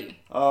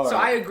already. Oh, so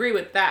I agree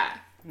with that.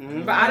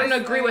 Mm-hmm. But I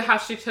don't agree with how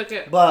she took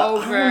it but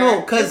over. I don't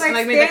know, cause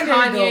like the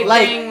Kanye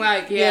thing,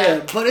 like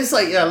but it's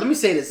like let me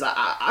say this.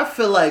 I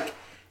feel like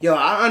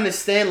I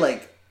understand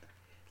like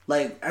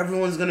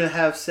everyone's gonna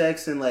have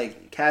sex and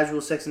like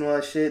casual sex and all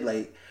that shit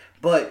like,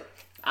 but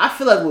I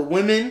feel like with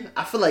women,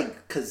 I feel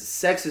like cause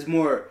sex is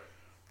more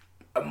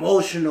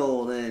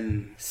emotional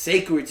and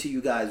sacred to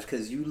you guys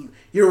because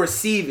you're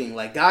receiving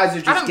like guys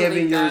are just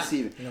giving, you're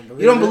receiving.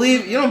 You don't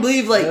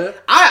believe like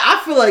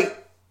I feel like.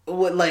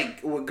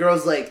 what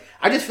girls like.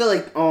 I just feel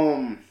like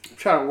I'm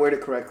trying to word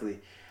it correctly.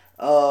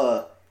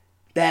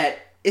 That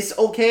it's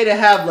okay to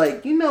have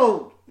like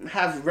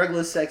have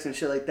regular sex and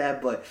shit like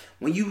that, but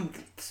when you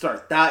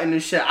start thotting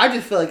and shit, I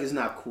just feel like it's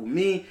not cool.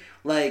 Me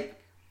like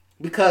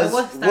because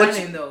what's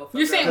thotting though?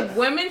 You saying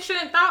women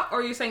shouldn't thot,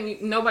 or you saying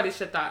nobody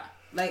should thot?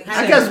 Like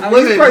I guess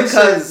women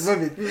because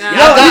women.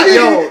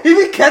 He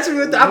be catching me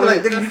with that. I'm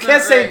like, you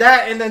can't say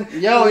that and then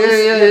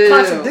you're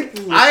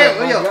contradicting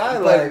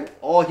yourself. Like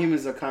all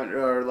humans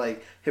are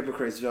like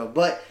hypocrites,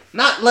 but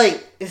not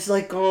like it's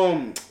like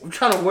I'm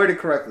trying to word it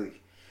correctly.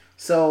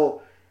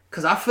 So,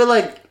 because I feel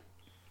like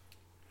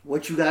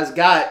what you guys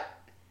got,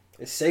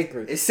 it's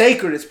sacred. It's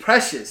sacred. It's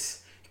precious.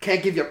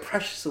 Can't give your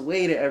precious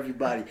away to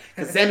everybody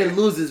because then it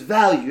loses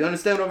value. You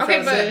understand what I'm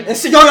trying to say? And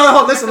see, yo,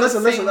 listen.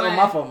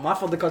 My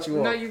fault to cut you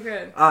off. No, you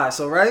good. All right,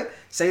 so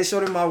say it's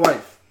shorty my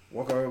wife.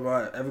 Walk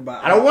over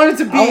everybody. I don't want it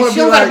to be. She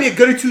don't gotta be a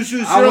goody two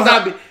shoes. She don't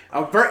gotta be.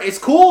 It's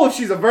cool if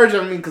she's a virgin.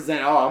 I mean, because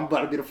then I'm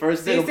about to be the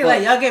first thing.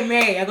 Like y'all get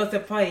married, y'all go to the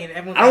party, and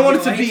everyone's I don't want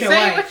it to be.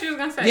 Say what you was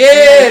gonna say.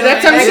 Yeah,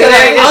 that type of shit.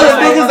 Like other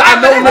niggas,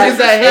 I know niggas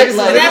that hit.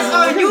 Like that's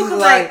on you. Cause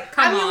like,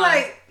 come on.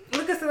 Like.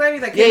 Look at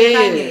celebrities like Kim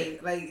and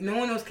Kanye. Like, no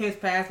one knows Kim's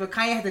past, but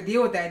Kanye has to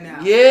deal with that now.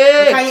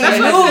 Yeah, Kanye has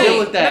to deal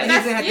with that. He's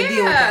gonna have to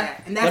deal with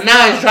that. And that's but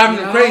now he's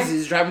driving him crazy.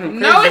 He's driving him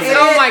crazy. No, it's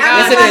oh my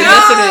god.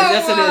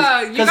 Yes,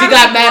 it is. Because he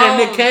got mad at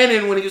Nick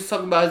Cannon when he was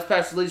talking about his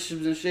past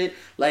relationships and shit.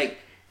 Like,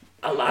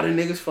 a lot of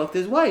niggas fucked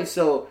his wife,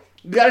 so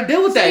you gotta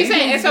deal with that. So you're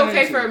saying it's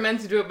okay for men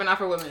to do it, but not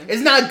for women?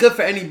 It's not good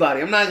for anybody.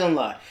 I'm not gonna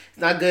lie.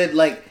 It's not good,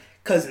 like.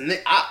 Cause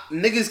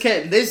niggas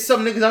can't. There's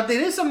some niggas out there.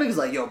 There's some niggas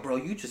like, yo, bro,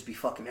 you just be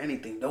fucking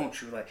anything, don't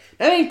you? Like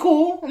that ain't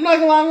cool. I'm not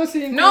gonna lie. I'm gonna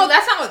say no.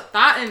 That's not what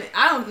thotting.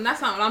 That's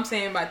not what I'm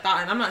saying by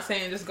thotting. I'm not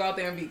saying just go out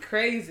there and be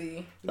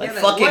crazy. Like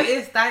fucking. What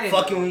is thotting?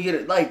 Fucking when you get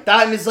it. Like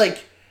thotting is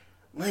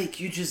like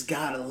you just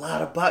got a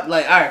lot of butt.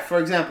 Like all right, for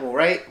example,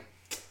 right?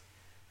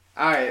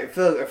 All right, if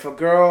a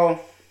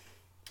girl,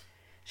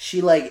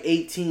 she like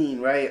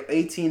 18, right?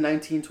 18,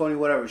 19, 20,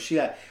 whatever. She's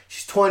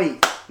 20.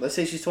 Let's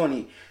say she's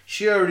 20.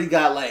 She already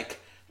got like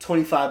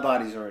 25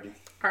 bodies already.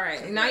 All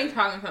right, now you're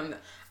talking from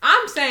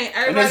I'm saying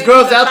everybody. And there's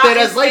girls out there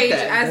that's like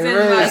that. As in,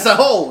 that's a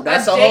whole.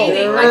 That's a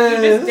dating, whole. Like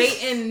you're just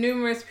dating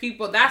numerous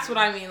people. That's what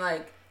I mean.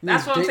 Like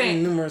that's what I'm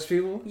saying. Numerous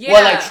people. Yeah.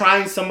 Well, like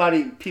trying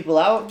people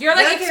out. You're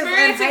like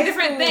experiencing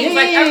different things.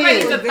 Like everybody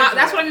needs a thought.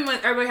 That's what I mean when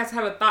everybody has to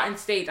have a thought in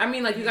stage. I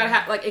mean, like you gotta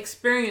have like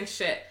experience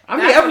shit. I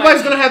mean,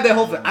 everybody's gonna have their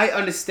whole. I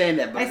understand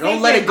that, but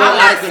don't let it go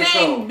out of control. I'm not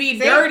saying be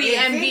dirty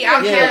and be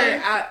out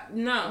there.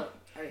 No.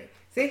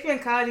 Say if you're in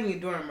college in your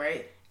dorm,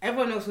 right?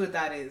 Everyone knows who the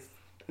thought is.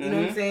 You know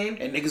what I'm saying?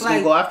 And niggas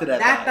gonna go after that.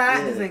 That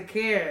thought doesn't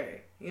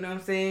care. You know what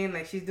I'm saying?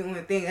 Like she's doing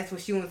her thing. That's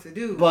what she wants to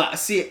do. But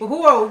see, but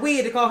who are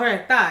we to call her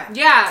a thought?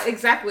 Yeah,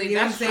 exactly. You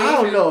know what I'm saying? I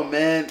don't know,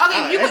 man.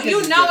 Okay,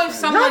 you know if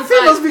someone's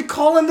females be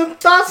calling them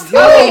thoughts.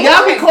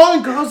 Y'all be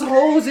calling girls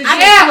hoes and shit.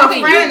 Yeah, okay,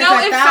 you know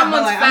if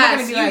someone's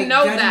fast. You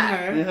know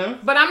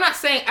that. But I'm not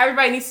saying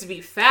everybody needs to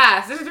be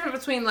fast. There's a difference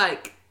between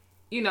like,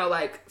 you know,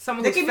 like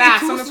someone who's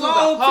fast, someone who's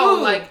slow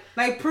too.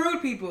 Like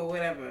prude people,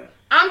 whatever.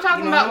 I'm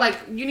talking about like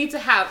you need to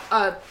have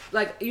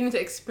you need to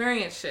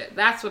experience shit.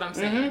 That's what I'm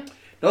saying. Mm-hmm.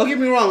 Don't get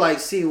me wrong. Like,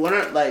 see, when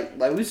like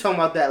we was talking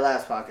about that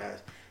last podcast.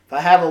 If I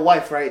have a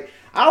wife, right,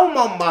 I don't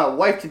want my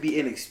wife to be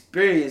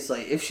inexperienced.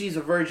 Like, if she's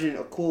a virgin,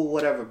 or cool,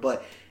 whatever.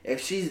 But I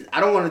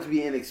don't want her to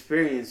be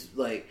inexperienced.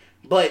 Like,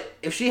 but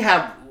if she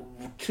have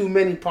too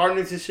many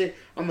partners and shit,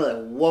 I'm like,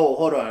 whoa,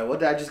 hold on, what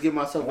did I just get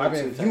myself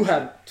into? You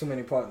had too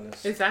many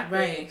partners. Exactly.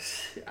 Right.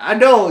 I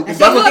know. I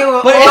feel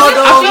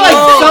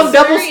like some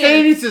double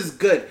standards is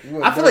good.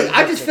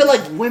 I just feel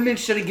like women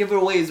shouldn't give it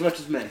away as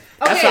much as men.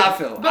 That's how I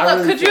feel. But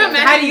look, could you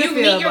imagine you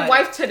meet your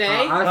wife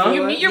today?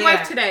 You meet your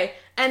wife today,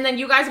 and then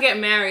you guys get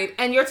married,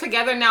 and you're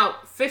together now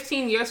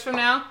 15 years from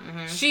now.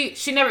 Mm-hmm.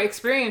 She never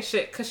experienced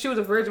shit because she was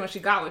a virgin when she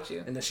got with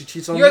you. And then she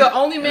cheats on you. You're the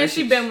only man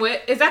she's been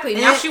with. Exactly.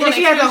 Now she wants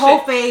to has a whole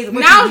phase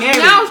when now she's married.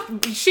 Now you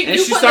put the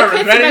kids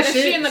to bed and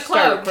she in the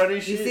club.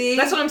 You see?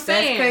 That's what I'm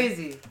saying. That's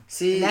crazy.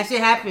 See, and that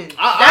shit happens.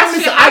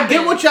 I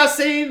get what y'all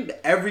saying.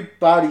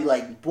 Everybody,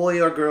 like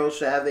boy or girl,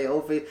 should have their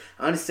whole phase.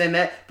 I understand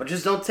that, but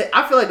just don't take.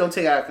 I feel like don't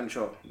take it out of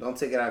control. Don't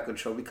take it out of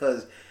control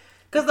because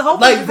the whole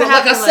like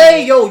I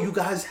say, yo, you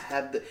guys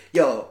have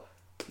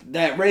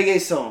that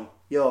reggae song.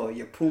 Yo,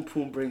 your poom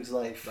poom brings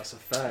life. That's a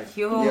fact.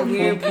 Your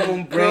poom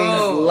poom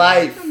brings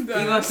life.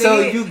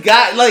 So you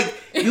got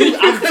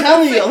I'm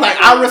telling you, like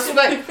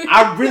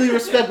I really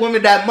respect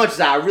women that much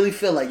that I really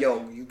feel like,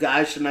 yo, you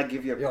guys should not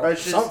give your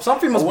precious some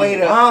females away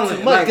be wildin',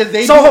 too much because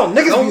they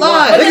niggas don't be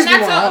lie.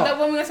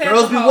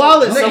 Girls be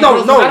wildin'.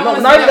 No,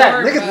 not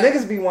that.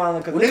 Niggas be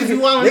wildin'.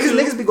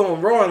 Niggas be going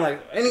wrong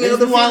like any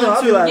other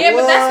female. Too. Like, yeah,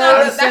 but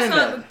that's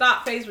not the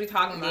thought phase we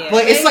talking about.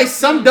 But it's like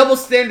some double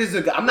standards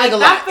are good. I'm not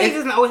gonna lie. That phase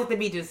doesn't always have to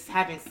be just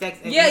having sex.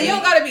 Yeah, you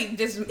don't gotta be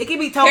just. It can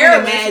be talking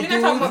to mad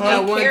dudes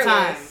at one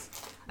time.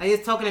 Like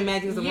just talking to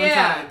mad dudes at one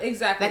Yeah, time.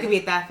 exactly. That could be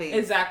a thought phase.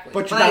 Exactly.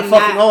 But you're not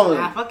fucking all of them.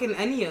 Not fucking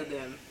any of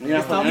them.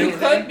 You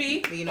could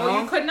be, you know?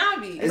 Or you could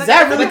not be. Is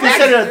that really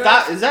considered a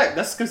thought?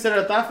 That's considered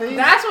a thought phase?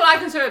 That's what I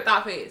consider a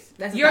thought phase.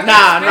 That's You're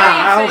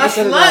I don't a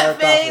slut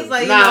phase,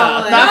 like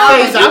thought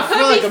phase. You I feel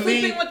could like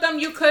be sleeping with them.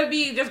 You could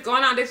be just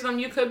going on dates with them.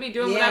 You could be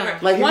doing whatever.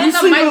 Like one if you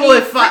sleeping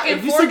with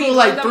if you sleeping with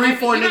like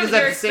 3-4 niggas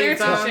at the same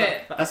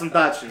time, that's some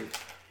thought shit.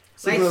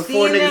 Sleeping with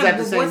 4 niggas at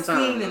the same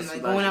time.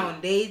 Like going out on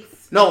dates.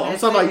 No, I'm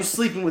talking about you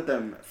sleeping with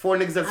them. 4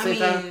 niggas at the same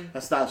time.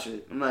 That's thought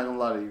shit. I'm not gonna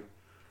lie to you.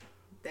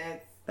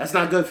 That's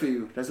not good for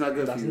you. That's not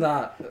good for you.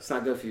 That's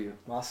not good for you.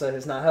 I said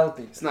it's not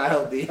healthy. It's not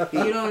healthy.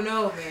 You don't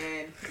know,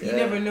 man. You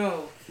never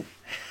know.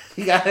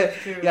 You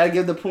gotta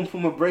give the pum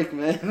pum a break,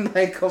 man.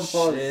 Like, come on,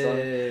 son.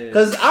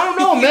 Because I don't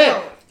know,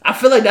 man. I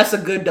feel like that's a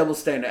good double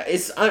standard.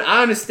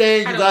 I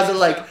understand you guys are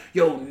like,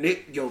 yo,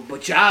 Nick,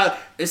 but y'all,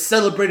 it's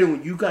celebrated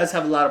when you guys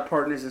have a lot of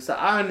partners and stuff.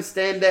 I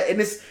understand that, and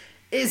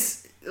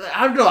it's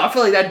I don't know. I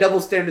feel like that double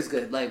standard is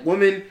good. Like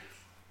women,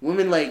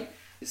 like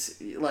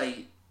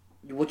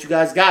what you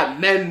guys got,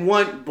 men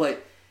want,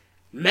 but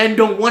men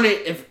don't want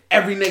it if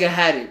every nigga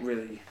had it.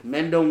 Really,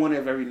 men don't want it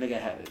if every nigga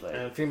had it. Like,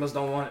 and females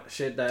don't want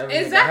shit that every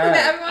nigga had.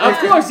 That everyone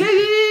of course,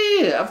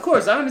 yeah. Of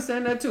course, I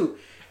understand that too.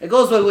 It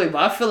goes both ways,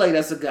 but I feel like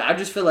that's a good. I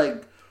just feel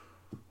like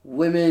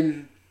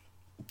women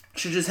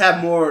should just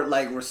have more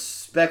like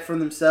respect for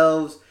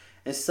themselves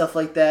and stuff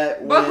like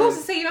that. But who's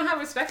to say you don't have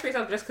respect for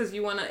yourself just because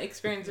you want to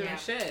experience different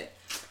shit?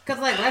 Cause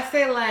like let's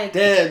say like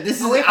damn,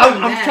 this is I'm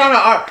trying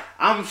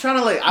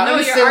to like I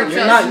understand what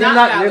you're not. No,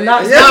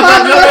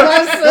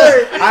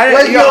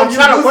 I'm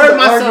trying to word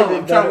myself.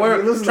 I'm trying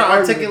to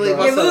articulate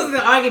myself. You're losing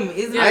the argument.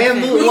 I am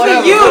losing.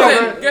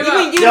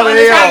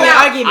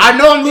 I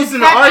know I'm losing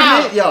the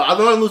argument. I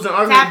know I'm losing the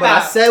argument, but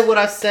I said what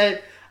I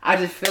said. I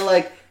just feel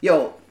like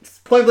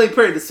point blank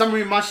period. The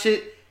summary of my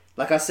shit,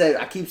 like I said,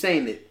 I keep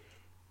saying it.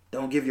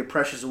 Don't give your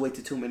pressures away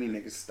to too many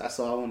niggas. That's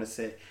all I want to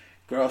say.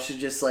 Girls should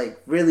just like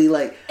really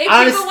like. If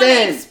I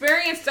understand.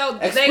 Experience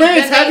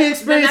having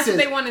experiences. That's what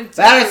they want to do.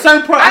 But at a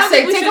certain point, I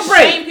say take a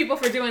break. Shame people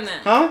for doing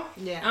that. Huh?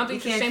 Yeah. I don't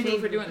think you should shame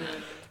people for doing that.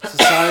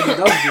 Society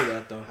does do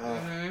that though.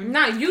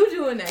 Not you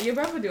doing that. Your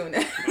brother doing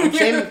that. I'm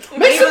shaming.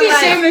 Make sure be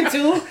shaming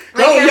too.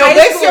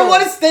 Make sure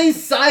want to stay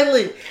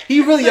silent. He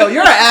really you're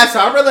an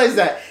asshole. I realize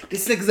that.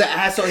 This nigga's an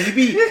asshole.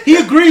 He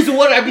agrees with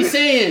what I be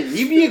saying.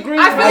 He be agreeing.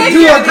 I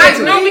feel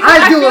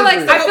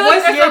like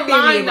there's a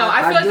line though.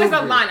 I feel like there's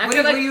a line. I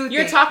feel like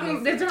you're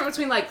talking. There's a difference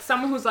between like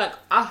someone who's like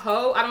a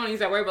hoe. I don't want to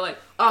use that word, but like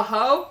a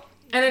hoe,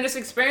 and then just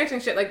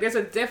experiencing shit. Like there's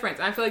a difference.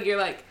 I feel like you're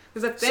like.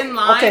 There's a thin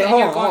line. Okay,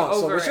 hold on.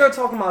 So what you're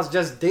talking about is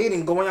just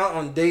dating, going out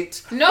on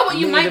dates. No, but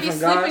you might be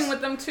sleeping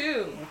with them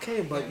too.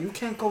 Okay, but you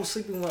can't go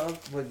sleeping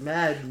with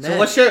mad men. So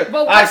what's your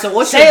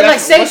what's your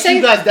guys'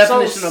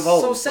 definition of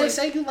hoe? So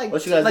say you like.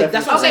 What's your guys'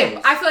 definition? Okay,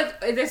 I feel like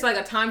there's like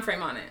a time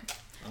frame on it.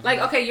 Like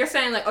okay, you're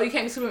saying like you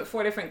can't be sleeping with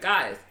 4 different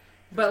guys,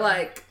 but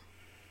like,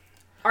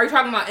 are you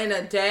talking about in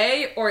a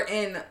day or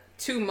in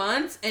 2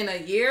 months, in a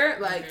year,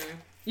 like?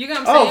 You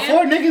know what I'm saying?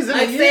 4 niggas in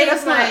a year?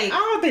 That's like, I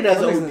don't think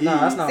that's OD.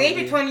 That's not say if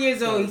you're 20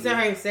 years old, you start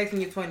having sex when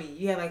you're 20.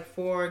 You have like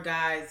 4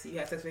 guys you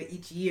have sex with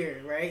each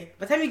year, right?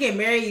 By the time you get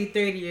married, you're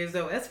 30 years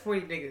old. That's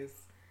 40 niggas.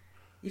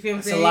 You feel what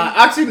I'm saying? That's a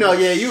lot. Actually, no,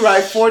 yeah, you're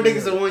right. 4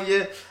 niggas in 1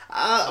 year. But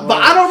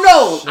I don't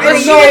know. I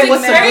don't know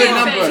what's a good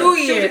number. 2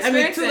 years. I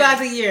mean, 2 guys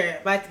a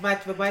year. By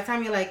the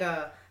time you're like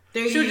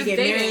 30, you get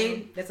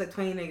married, that's like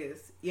 20 niggas.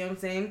 You know what I'm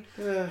saying?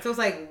 Yeah. So it's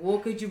like,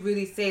 what could you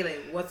really say?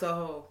 Like, what's a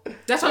hoe?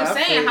 That's what I'm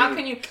saying. How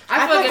can you?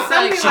 I feel like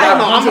it's like, I don't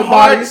know. I'm a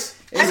bodies.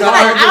 I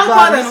don't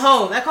call them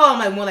hoes. I call them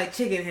like more like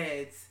chicken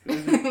heads.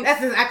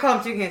 I call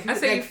them chicken heads. I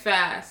say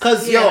fast.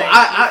 Cause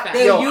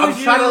I'm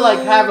trying to like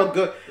have a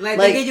good like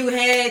they give you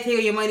head,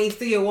 take your money,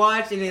 steal your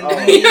watch, and then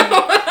like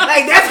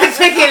that's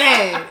a chicken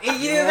head. And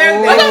you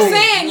deserve what I'm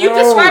saying, you're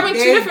describing 2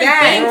 different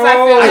things. I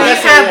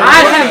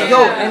feel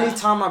like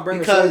anytime I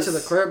bring a shorty to the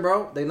crib,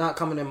 bro, they not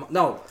coming in.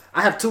 No.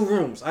 I have 2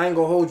 rooms. I ain't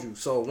gonna hold you.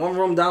 So 1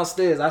 room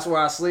downstairs. That's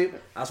where I sleep.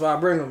 That's where I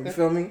bring them. You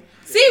feel me?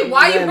 See,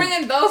 why you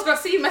bringing those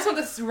girls? See, you messing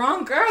with the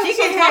wrong girls. That's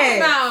what I'm talking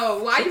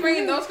about. Why you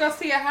bringing those girls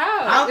to your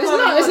house?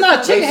 It's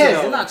not chicken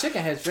heads. They're not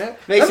chicken heads, man.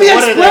 Let me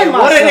explain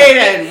myself. What are they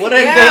then? What are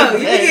they?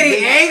 You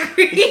getting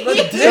angry? You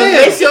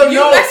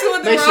messing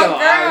with the wrong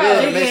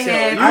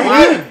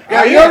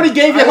girl. You already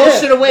gave your whole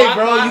shit away,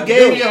 bro. You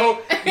gave your whole.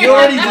 You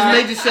already just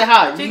made your shit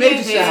hot. You made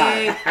your shit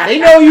hot. They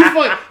know you.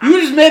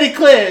 You just made it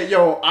clear.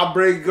 Yo, I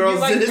bring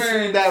girls to this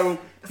room, that room.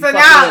 So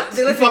now,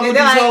 they're like,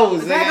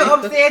 hoes, did I go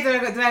upstairs or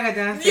did I go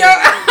downstairs?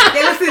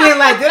 They're listening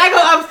like, did I go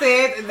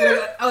upstairs?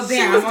 Oh,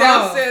 damn. She was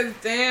downstairs.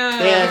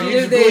 Damn. You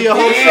just blew your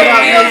whole shit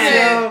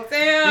out.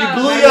 Damn. You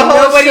blew your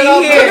whole shit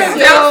out.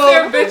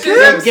 Downstairs, bitches.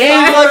 The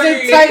game wasn't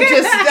tight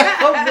just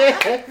now,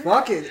 man.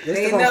 Fuck it.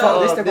 They still gonna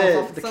fuck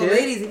with the kid. So,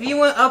 ladies, if you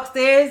went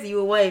upstairs,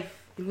 you a wife.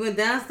 If you went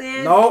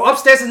downstairs? No,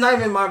 upstairs is not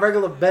even my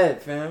regular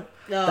bed, fam.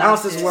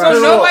 Downstairs is where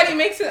So nobody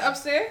makes it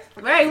upstairs?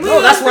 Right.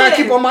 No, that's where I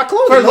keep all my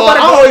clothes. First of all, I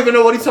don't even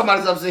know what he's talking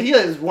about. Upstairs. He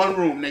has one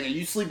room, nigga.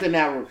 You sleep in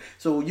that room,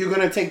 so you're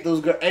gonna take those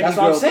girls. That's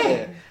what I'm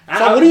saying.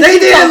 So They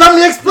didn't let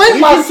me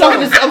explain myself.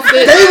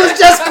 Upstairs. They was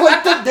just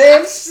quick to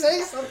damn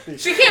say something.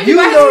 She can't be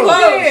by his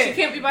clothes. She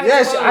can't be by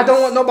his clothes. I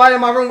don't want nobody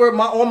in my room where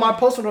all my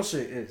personal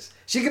shit is.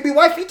 She could be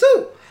wifey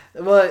too,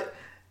 but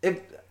if.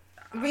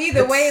 But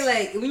either way,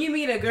 like when you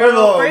meet a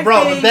girl,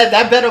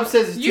 that bed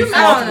upstairs is too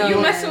small.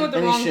 You messing with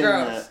the wrong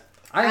girls.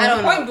 I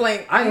don't point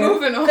blank. I'm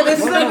moving on. Because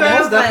some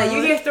girls, like,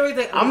 you hear stories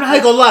like, I'm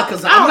not gonna lie,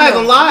 because I'm not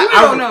gonna lie.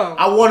 I don't know.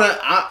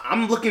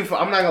 I'm looking for.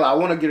 I'm not gonna lie. I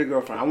want to get a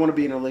girlfriend. I want to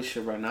be in a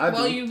relationship right now.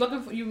 Well, you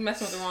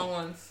messing with the wrong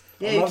ones.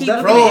 Yeah, you keep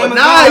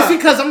it's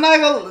because I'm not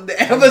gonna the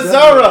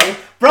Amazora.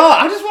 Bro,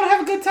 I just want to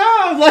have a good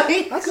time.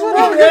 Like, I just want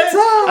to have a good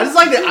time. I just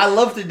like that. I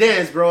love to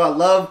dance, bro. I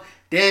love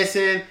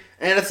dancing,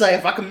 and it's like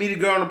if I can meet a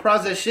girl in the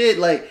process, shit,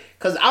 like.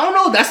 Cause I don't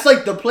know, that's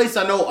like the place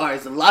I know.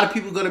 Alright, a lot of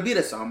people gonna be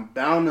there, so I'm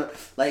bound to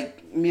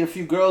like meet a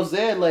few girls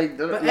there. Like,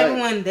 but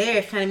everyone there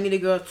is trying to meet a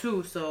girl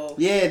too, so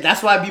yeah,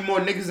 that's why I be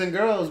more niggas than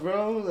girls,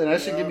 bro. And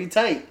that shit get me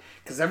tight.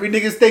 Cause every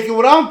nigga's thinking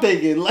what I'm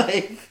thinking,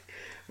 like,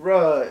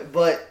 bro.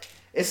 But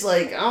it's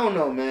like I don't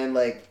know, man.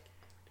 Like,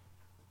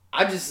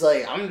 I just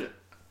like I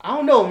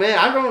don't know, man.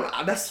 I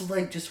don't. That's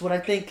like just what I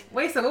think.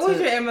 Wait, so what was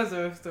your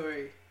Amazon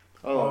story?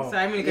 Oh,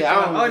 sorry, I'm yeah,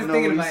 I was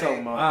thinking about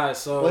it. Alright,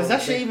 so is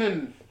that shit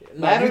even?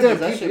 Matter? Does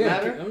that shit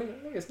matter? I mean,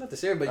 it's not the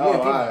share, but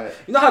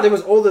you know how there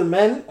was older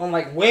men on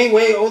like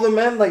way older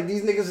men, like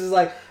these niggas is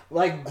like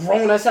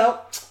grown us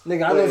out.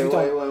 Nigga, I know what you're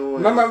talking.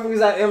 Remember we was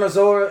at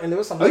Amazora and there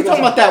was some. Are you talking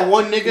about that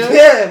one nigga?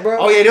 Yeah, bro.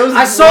 Oh yeah, there was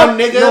one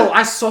nigga. No,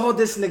 I saw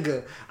this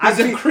nigga. He's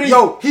a creep.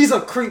 Yo, he's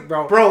a creep,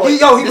 bro. He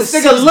was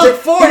nigga look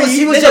 40.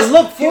 He was just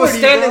look 40. He was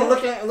standing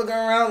looking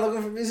around,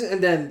 looking for music,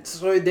 and then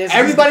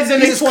everybody's in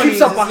their 20s.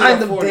 Creeps up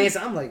behind them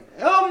dancing. I'm like,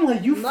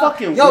 you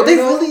fucking. Yo, they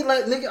really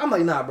like nigga. I'm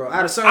like, nah, bro.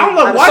 At a certain, I'm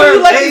like, why do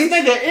you let this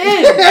nigga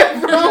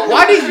in, bro?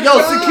 Why do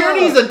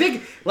security is a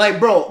dick? Like,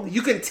 bro,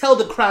 you can tell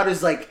the crowd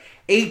is like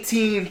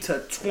 18 to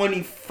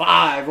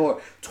 25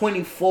 or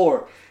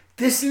 24.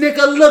 This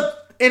nigga look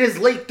in his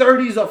late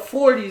 30s or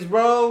 40s,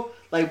 bro.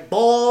 Like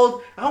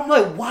bald. I'm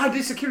like, why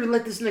did security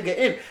let this nigga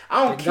in?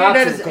 I don't care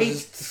that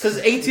it's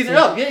 18 and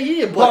up.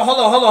 Yeah. But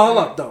hold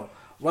up, though.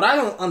 What I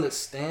don't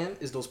understand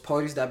is those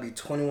parties that be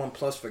 21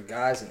 plus for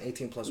guys and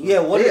 18 plus women.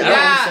 Yeah, I don't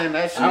understand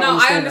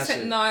that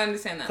shit. I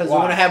understand that. Because you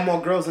want to have more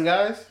girls than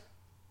guys?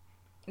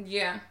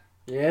 Yeah.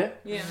 Yeah?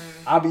 Yeah.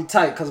 I'll be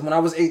tight because when I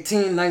was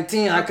 18,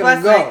 19, I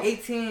couldn't plus, go. Like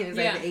 18 is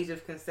like the age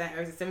of consent.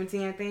 Or is it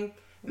 17, I think?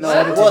 No,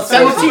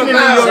 17 in New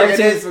York. It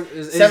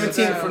is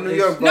 17 for New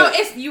York. No,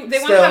 it's you. They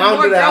want to have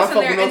more girls in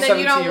there, and then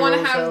you don't want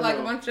to have like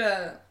a bunch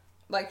of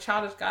like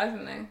childish guys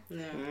in there.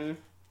 Yeah. Mm-hmm.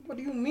 What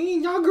do you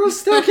mean? Y'all girls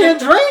still can't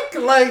drink?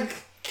 Like.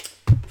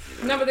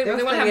 No, but they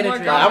want to have more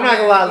girls. I'm not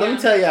gonna lie. Let me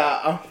tell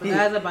y'all.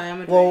 Guys are buying a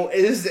drink. Well,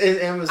 it is in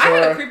Amazon. I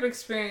had a creep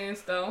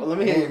experience though. Well, let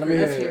me hear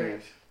your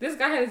experience. This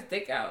guy had his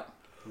dick out.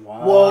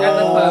 Wow. Whoa. At the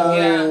club,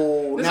 yeah.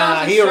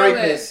 Nah, he's a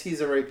rapist. He's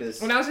a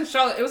rapist. When I was in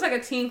Charlotte, it was like a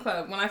teen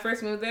club. When I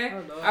first moved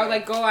there, I would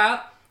like go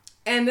out,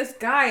 and this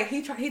guy,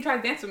 he tried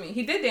to dance with me.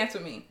 He did dance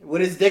with me.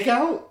 With his dick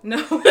out? No.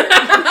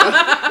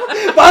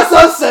 My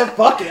son said,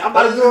 "Fuck it, I'm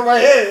about to do it right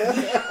here."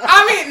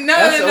 I mean, no.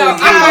 I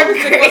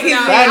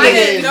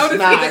didn't notice.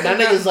 That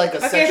nigga's like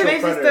a sexual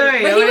predator.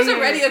 But he was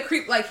already a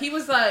creep. Like he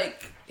was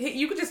like.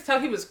 You could just tell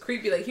he was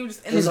creepy. Like he was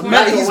just in his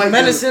corner. He's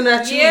menacing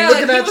at you. Yeah,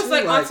 looking like at he was you,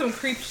 like on some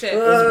creep shit. He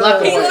looked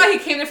like he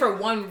came there for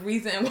one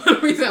reason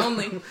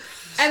only.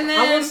 And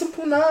then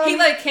he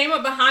like came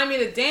up behind me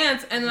to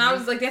dance, and then I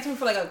was like dancing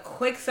for like a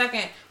quick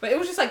second, but it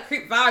was just like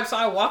creep vibes, so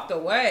I walked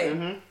away.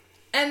 Mm-hmm.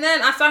 And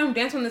then I saw him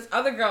dancing with this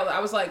other girl that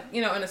I was like,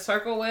 in a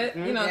circle with,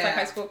 it's like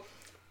high school.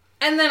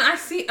 And then I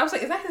was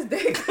like, is that his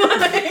dick?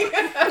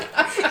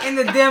 In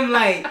the dim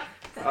light.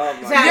 Oh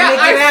my God. Yeah,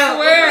 I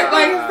swear.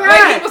 Like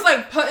he was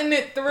like putting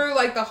it through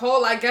like the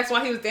whole, I guess,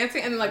 while he was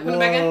dancing, and then like putting it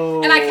back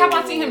in. And I kept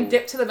on seeing him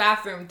dip to the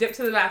bathroom.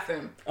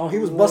 Oh, he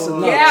was busting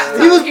nuts.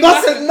 Yeah, he was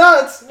busting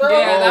nuts, bro.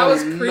 Yeah, that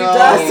was creepy.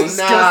 That's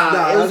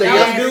disgusting. It was a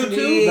young dude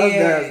too.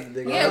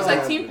 Yeah, it was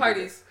like teen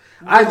parties.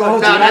 I ain't gonna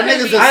hold you. That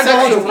nigga's a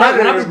sexual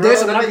predator, bro.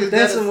 When I be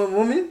dancing with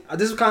women,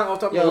 this is kind of off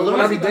topic. When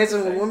I be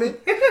dancing with women,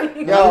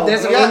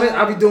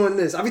 I be doing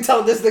this. I be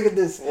telling this nigga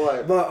this.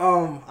 What? But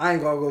I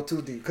ain't gonna go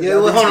too deep. Yeah,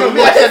 hold on. Let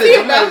me ask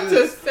you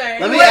this.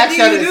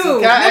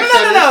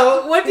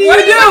 No. What do you do?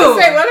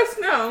 Let us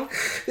know.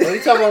 What are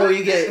you talking about when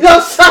you get... Yo,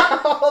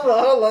 hold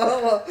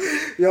on.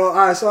 Yo,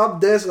 alright, so I'm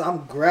dancing.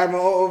 I'm grabbing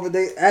all over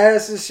their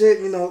ass and shit,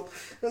 I'm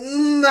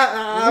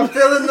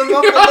feeling them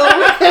up a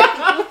little bit.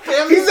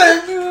 He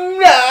said,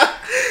 nah.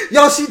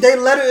 Yo, they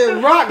let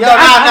it rock. Yo,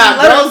 nah.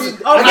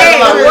 What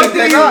do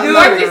you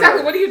do?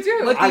 Exactly, what do you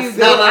do?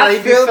 I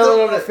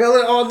feel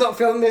it all up,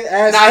 feeling their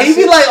ass. Nah, he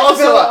be like,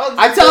 also,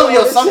 I tell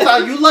him,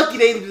 sometimes you lucky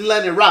they be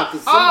letting it rock. I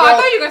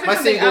thought you guys said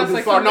something else.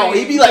 Like far. No,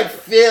 he be like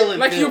feeling.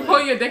 Like you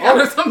pull your dick out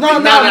or something. No.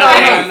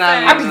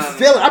 I be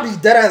feeling, I be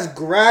dead ass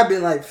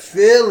grabbing, like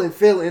feeling,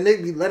 and they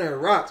be letting it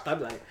rock. So I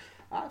be like,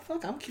 alright,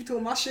 fuck, I'm keep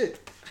doing my shit.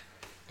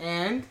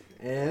 And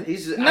And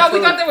he's just, no, we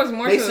thought there was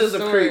more to the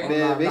story. A creep,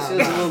 man. Mason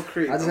was a little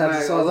creep. I just have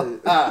to saw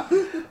it.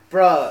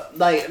 Bro,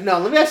 like, no,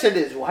 let me ask you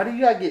this. Why do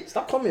you gotta get...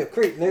 Stop calling me a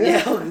creep, nigga.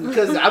 Yeah,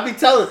 because I be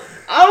telling...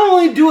 I don't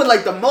only do it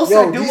like the most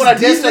I do when I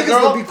dance with a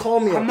girl. Be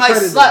calling me I might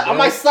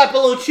slap a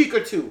little cheek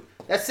or two.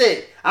 That's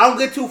it. I don't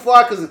get too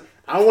far because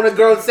I don't want a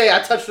girl to say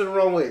I touched her the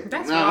wrong way.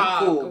 That's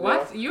I'm cool,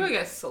 what? Bro. You would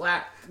get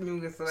slapped. So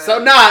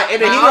in the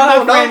heat of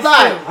the moment, don't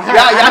lie.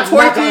 Y'all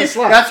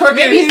twerking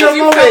Maybe in the heat of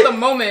you felt the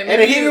moment. In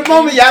the heat of the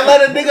moment, y'all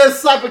let a nigga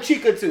slap a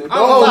cheek or two.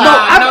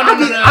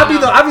 I be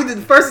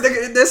the first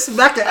nigga that's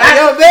smacking ass.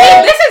 Yo,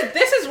 man.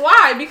 This is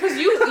why, because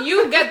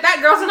you get that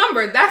girl's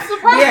number. That's the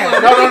problem. Yeah.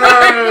 No.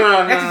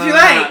 That's what you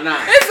like.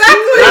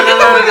 Exactly.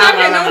 No.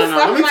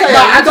 Let me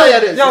tell you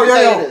this.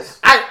 Yo.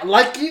 I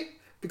like it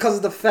because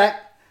of the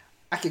fact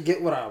I can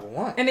get what I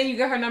want. And then you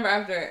get her number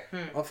after it.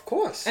 Of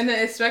course. And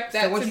then expect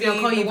that to be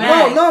call you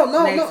back. No.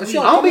 I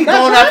don't be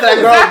going after that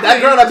girl. That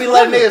girl that be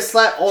letting niggas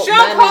slap.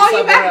 She'll call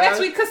you back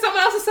next week because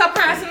someone else is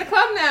slapping her ass in the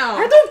club now.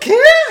 I don't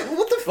care.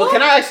 What the fuck? But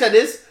can I ask you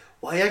this?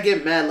 Why y'all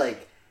get mad?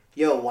 Like,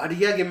 yo, why do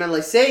y'all get mad?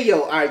 Like, say,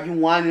 yo, all right, you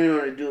whining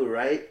on a dude,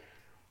 right?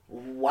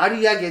 Why do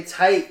y'all get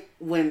tight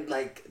when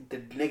like the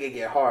nigga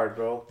get hard,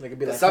 bro? Nigga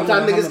be like,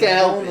 sometimes niggas can't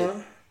help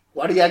it.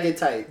 Why do y'all get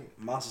tight?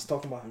 Monster's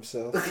talking about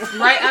himself.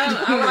 Right?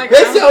 I'm like, they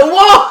said,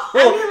 whoa!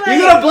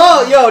 You gonna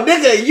blow? Yo,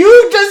 nigga,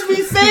 you just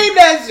be saying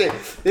that shit.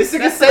 This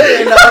nigga said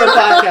it in the other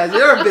podcast.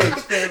 You're a bitch.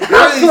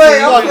 You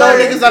gonna throw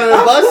niggas under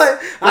the bus?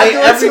 Like,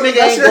 every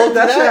nigga ain't go through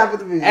that. That happened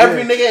to me.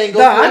 Every nigga ain't go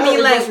through that. I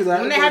mean, like,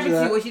 when that happened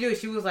to you, what you do?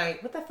 She was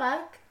like, what the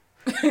fuck?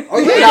 Oh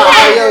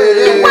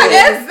yeah. What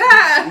is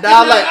that?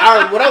 Nah, like,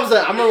 alright,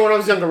 I remember when I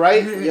was younger,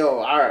 right? Yo,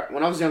 alright,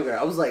 when I was younger,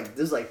 I was like,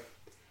 this is like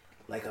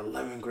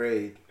 11th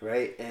grade,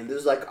 right? And this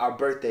was like on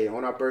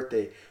our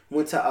birthday. We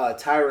went to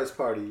Tyra's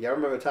party. Y'all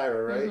remember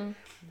Tyra, right? Mm-hmm.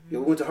 Yo,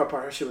 we went to her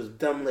party. Her shit was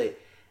dumb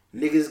lit.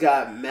 Niggas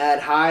got mad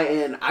high,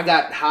 and I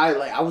got high.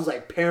 Like, I was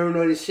like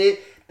paranoid as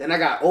shit. Then I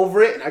got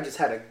over it, and I just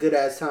had a good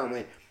ass time.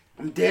 Like,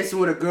 I'm dancing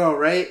with a girl,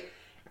 right?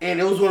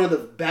 And it was one of the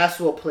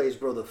basketball plays,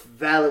 bro. The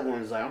valid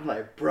ones. Like, I'm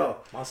like, bro,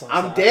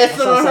 I'm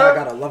dancing on her. I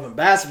got 11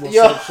 basketball.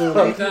 Yo,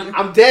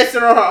 I'm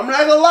dancing on her. I'm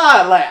not gonna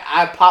lie. Like,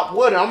 I pop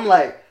with her. I'm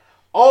like,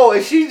 oh,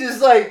 and she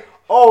just like,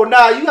 oh,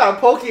 nah, you got a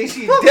pokey and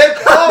she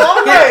dipped. Oh,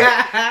 I'm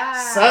like,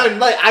 son,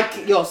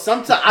 like,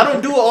 sometimes, I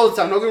don't do it all the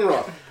time, don't get me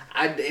wrong.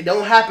 It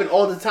don't happen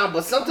all the time,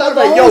 but sometimes,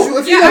 like, yo,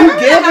 if you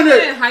giving her.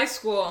 In high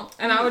school,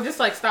 and I would just,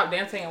 like, stop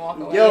dancing and walk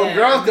away. Yo,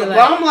 girls, bro,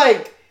 I'm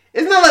like,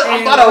 it's not like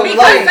I'm about to,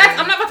 because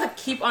I'm not about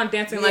to keep on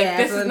dancing, like,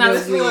 this is not,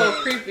 this is a little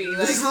creepy. Like,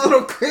 this is a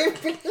little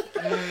creepy.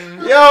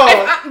 Yo.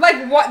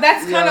 Like, what,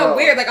 that's kind of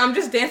weird. Like, I'm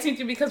just dancing with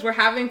you because we're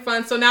having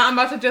fun, so now I'm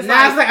about to just,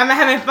 now it's like, I'm not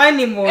having fun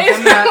anymore.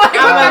 I'm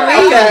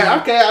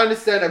like, okay, I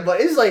understand that,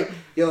 but it's like,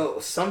 yo,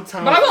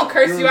 sometimes. But I won't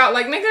curse you out,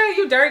 like, nigga,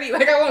 you dirty.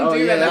 Like, I won't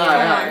do that.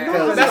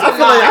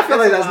 I feel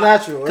like that's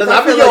natural. Because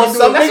I feel like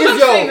some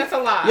niggas, that's a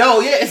lot.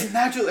 Yo, yeah, it's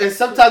natural. And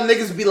sometimes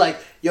niggas be like,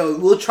 yo,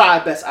 we'll try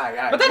our best. All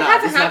right. But that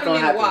hasn't happened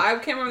to me in a while. I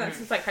can't remember that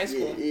since, like, high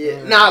school.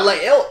 Yeah. Nah,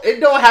 like, it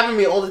don't happen to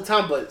me all the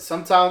time, but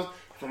sometimes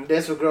if I'm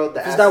dancing with a girl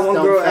that is that one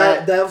girl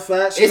that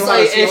fat, it's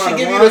like, and she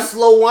give you the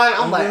slow one,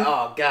 I'm like,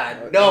 oh,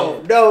 God,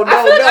 no. I feel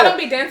like I don't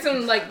be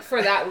dancing, like,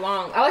 for that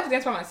long. I like to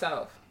dance by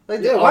myself.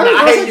 Like,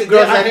 I hate you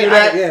girls that do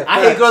that.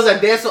 I hate girls that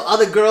dance with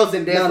other girls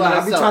and dance by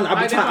themselves. I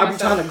be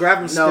trying to grab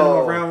them, spin them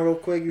around real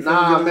quick.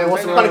 Nah, man,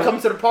 what's the point of coming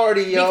to the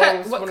party, yo?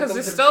 Because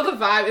it's still the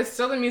vibe, it's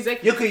still the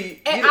music.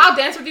 And I'll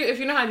dance with you if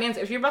you know how to dance.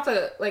 If you're about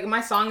to, like, my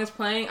song is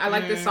playing, I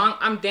like this song,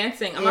 I'm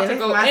dancing. I'm about to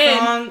go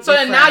in. So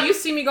then now you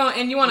see me going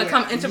in, you want to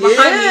come into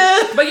behind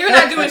me, but you're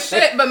not doing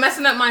shit but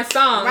messing up my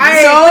song.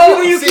 Right.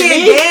 So you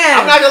can't dance.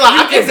 I'm not gonna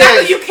lie, I can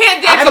dance. You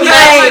can't dance.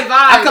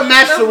 I can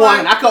match the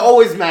one. I can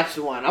always match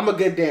the one. I'm a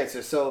good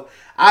dancer, so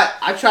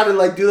I try to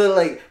like do that,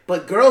 like,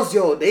 but girls,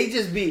 yo, they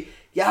just be,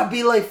 y'all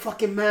be like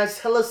fucking mad,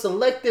 hella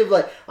selective.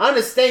 Like, I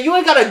understand you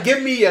ain't gotta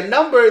give me a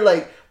number,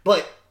 like,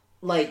 but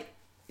like,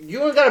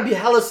 you ain't gotta be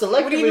hella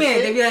selective. What do you mean?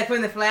 They be like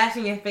putting the flash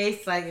in your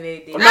face, like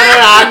they. No,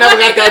 I never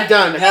got that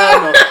done.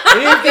 Hell no.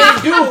 Anything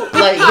you do,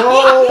 like,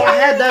 yo, I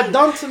had that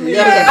done to me.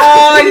 Yeah.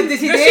 Oh, did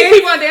she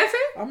keep on dancing?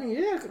 I mean,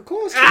 yeah, of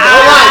course. Don't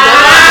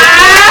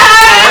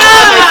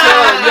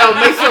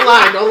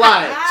lie. Don't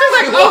lie. She's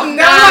like, oh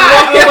no.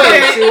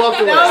 She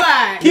walked away. Don't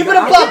lie. Keep it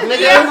a buck,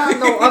 nigga.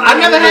 I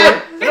never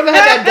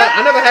had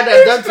that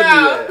done to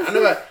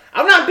me yet.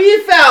 I'm not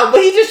being foul,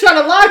 but he just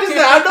trying to lie just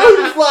now. I know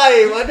he was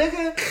lying, my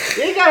nigga.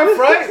 You ain't got to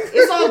front.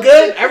 It's all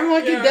good.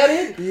 Everyone get that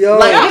in. Yo.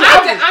 Like,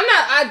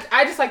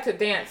 I just like to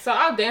dance, so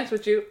I'll dance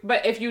with you.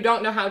 But if you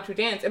don't know how to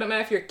dance, it don't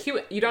matter if you're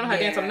cute. You don't know how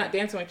to dance. I'm not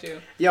dancing with you.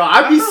 Yo,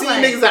 I be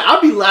seeing niggas that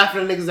I'll be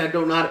laughing at niggas that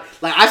don't know how to.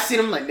 Like, I see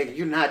them like, nigga,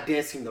 you're not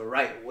dancing the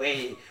right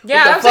way.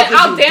 Yeah, I'm saying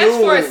I'll dance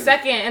for a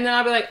second, and then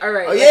I'll be like, all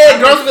right. Oh yeah,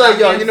 girls be like,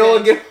 yo, you know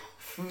what? Get.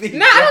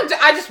 No, I don't.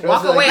 I just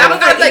walk away. I don't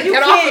gotta like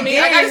get off of me.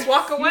 Like, I just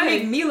walk away. You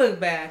make me look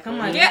bad. Come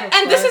on. Yeah,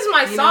 and this is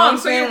my song,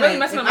 so you're really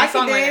messing up my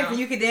song right now. If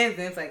you can dance,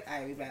 then it's like,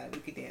 alright, we valid.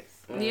 We could dance.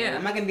 Yeah,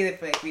 I'm not gonna be there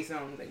for like 3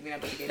 songs. Like, we're not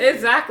about to get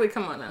exactly.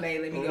 Come on now. Like,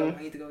 let me go.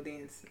 I need to go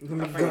dance.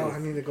 I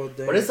need to go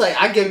dance. But it's like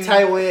I get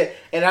tight with it,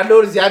 and I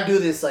notice y'all do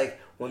this like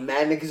when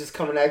mad niggas is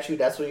coming at you,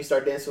 that's when you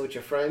start dancing with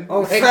your friend.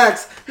 Oh,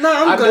 facts. Nah,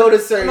 I'm good. I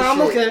noticed certain shit.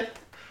 I'm okay.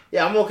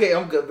 Yeah, I'm okay.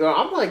 I'm good, bro.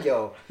 I'm like,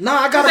 yo.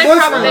 Nah, I got a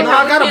boyfriend.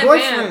 I got a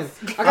boyfriend.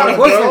 I got a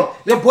boyfriend.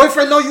 Your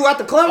boyfriend know you at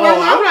the club right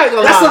now? I'm not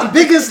gonna That's lie. the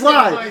biggest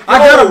lie. I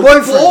got a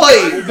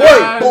boyfriend. Boy.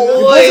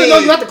 Your boyfriend know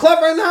you at the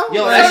club right now?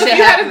 Yo, So that if shit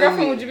you had a happened to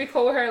girlfriend, me. would you be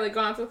cool with her like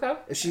going out to the club?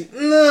 If she,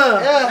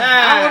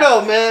 I don't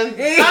know, man.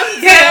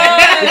 I'm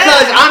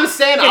Because I'm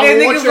saying I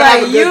want you to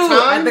have a good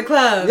time at the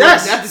club.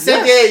 Yes. At the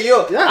same day,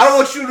 yo, Yes. I don't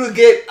want you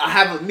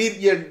to meet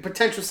your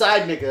potential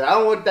side nigga. I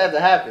don't want that to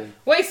happen.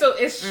 Wait, so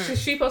is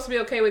she supposed to be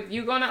okay with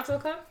you going out to the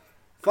club?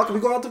 fuck,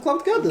 we go out to the club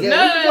together.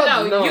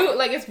 Yeah. No. You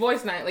like it's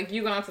boys' night, like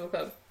you going out to the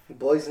club.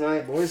 Boys'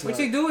 night. What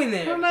you doing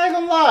there? I'm not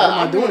gonna lie. What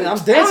am I doing? I'm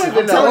dancing.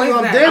 I'm telling you,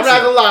 I'm dancing. I'm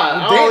not gonna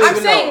lie. I'm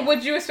saying,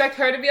 would you expect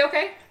her to be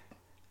okay?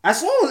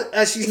 As long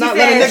as she's She not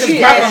said letting she niggas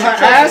grab is.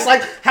 her ass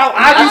like how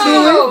I be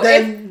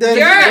doing, then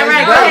You're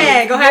right, go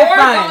ahead, go have You're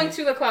fun. going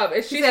to the club.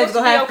 Is she She said supposed go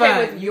to be have okay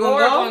fun. with You your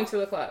gonna go? going to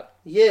the club?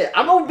 Yeah,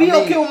 I'm gonna be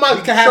okay with my.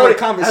 We can have shorty. a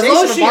conversation As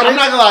long as she, about I'm it.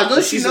 not gonna lie. As long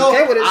as She's she know,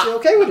 okay with it. She's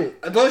okay with it.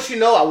 As long as she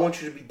know, I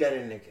want you to be dead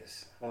in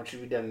niggas. I want you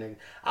to be dead in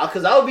niggas.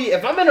 Cause I would be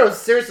if I'm in a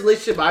serious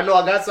relationship. I know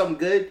I got something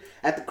good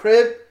at the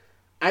crib.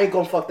 I ain't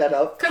gonna fuck that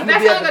up. Because I'm that's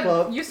gonna be at not the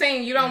club. like you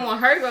saying you don't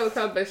want her to go to the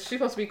club, but she's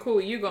supposed to be cool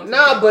with you going to the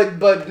Nah, club.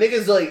 but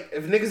niggas like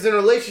if niggas in a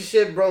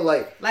relationship, bro,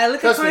 like Like, look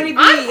at trust me. Cardi B.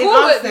 I'm cool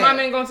and with Offset. my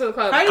man going to the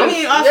club. Cardi I'm- B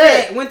and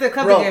Offset yeah, went to the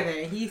club bro. together.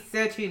 And he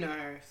said cheating on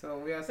her. So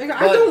we all saying. Nigga,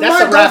 I don't That's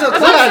mind a going rap. to the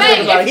That's club. what I'm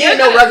saying, talking about. if He you're ain't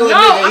no gonna- regular no,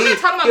 nigga. I'm not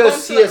talking about He'll going to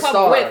see the a club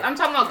star. with. I'm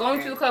talking about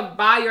going to the club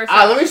by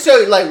yourself. Let me show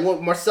you like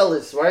what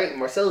Marcellus, right?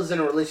 Marcellus in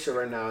a relationship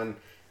right now, and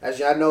as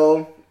y'all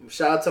know,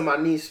 shout out to my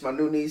niece, my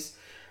new niece.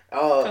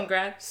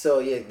 Congrats. So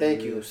yeah,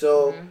 thank you.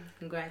 So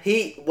Congrats.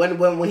 he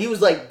when he was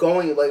like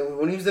going like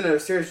when he was in a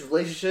serious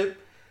relationship,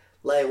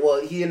 like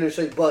he in a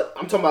relationship, but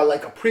I'm talking about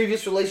like a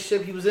previous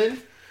relationship he was in.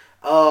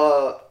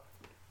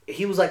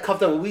 He was like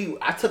cuffed up.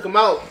 I took him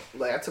out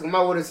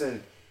with us,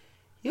 and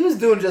he was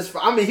doing just.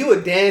 He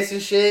would dance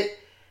and shit.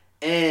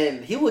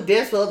 And he would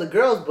dance with other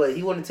girls, but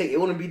he wouldn't take. It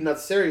wouldn't be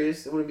nothing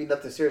serious. It wouldn't be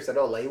nothing serious at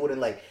all. Like he wouldn't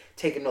like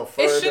take it no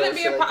further. It shouldn't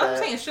be a problem. Like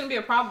I'm saying it shouldn't be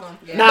a problem.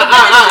 Yeah. Nah, But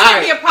then it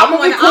shouldn't be a problem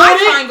when I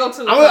try and go to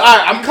the club.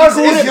 I'm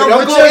cool with it.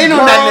 Don't go in on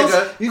that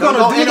nigga. You gonna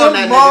Don't do in on them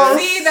that balls? nigga.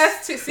 See,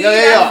 that's too. See, Yo,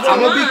 that's the I'm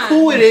gonna be line.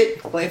 cool with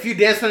it, but if you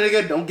dance with a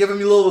nigga, don't give him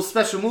your little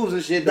special moves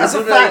and shit. That's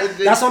Don't a do that. fact.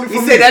 That's only for He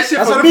me. said that shit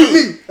That's for only for me.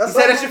 me. He That's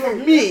said only that shit for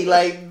for me.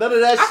 Like none of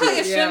that I feel like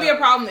shit. it shouldn't be a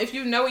problem if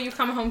you know what you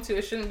coming home to.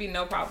 It shouldn't be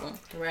no problem.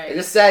 Right. And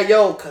it's sad,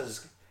 yo,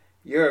 cause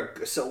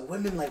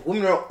women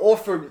are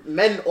offered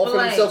men offer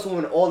like, themselves to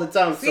women all the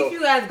time. See So if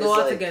you guys go it's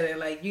out like- together,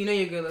 like you know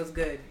your girl looks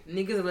good.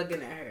 Niggas are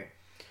looking at her.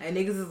 And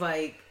niggas is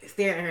like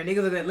staring at her.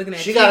 Niggas are looking at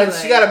She you.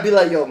 gotta be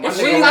like, yo, my If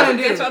she nigga. gonna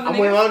do? I'm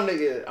with my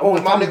nigga. I'm Oh, with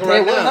if my I'm nigga there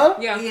right with now.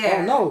 her? Yeah. Yeah.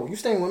 Oh no, you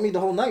staying with me the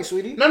whole night,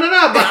 sweetie. No,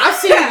 but I've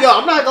seen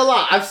I'm not gonna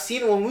lie. I've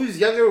seen when we was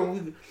younger,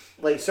 when we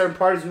like certain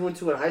parties we went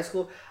to in high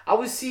school, I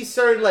would see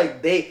certain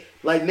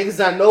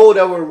niggas I know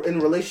that were in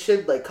a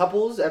relationship, like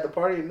couples at the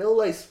party, and they'll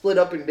like split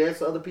up and dance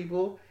with other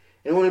people.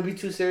 It wouldn't be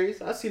too serious.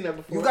 I've seen that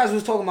before. You guys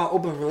was talking about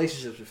open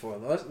relationships before.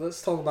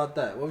 Let's talk about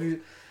that. What have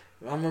you?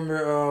 I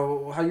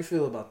remember. How you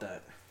feel about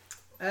that?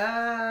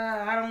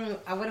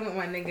 I wouldn't want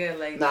my nigga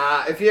like.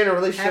 Nah, if you're in a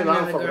relationship, Having I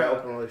don't another fuck with that girl.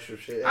 open relationship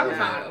shit. I'm Yeah.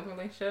 fine with open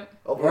relationship.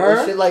 Open Word?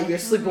 relationship, like you're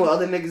sleeping with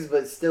other niggas,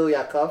 but still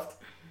y'all cuffed.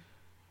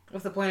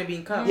 What's the point of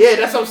being cuffed? Yeah,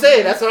 that's what I'm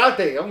saying. That's what I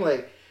think. I'm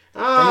like,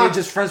 And you're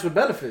just friends with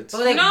benefits.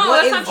 But, like, No,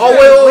 what that's is- not oh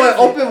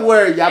true. wait, open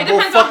where y'all It both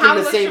depends on how fucking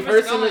the the same relationship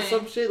is person or going.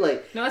 some shit.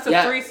 Like, No, that's a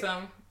yeah.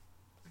 threesome.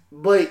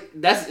 But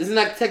isn't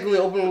that technically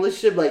an open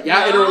relationship? Like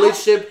y'all in a No.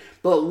 relationship,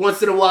 but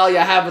once in a while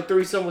y'all have a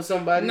threesome with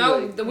somebody. No,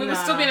 like, we would Nah,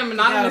 still be in a you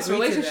monogamous gotta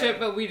agree to relationship,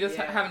 that. but we just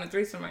Yeah. having a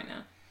threesome right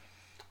now.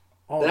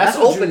 Oh, that's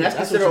what open. you- That's what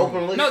considered you open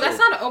mean. relationship. No, that's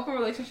not an open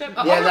relationship. An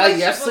Yeah, open like, relationship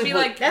y'all would be sleep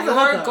like with- That's a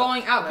we're hookup.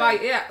 going out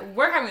Right. by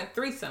we're having a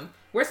threesome.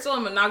 We're still in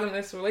a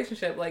monogamous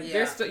relationship. Like Yeah.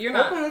 you're still you're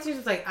Open not.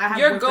 relationships like I have.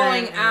 You're boyfriend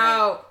going and,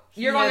 out.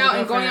 he You're has going a out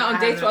and going girlfriend, out on I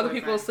dates have with other no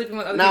people, boyfriend. sleeping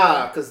with other Nah,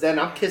 people. because then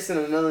I'm kissing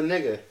another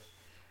nigga.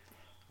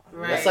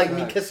 Right. That's like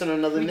me Right. kissing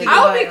another We nigga. can I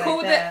go would be like cool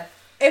with that.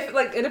 If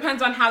like it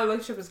depends on how the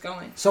relationship is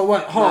going. So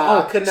what?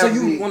 Nah, could So never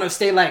you be. want to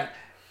stay like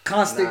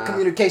constant Nah.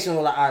 communication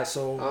with the eye?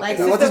 So Like what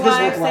sister does this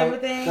wives look like?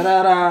 everything?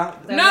 Da-da-da.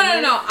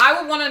 No. I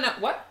would want to know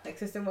what. Like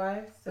sister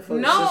wives. Fuck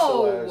No,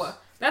 sister-wives.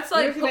 that's You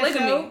like ever seen that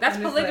polygamy. show? That's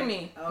And it's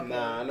polygamy. like, okay.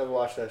 Nah, I never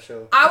watched that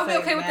show. I would It's be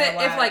like okay with mad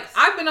it if like wives.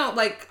 I've been on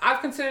like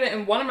I've considered it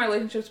in one of my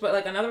relationships, but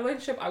like another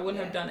relationship I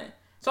wouldn't have Yeah. done it.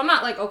 So I'm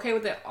not like okay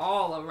with it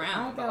all I don't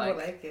around. think But, I like,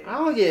 would like it. I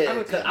don't get I it.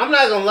 would 'Cause too. I'm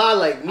not gonna lie,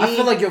 like me. I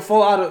feel like you'll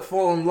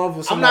fall in love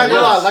with I'm somebody not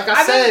gonna lie, else. like I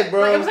I've been- said,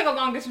 bro. Like, it was like a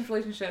long distance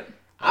relationship.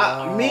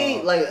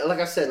 Me, like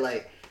I said,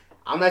 like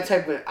I'm that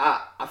type of.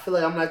 I feel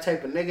like I'm that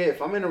type of nigga.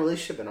 If I'm in a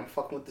relationship and I'm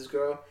fucking with this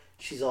girl,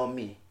 she's on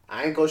me.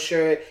 I ain't gonna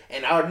share it,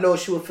 and I know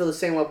she would feel the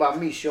same way about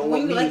me. She don't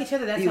When want you me like each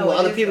other, that's be how with it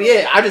other is, people. though.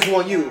 Yeah, I just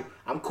want you.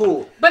 I'm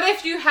cool. But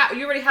if you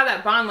already have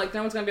that bond, like no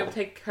one's gonna be able to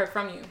take her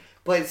from you.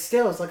 But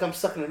still, it's like I'm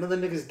sucking another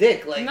nigga's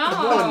dick. Like, No.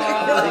 come on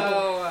now.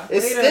 Like,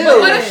 it's Wait a But still.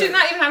 what minute. if she's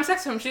not even having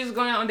sex with him? She's just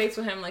going out on dates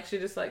with him. Like she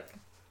just like.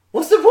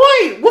 What's the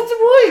point? What's the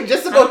point?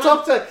 Just to go I don't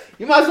talk to.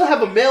 You might as well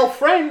have a male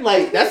friend.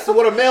 Like that's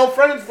what a male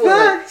friend's for.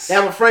 Like, they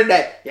have a friend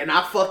that you're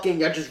not fucking.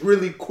 You're just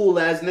really cool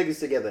ass niggas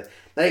together.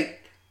 Like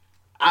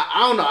I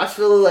don't know. I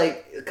feel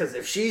like because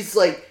if she's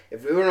like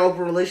if we're in an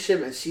open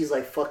relationship and she's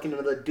like fucking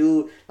another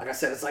dude, like I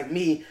said, it's like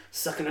me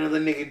sucking another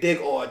nigga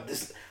dick or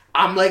this.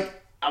 I'm like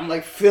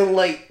feeling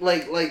like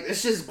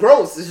it's just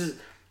gross. It's just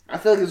I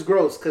feel like it's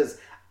gross because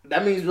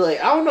that means like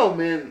I don't know,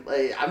 man.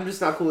 Like I'm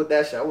just not cool with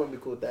that shit. I wouldn't be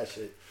cool with that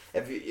shit.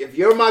 If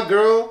you're my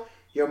girl,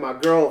 you're my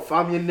girl. If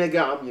I'm your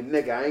nigga, I'm your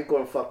nigga. I ain't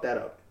gonna fuck that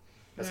up.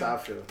 That's how I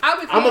feel.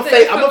 I'm a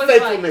faithful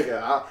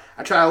nigga.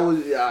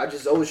 I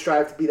just always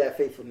strive to be that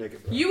faithful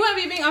nigga. Bro. You wouldn't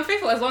be being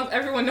unfaithful as long as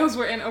everyone knows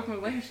we're in an open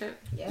relationship.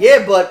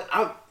 Yeah, but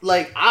I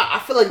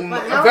feel like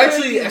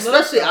eventually,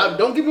 especially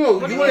don't get me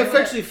wrong, you wouldn't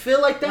eventually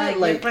feel like that.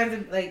 Like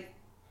friends, like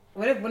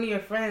what if one of your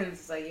friends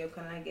is like, yo,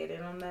 can I get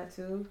in on that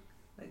too?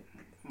 Like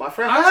my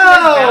friend,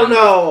 hell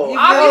no, nah.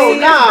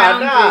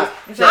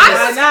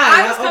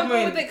 I was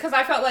comfortable with it because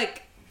I felt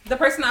like the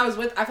person I was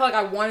with, I felt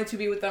like I wanted to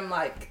be with them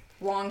like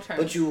long term.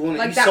 But you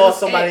saw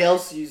somebody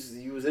else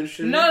you was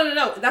interested in? No.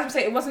 That's what I'm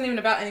saying. It wasn't even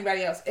about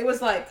anybody else. It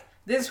was like,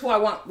 this is who I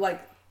want. Like,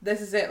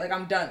 this is it. Like,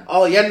 I'm done.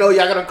 Oh, yeah, no,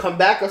 y'all gonna come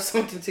back or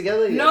something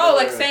together? Yeah, no,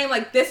 like saying,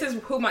 like, this is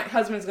who my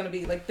husband's gonna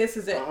be. Like, this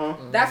is it.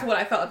 That's what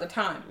I felt at the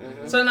time.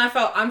 So then I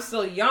felt I'm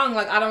still young.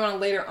 Like, I don't want to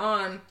later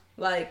on,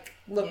 like,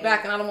 look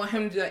back, and I don't want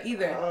him to do that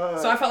either.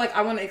 So I felt like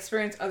I want to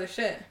experience other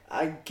shit.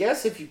 I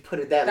guess if you put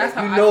it that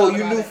way,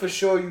 you knew for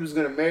sure you was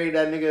gonna marry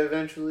that nigga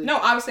eventually. No,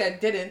 obviously I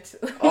didn't.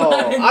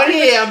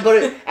 Yeah,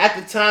 but at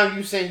the time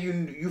you saying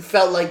you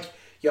felt like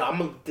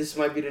this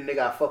might be the nigga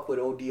I fuck with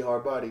OD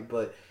hard body,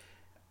 but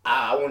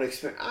I want to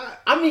experience.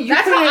 I mean, you're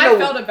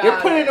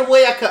putting it in a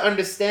way I could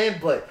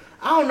understand, but.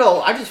 I don't know.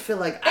 I just feel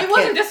like it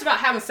wasn't just about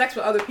having sex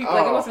with other people.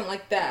 Like it wasn't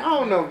like that. I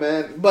don't know,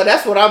 man. But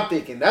that's what I'm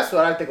thinking. That's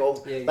what I think.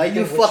 Oh, yeah, like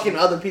you fucking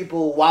other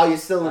people while you're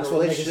still in a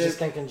relationship. Niggas just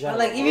thinking general.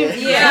 Like even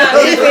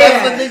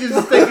that's what niggas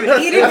just thinking.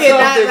 Even if you're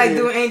not like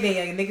doing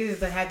anything, like niggas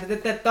just have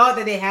the thought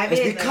that they have.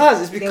 It's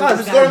because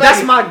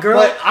that's my girl.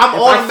 But I'm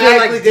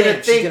automatically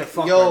gonna think,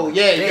 yo.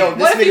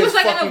 What if he was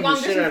like in a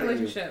long distance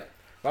relationship?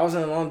 If I was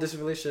in a long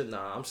distance relationship,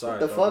 nah, I'm sorry.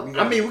 What the fuck?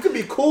 I mean, we could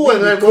be cool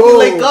and then when we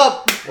link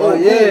up. Well,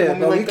 yeah,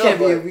 but we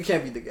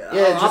can't be together.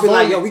 Yeah, I'll be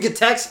like, yo, we could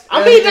text.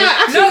 I mean,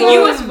 actually, you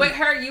was with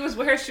her. You was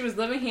with her. She was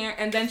living here,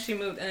 and then she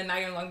moved, and then now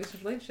you're in a long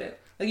distance relationship.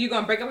 Like you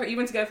gonna break up her? You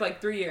went together for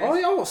like 3 years. Oh,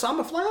 yo, so I'm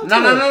a fly out. No.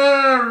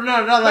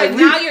 Like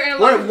now you're in a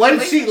long distance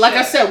relationship. Like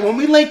I said, when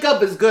we link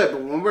up, it's good,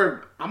 but when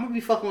I'm gonna be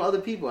fucking with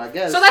other people, I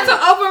guess. So that's an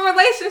open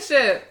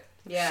relationship.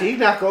 Yeah. She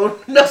not going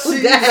to know that.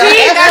 See,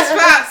 that's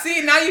foul.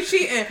 See, now you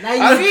cheating. Now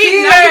you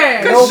cheating.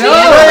 I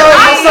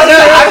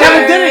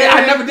never did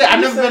it. I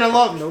never been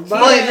alone.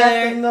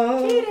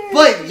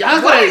 But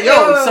y'all gotta,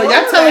 so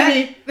y'all telling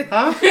me,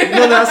 huh?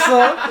 No, that's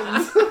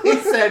all. He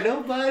said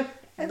nobody.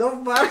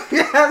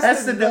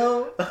 Has to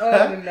know.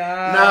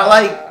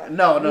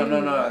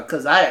 No.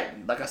 Cause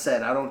like I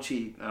said, I don't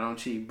cheat.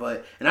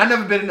 But and I've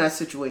never been in that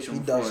situation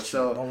before.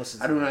 So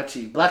I do not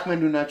cheat. Black men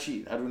do not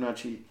cheat. I do not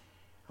cheat.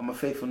 I'm a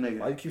faithful nigga.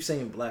 Why you keep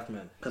saying black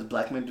men? Because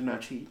black men do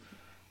not cheat.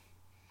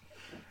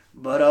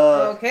 But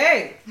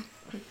okay.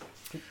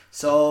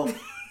 So,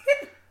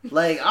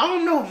 like, I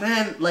don't know,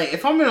 man. Like,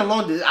 if I'm in a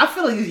long, I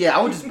feel like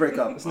I would just break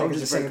up. This niggas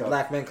just saying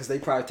black men because they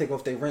probably take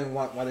off their ring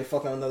while they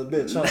fucking another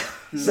bitch. Huh?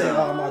 Saying,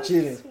 "Oh, I'm not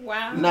cheating."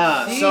 Wow.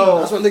 Nah. So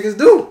that's what niggas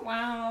do.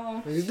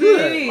 Wow. Niggas do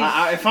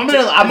that. If I'm in,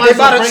 I might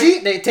about to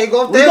cheat. They take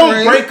off their ring.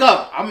 We gonna break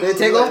up. They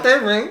take off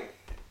their ring.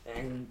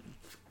 And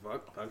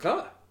fuck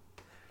up.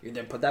 You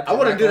didn't put that. I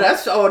wouldn't do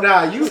that. Oh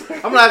nah,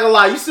 I'm not gonna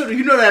lie.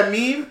 You know that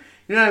meme?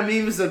 You know that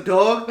meme is a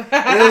dog.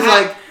 And it was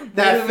like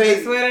that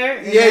face.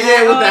 Sweater.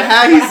 Yeah, with the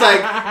hat. He's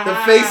like the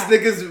face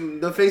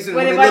niggas. The face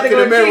when they look in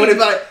the mirror. When they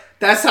about.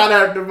 That's how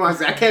that reminds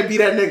me. I can't be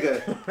that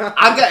nigga.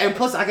 And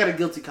plus I got a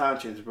guilty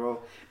conscience, bro.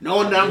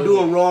 Knowing that I'm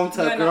doing wrong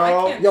to a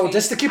girl. Yo,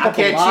 just to keep up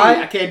a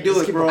lie. I can't do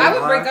it, bro. I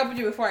would break up with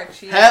you before I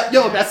cheat.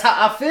 That's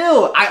how I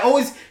feel.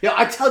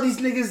 I tell these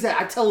niggas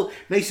that. I tell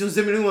Nation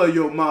Zimmerman, like,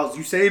 yo, Miles,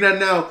 you saying that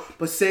now,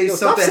 but say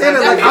something. Stop saying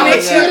like,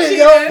 I'm cheating,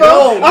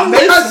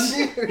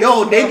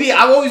 yo, they be,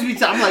 I always be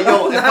I'm like,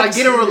 yo, if I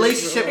get a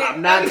relationship,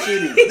 I'm not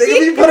cheating.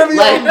 They be putting me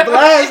on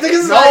blast.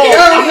 Niggas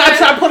I'm not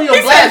trying to put you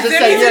on blast. Just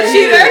say,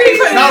 He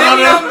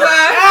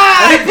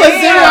put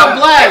Zimmy on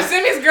blast.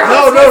 Zimmy's girl.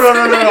 No.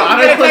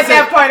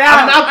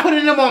 I'm not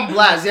putting them on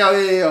blast. Yeah.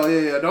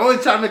 Don't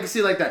always try to make it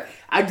seem like that.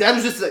 That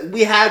was just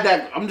we had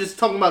that. I'm just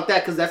talking about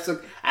that because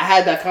I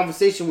had that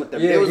conversation with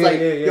them. It was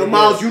yo,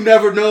 Miles, you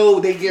never know.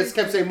 They just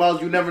kept saying,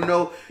 Miles, you never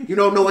know. You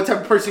don't know what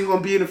type of person you're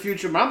gonna be in the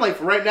future. But I'm like,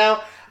 for right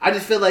now, I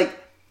just feel like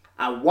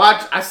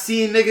I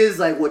see niggas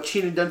like what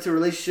cheating done to a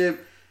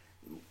relationship.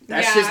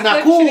 That's just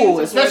not cool,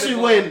 especially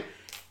when.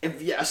 If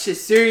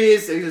shit's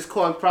serious and you just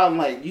cause a problem,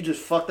 like you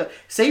just fucked up.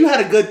 Say you had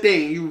a good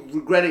thing, you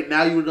regret it.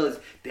 Now you realize,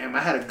 damn, I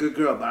had a good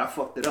girl, but I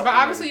fucked it up. But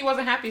obviously you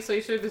wasn't happy, so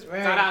you should have just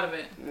got out of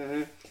it.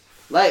 Mm-hmm.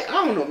 Like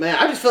I don't know, man.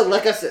 I just felt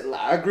like I said,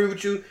 I agree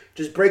with you.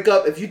 Just break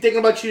up. If you think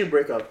about cheating,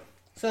 break up.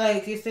 So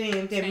like you're saying,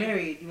 if they're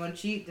married, you want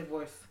to cheat,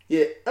 divorce.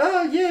 Yeah.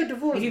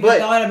 Divorce. If you but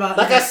thought about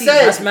like I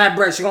said, that's mad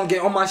bread. She gonna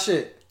get on my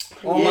shit.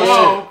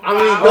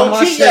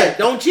 Don't cheat yet.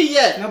 Don't cheat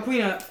yet. No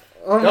prenup.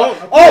 Hell no.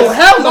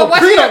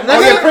 Prenup.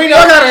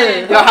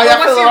 Prenup. Yo, how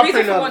y'all feel about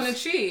reason for prenups? wanting to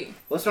cheat?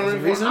 What's the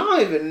reason?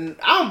 I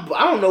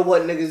don't know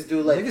what niggas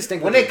do. Like niggas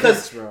think when they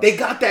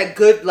got that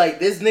good. Like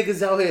there's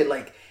niggas out here.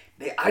 Like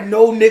I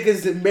know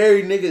niggas that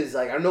married niggas.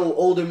 Like I know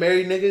older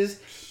married niggas.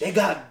 They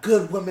got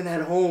good women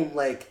at home.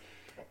 Like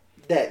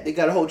that. They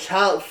got a whole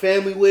child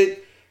family with.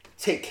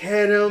 Take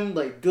care of them.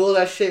 Like do all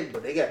that shit.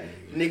 But they got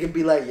nigga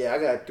be like, yeah, I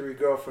got 3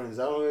 girlfriends.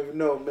 I don't even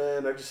know,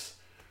 man.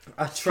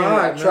 I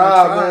tried,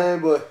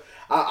 man. But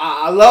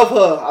I love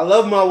her. I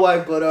love my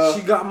wife, but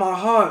she got my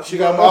heart. She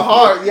got my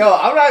heart. Yo,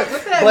 all right.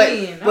 What's that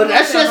mean? But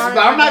that's just.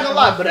 But I'm not gonna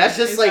lie. But that's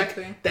just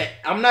exactly. like that.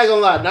 I'm not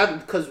gonna lie. Not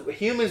because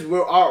humans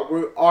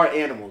we're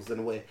animals in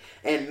a way,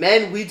 and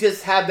men we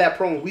just have that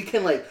problem. We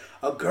can like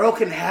a girl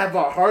can have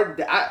our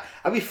heart. I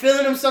be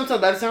feeling them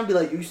sometimes. By the time I be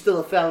like, you still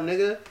a foul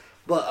nigga,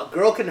 but a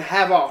girl can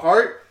have our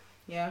heart.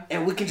 Yeah.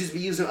 And we can just be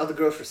using other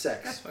girls for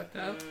sex. That's fucked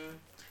up.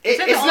 It's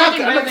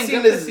not. I'm not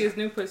seeing good this. Pussy is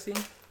new pussy.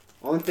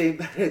 Only thing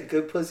better than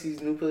good pussy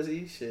is new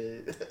pussy.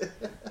 Shit.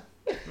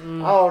 I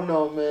don't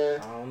know, man.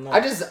 I don't know.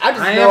 I just know. I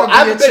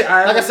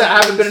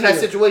haven't been in that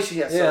situation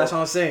yet. So yeah, that's what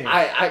I'm saying.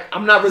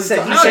 I'm not really.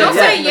 Don't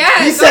say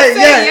yes. He said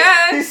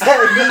yes. He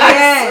said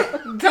yes.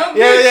 Don't.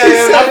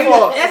 Yeah. My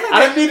fault. I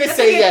didn't mean to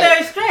say yes.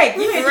 Third strike.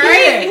 You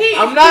right?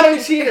 I'm not a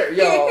cheater,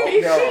 yo. I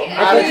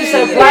thought you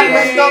said black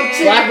men don't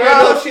cheat. Black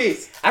men don't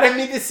cheat. I didn't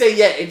mean to say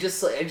yeah. I just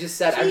said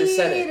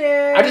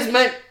it. I just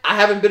meant I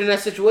haven't been in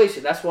that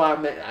situation. That's why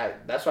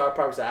that's why I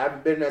probably said I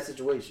haven't been in that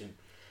situation.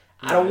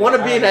 I don't want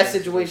to be in that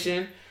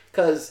situation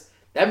because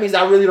that means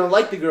I really don't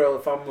like the girl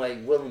if I'm like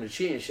willing to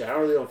cheat and shit. I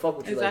really don't fuck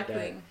with you like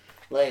that.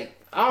 Like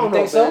I don't know.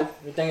 Think so?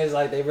 You think it's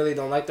like they really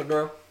don't like the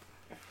girl?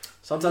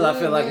 Sometimes I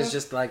feel like it's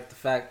just like the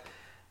fact.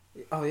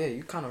 Oh yeah,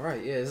 you kind of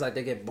right. Yeah, it's like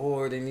they get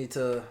bored. They need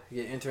to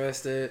get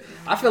interested.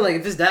 I feel like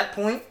if it's that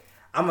point.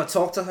 I'm gonna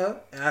talk to her.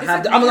 And I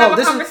have a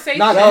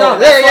conversation. I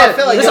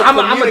feel like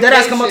I'm a dead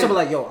ass come up to her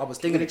like, yo, I was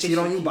thinking to cheat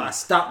on you, but I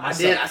stopped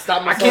myself.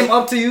 I came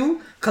up to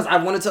you because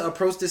I wanted to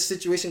approach this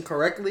situation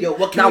correctly. Yo,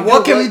 what can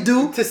we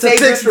do to save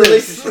this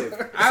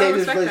relationship?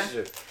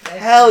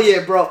 Hell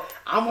yeah, bro.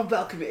 I'm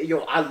about to.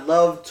 Yo, I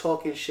love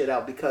talking shit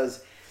out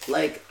because,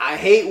 like, I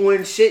hate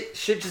when shit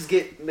just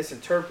get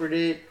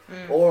misinterpreted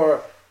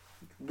or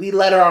we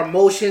let our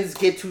emotions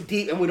get too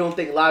deep and we don't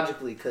think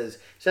logically because.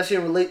 Especially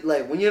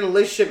when you're in a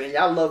relationship and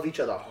y'all love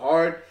each other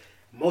hard,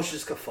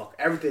 emotions can fuck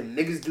everything.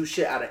 Niggas do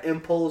shit out of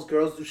impulse,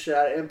 girls do shit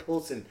out of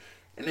impulse, and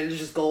then it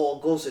just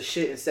goes to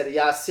shit instead of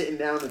y'all sitting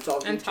down and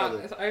talking to each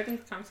other. So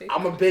everything's conversation.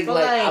 I'm a big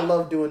I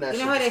love doing that.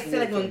 You shit. know how they say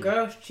like when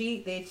girls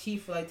cheat, they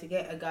cheat for like to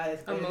get a guy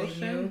that's better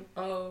than you.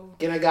 Oh,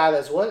 get a guy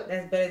that's what?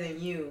 That's better than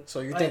you.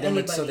 So you think they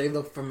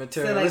look for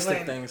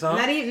materialistic things, huh?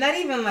 Not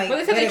even like. Well,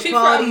 they said they cheat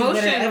for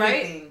emotion,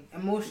 right?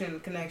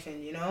 Emotion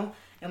connection, you know.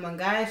 And when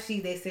guys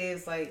cheat, they say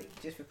it's like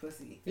just for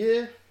pussy.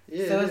 Yeah.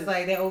 So it's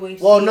like they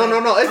always. Well, no.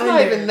 It's not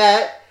even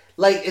that.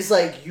 Like it's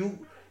like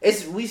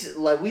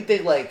we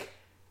think like,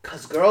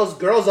 cause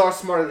girls are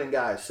smarter than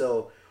guys.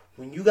 So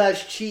when you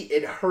guys cheat,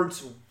 it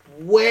hurts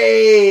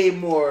way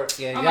more.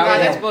 Yeah, oh my god,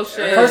 that's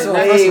bullshit. First of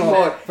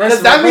all,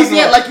 because that means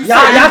like you said,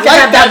 y'all can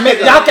have that man.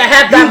 Y'all can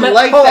have that man.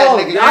 Like that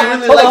nigga.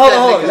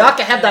 Y'all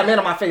can have that man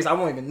on my face. I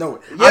won't even know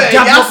it. Yeah,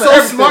 y'all so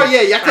smart.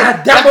 Yeah, y'all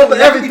can dap over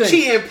everything.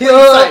 Cheating.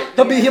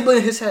 He'll be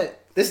in his head.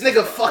 This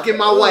nigga fucking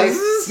my wife.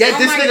 Yeah,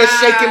 this nigga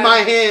shaking my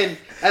hand.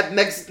 At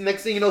next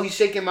thing you know, he's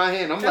shaking my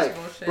hand. I'm like,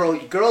 bullshit. Bro,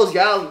 girls,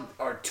 y'all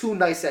are too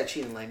nice at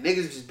cheating. Like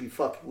niggas just be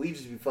fucking. We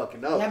just be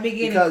fucking up. Y'all be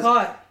getting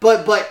caught.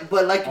 But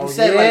like you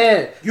said,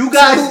 like you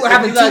guys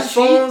having 2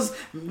 phones,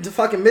 the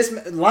fucking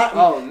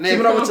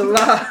keeping up with your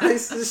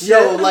lies.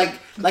 Yo, like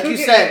you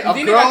said, a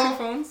Dina girl. got 2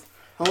 phones.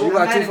 You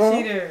got 2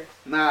 phones?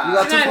 Nah, you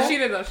got she's not a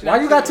cheater though.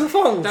 Why you got 2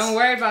 phones? Don't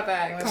worry about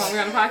that. Come on,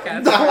 we're on the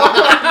podcast.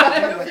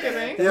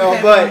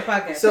 Yo,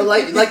 but so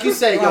like you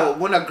said, yo,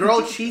 when a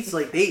girl cheats,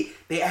 like they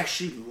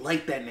actually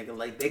like that nigga.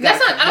 Like they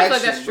got. I don't feel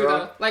like that's true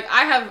though. Like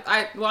I have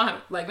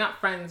like not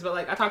friends, but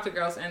like I talk to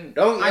girls and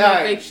I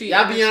know they cheat.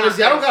 Y'all be honest,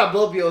 y'all don't gotta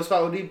blow up your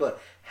spot with me, but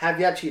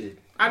have y'all cheated?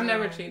 I've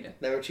never cheated.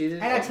 Never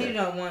cheated? I got cheated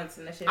on once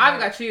and that shit. I've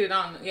got cheated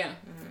on, yeah.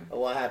 Mm-hmm.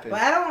 What happened?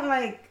 But I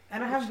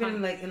haven't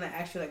been like in an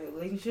actual like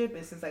relationship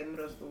since like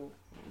middle school.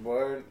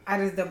 Word. I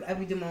be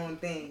doing my own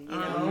thing, you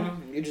know.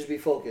 You just be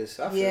focused.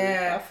 I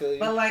feel you.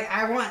 But like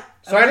I want.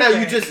 So right now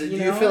you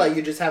feel like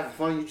you're just having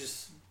fun. You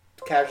just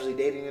casually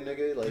dating a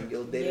nigga, like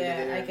you'll date a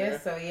nigga. Yeah, I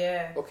guess so.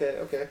 Yeah.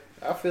 Okay.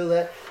 I feel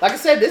that. Like I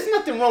said, there's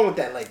nothing wrong with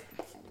that. Like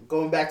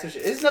going back to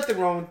shit, there's nothing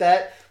wrong with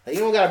that. Like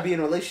you don't gotta be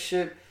in a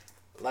relationship.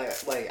 Like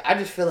I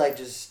just feel like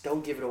just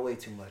don't give it away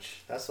too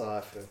much. That's all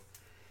I feel.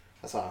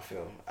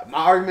 My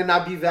argument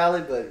not be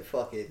valid, but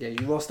fuck it. Yeah,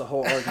 you lost the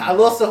whole argument. I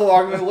lost the whole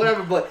argument,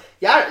 whatever. But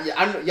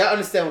y'all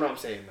understand what I'm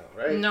saying, though,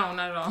 right? No,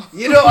 not at all.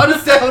 You don't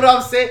understand what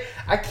I'm saying?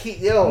 No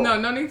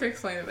need to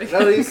explain it. No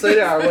need to explain it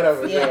or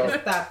whatever.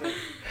 Yeah, stop it.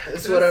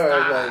 It's whatever.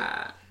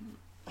 Like,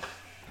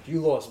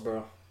 you lost,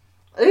 bro.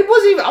 It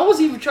wasn't even. I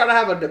wasn't even trying to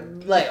have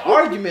a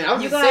argument. I'm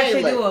you just saying.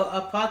 You gonna actually do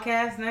a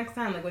podcast next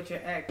time, like with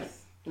your ex?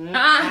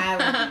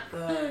 That would be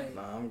good.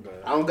 Nah, I'm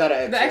good. I don't got an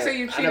ex. The ex that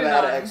you I cheated never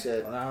had on. an ex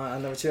yet. I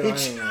never cheated on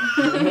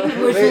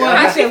anyone. Which one?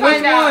 I should Which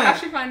find out. one? I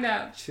should find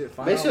out. Shit,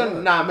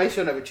 Make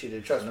sure never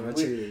cheated. Trust me. Never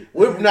cheated.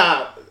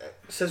 We're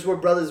since we're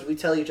brothers, we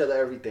tell each other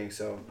everything.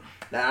 So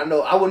now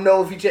I would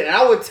know if he cheated. And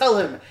I would tell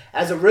him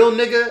as a real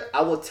nigga.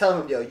 I would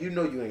tell him, yo, you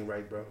know you ain't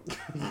right, bro.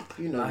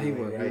 You know he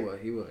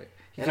would.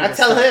 And I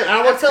tell him, and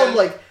I would tell him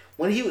like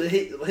when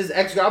his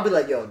ex girl, I'll be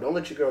like, yo, don't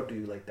let your girl do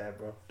you like that,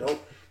 bro. Don't.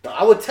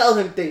 I would tell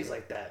him things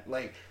like that,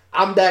 like.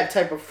 I'm that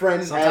type of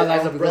friend as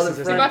a brother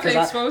friend. About to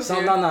expose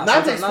you. No.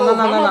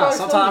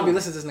 Sometimes I'll be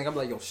listening to this nigga. I'm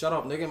like, yo, shut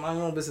up, nigga. Mind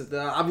your own business.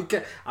 I'll be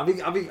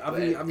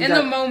in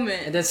the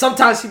moment. And then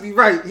sometimes he be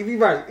right.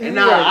 And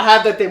I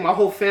have that thing. My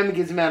whole family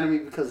gets mad at me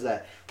because of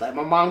that. Like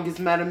my mom gets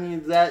mad at me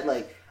for that.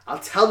 Like I'll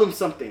tell them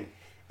something,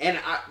 and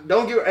I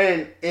don't get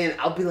and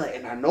I'll be like,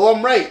 and I know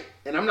I'm right,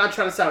 and I'm not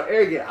trying to sound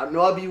arrogant. I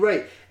know I'll be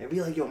right, and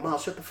be like, yo,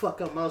 Miles, shut the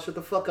fuck up. Miles, shut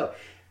the fuck up.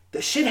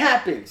 The shit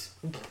happens,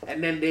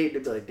 and then they be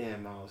like,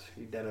 "Damn, Miles,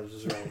 you dead. I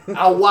was right."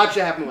 I'll watch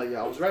it happen. Like,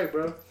 yo, I was right,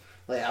 bro.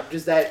 Like, I'm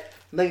just that.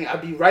 Like,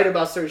 I'll be right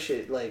about certain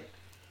shit. Like,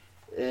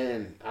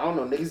 and I don't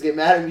know, niggas get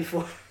mad at me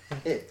for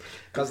it.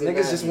 Cause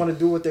niggas just want to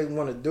do what they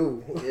want to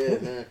do. Yeah,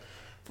 man.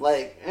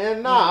 Like,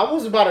 and I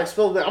wasn't about to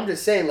expose, but I'm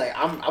just saying, like,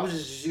 I was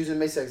just using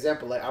Mace as an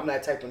example. Like, I'm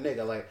that type of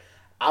nigga. Like,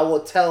 I will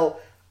tell.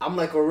 I'm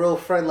like a real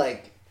friend.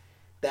 Like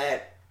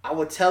that. I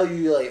would tell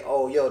you, like,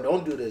 oh, yo,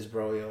 don't do this,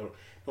 bro, yo.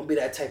 Don't be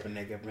that type of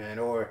nigga, man.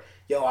 Or,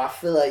 yo, I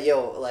feel like,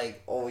 yo,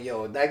 like, oh,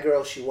 yo, that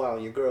girl, she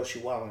wildin'. Your girl, she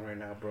wildin' right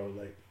now, bro.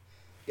 Like,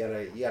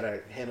 you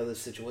gotta handle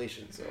this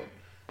situation. So,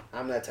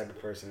 I'm that type of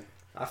person.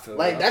 I feel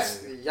like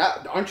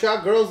y'all, aren't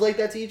y'all girls like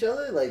that to each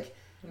other? Like,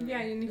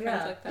 yeah, you need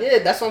friends like that. Yeah,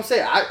 that's what I'm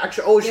saying. I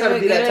always try to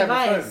be that type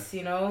of friend.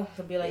 You know,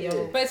 to be like,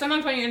 yo. But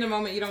sometimes when you're in the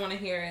moment, you don't want to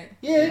hear it.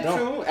 Yeah,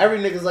 true. Every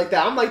nigga's like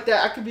that. I'm like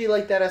that. I could be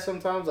like that at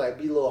sometimes. Like,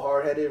 be a little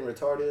hard headed and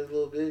retarded a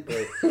little bit,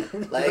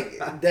 but like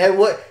that.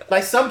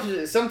 Like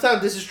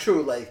sometimes this is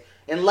true. Like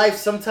in life,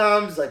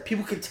 sometimes like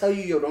people can tell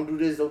you, yo, don't do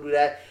this, don't do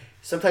that.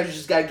 Sometimes you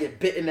just gotta get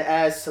bit in the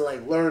ass to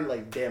like learn.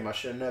 Like, damn, I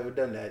should have never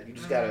done that. You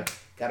just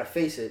gotta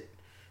face it.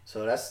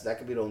 So that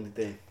could be the only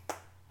thing.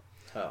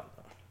 Hell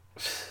no.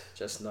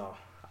 Just no.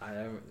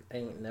 I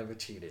ain't never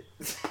cheated.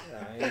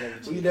 I ain't never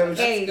cheated. You never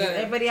cheated. Hey,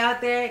 everybody out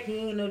there, he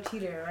ain't no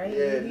cheater, right?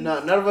 Yeah,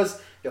 none of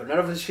us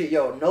cheat.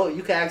 Yo, no,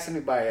 you can ask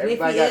anybody.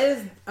 Everybody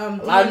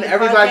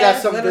everybody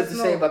got something good to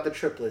say about the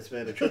triplets,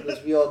 man. The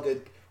triplets, we all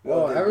good.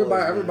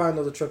 Everybody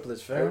know the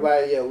triplets, fam.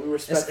 Everybody, yeah, we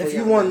respect. If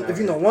you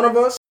know one of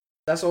us,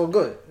 that's all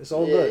good. It's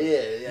all good.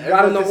 Yeah. You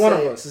gotta know one of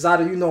us. It's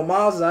either you know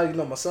Miles, it's either you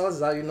know myself,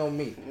 it's either you know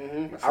me.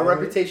 Mm-hmm. Our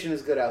reputation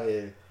is good out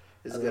here.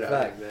 It's good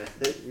out here,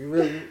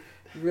 man.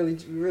 We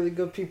really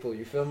good people.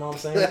 You feel what I'm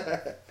saying?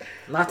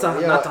 Not to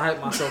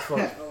hype myself up.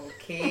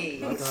 Okay.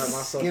 Not to hype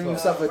myself up. Give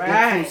himself a dick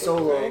from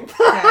solo.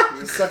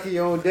 You sucking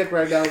your own dick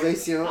right now,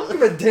 Mason. I don't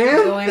give a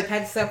damn. Go and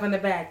pat yourself on the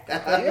back.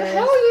 Hell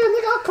yeah,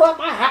 nigga. I'll clap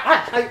I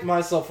hype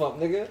myself up,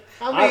 nigga.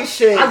 I mean,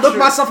 shit. I look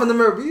myself in the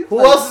mirror. Who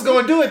else is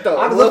gonna do it though?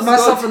 I look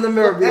myself in the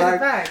mirror. Be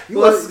like,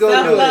 who else is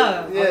gonna do it?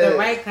 Self-love. Yeah. The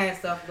right kind of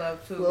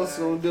self-love too. Who else is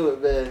gonna do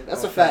it, man?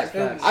 That's a fact.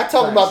 I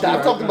talk about that.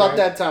 I talked about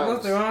that time.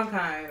 What's the wrong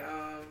kind?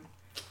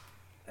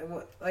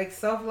 Like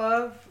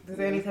self-love? Is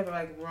there any type of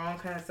like wrong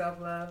kind of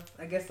self-love?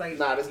 I guess like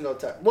there's no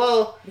type.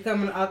 Well,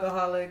 becoming an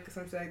alcoholic or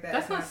something like that.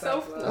 That's not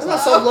self-love. That's not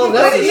self-love.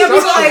 That's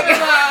destruction.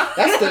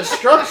 That's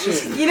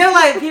destruction. You know,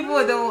 like people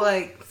don't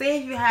like say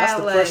if you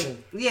have like say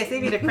if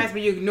you're depressed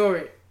but you ignore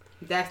it.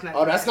 That's not.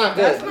 Oh, that's not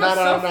good.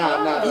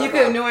 No. You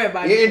can ignore it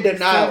by you're in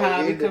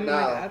denial. You're in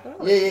denial.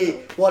 Yeah.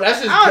 Well,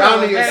 that's just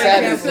drowning your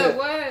sadness. So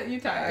what? You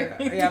tired?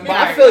 Yeah, but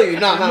I feel you.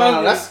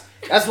 No.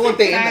 That's one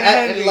thing.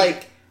 And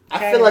like.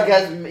 I feel like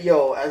as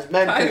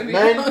men,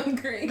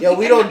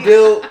 we don't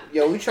deal,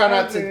 we try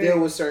not to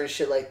deal with certain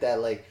shit like that.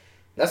 Like,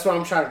 that's what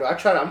I'm trying to do.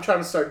 I'm trying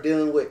to start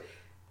dealing with,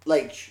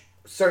 like,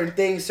 certain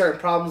things, certain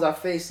problems I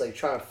face, like,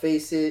 trying to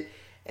face it,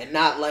 and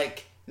not,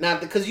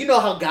 because you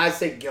know how guys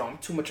say, yo, I'm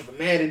too much of a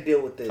man to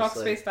deal with this.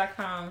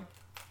 Talkspace.com.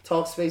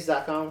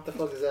 Talkspace.com? What the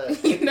fuck is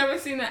that? You've never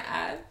seen that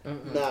ad?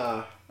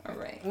 Nah. All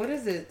right. What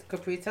is it?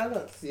 Capri, tell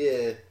us.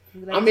 Yeah.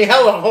 I mean,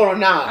 hold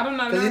on now. I don't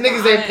know. Because these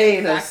niggas ain't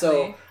paying us,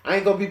 so I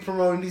ain't gonna be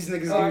promoting these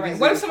niggas. All right.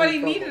 What if somebody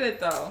needed it,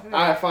 though?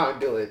 Alright, fine,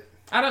 do it.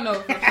 I don't know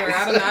for sure.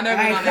 I don't know. I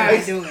never been on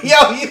that. Do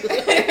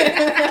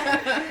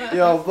it.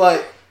 Yo,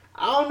 but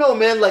I don't know,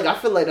 man. Like, I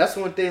feel like that's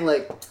one thing,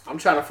 like, I'm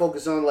trying to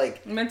focus on,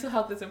 like... Mental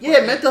health is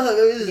important. Yeah, mental health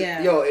is...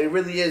 Yeah. Yo, it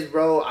really is,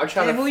 bro. I'm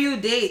trying to... who you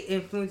date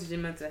influences your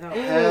mental health.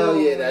 Hell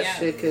yeah, that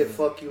shit could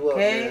fuck you up,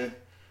 man.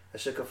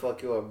 That shit could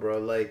fuck you up, bro.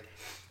 Like,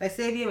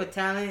 say if you have a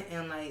talent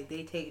and, like,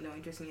 they take no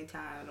interest in your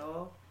talent at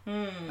all.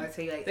 Like,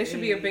 say, like, they should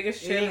be your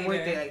biggest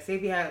cheerleader. Like, say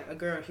if you have a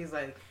girl, she's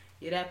like,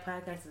 yeah, that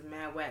podcast is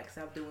mad whack.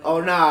 Stop doing it.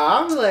 Oh, nah.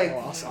 I'm like...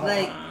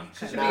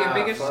 she should be your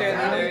biggest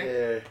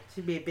cheerleader.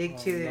 Should be a big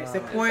cheerleader.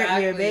 Support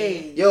your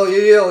babe. Yo.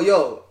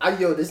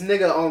 This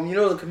nigga, you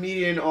know the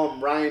comedian,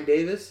 Ryan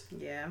Davis?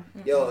 Yeah.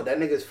 Yo, that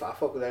nigga's... I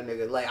fuck with that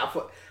nigga. Like,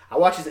 I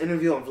watched his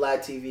interview on Vlad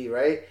TV,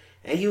 right?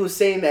 And he was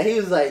saying that, he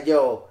was like,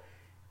 yo...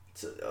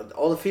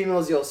 all the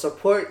females, yo,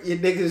 support your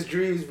niggas'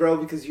 dreams, bro,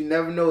 because you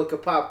never know it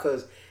could pop.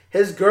 Because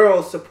his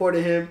girl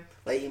supported him.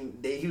 Like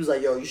he was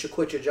like, yo, you should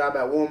quit your job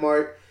at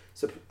Walmart,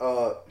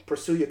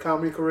 pursue your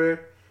comedy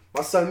career.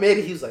 My son made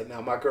it. He was like,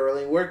 nah, my girl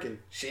ain't working.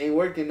 She ain't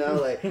working now.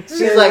 Like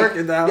she's like,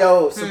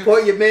 yo,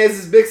 support your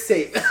man's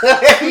mixtape.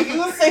 He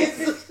was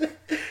saying,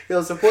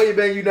 yo, support your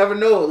man. You never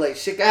know. Like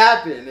shit can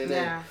happen, and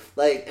then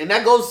and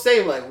that goes the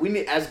same. Like we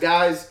need as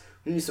guys,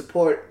 we need to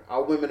support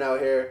our women out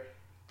here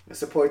and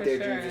support their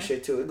dreams and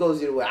shit too. It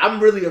goes either way. I'm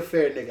really a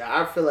fair nigga.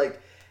 I feel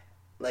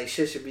like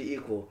shit should be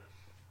equal.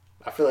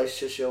 I feel like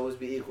shit should always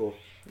be equal.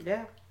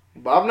 Yeah.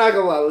 But I'm not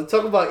gonna lie. Let's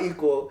talk about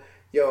equal.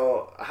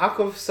 Yo, how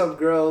come some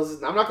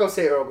girls? I'm not gonna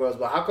say all girls,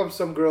 but how come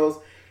some girls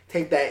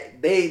take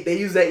that? They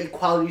use that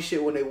equality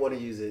shit when they want to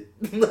use it.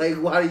 Like,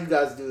 why do you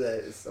guys do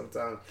that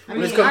sometimes?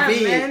 When it's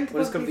convenient.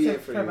 When it's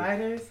convenient for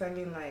providers, you. I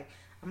mean, like,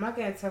 I'm not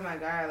gonna tell my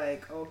guy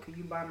like, oh, can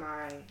you buy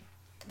my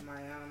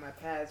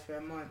pads for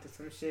a month or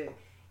some shit.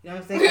 You know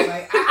what I'm saying?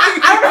 Like,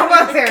 I don't know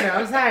what I'm saying.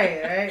 I'm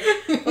sorry, right?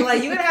 But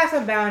like, you gotta have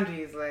some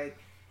boundaries. Like,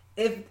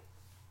 if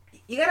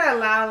you gotta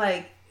allow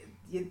like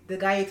the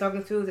guy you're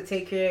talking to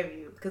take care of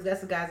you, because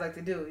that's what guys like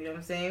to do. You know what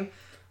I'm saying?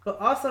 But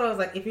also, it's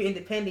like if you're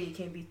independent, you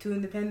can't be too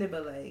independent.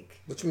 But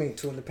like, what you mean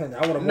too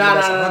independent? I want to nah.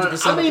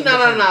 I mean,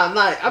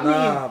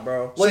 nah,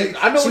 bro. Wait,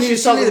 I know what you're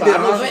talking about.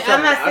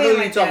 I'm not saying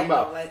what you're talking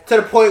about. Like, to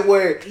the point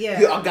where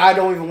a guy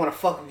don't even want to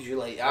fuck with you.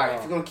 Like, all right,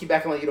 if you're gonna keep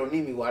acting like you don't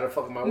need me, why the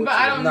fuck am I with you? But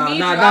I don't need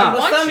you.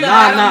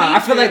 I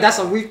feel like that's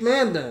a weak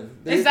man then.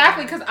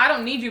 Exactly, because I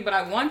don't need you, but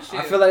I want you.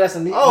 I feel like that's a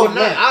weak man. Oh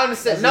no, I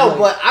understand. No,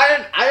 but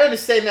I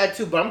understand that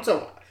too. But I'm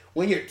talking.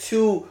 When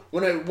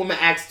a woman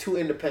acts too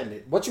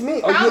independent. What you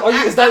mean?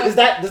 Does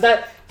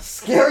that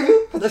scare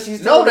you? That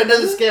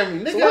doesn't scare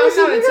me.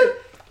 Nigga,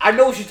 I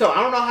know what you're talking.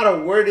 I don't know how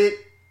to word it,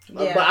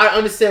 but I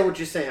understand what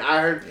you're saying. I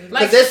heard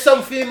because there's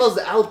some females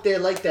out there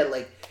like that,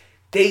 like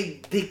they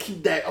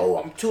keep that. Oh,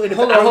 I'm too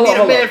independent. I don't need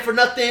a man for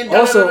nothing.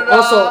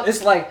 Also,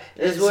 it's like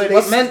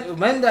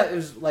men that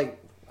is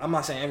like, I'm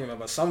not saying everyone,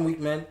 but some weak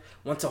men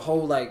want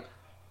to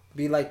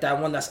be like that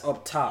one that's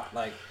up top,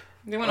 like.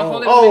 They want to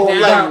hold it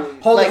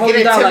down. Hold get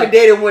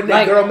intimidated when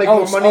that girl make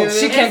more money.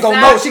 She can't go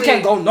no. She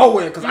can't go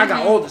nowhere because I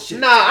got all the shit.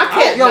 Nah, I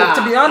can't.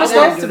 To be honest,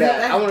 I want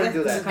to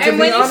do that. And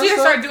when you see her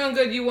start doing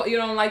good, you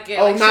don't like it.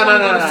 Oh, no.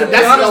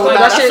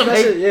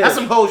 That's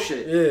some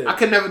bullshit. Yeah. I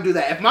could never do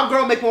that. If my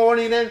girl make more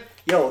money, then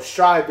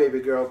strive, baby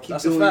girl. Keep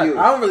doing you.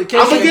 I don't really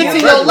care. I'm gonna get to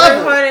your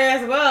level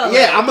as well.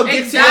 Yeah, I'm gonna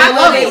get to your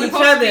level. Each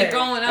other.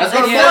 That's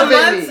gonna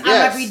motivate me.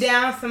 I might be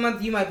down. Some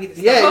months you might be the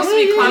same. Supposed to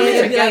be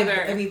climbing together.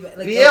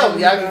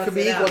 It could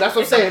be equal. That's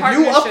what I'm saying. If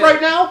you up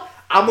right now,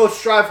 I'm gonna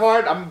strive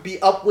hard. I'm gonna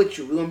be up with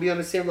you. We're gonna be on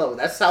the same level.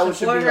 That's how it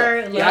should be.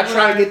 I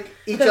try to get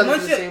each other to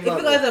the same level.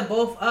 If you guys are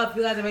both up,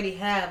 you guys already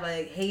have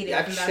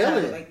haters.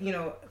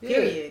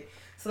 Period.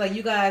 So like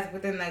you guys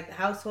within like the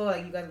household,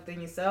 like you guys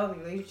within yourself,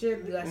 your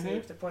relationship, you guys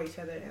should support each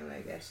other, and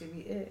like that should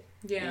be it.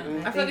 Yeah,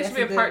 I feel like it should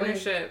be a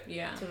partnership.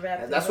 Yeah,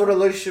 that's what a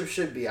relationship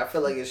should be. I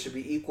feel like it should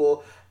be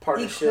equal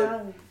partnership.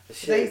 Equality.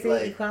 Shit,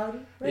 like equality.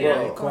 Right?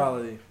 Yeah,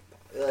 equality.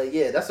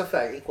 That's a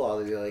fact.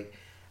 Equality. Like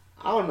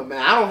I don't know,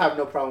 man. I don't have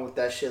no problem with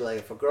that shit. Like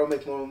if a girl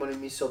make more money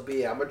than me, so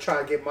be it. I'm gonna try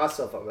and get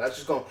myself up. That's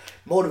just gonna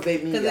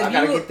motivate me. I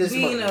gotta get this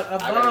money. A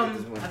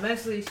bum,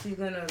 eventually she's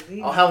gonna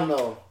leave. Oh hell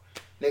no.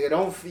 Nigga,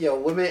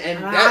 don't women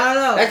and I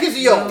don't know. That gives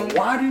you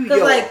why do you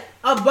Because like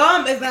a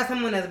bum is not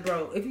someone that's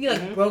broke. If you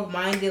like broke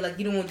minded, like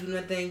you don't want to do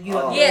nothing, you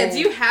don't do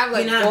you have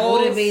like you're not goals?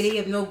 Motivated, you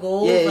have no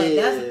goals,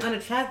 that's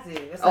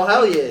unattractive. That's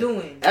hell yeah.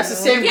 Doing, that's the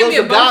same goes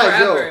with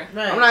guys,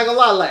 right. I'm not gonna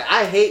lie, like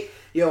I hate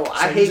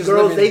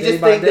girls, they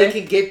just think they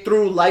can get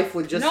through life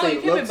with just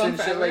their looks and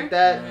shit like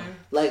that.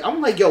 Like I'm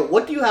like,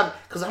 what do you have?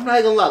 Because I'm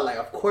not gonna lie, like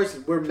of course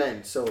we're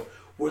men, so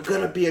we're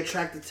gonna be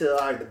attracted to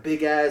the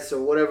big ass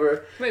or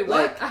whatever. Wait,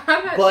 what?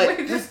 But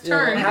just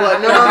turn. But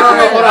no.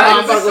 Hold on,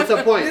 I'm about to go to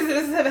the point.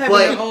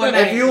 But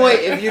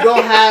if you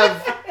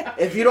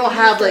don't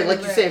have like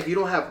you said, if you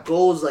don't have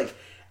goals, like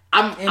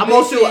I'm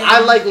also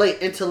I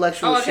like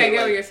intellectual shit. Okay, I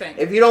get what you're saying.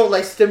 If you don't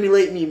like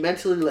stimulate me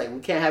mentally, like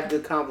we can't have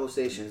good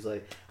conversations.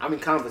 Like I'm in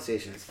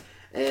conversations.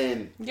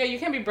 And you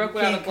can't be broke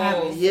without a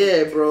goal.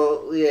 Yeah,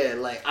 bro. Yeah,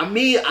 like I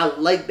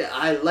like that.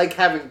 I like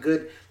having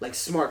good, like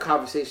smart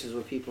conversations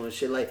with people and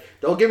shit. Like,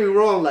 don't get me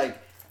wrong. Like,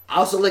 I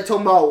also like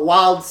talking about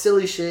wild,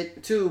 silly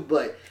shit too.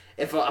 But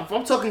if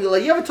I'm talking to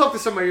like, you ever talk to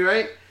somebody,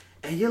 right?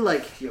 And you're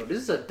like, yo, this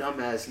is a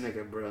dumbass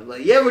nigga, bro.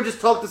 Like, you ever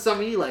just talk to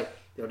somebody, you like,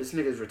 yo, this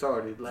nigga's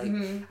retarded. Like,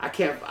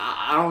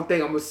 I don't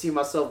think I'm gonna see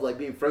myself like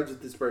being friends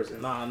with this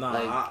person. Nah.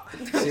 Like,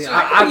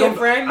 I don't.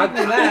 Friend, I don't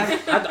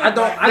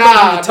be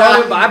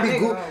retarded, but I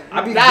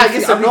be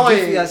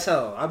goofy as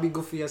hell. I be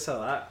goofy as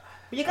hell.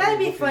 You gotta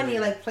be funny,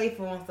 like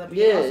playful and stuff. But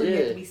you also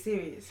have to be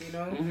serious, you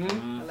know.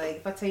 Like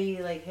if I tell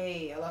you, like,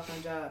 hey, I lost my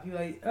job, you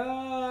like,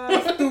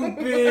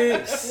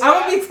 stupid. I'm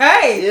gonna be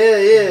tight.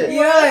 Yeah.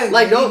 You know,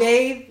 like don't,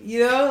 babe.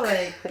 You know,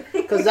 like,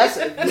 because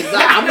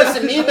I'm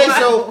listening to me,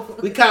 so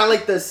we kind of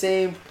like the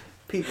same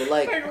people.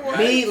 Like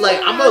me, like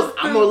I'm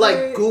a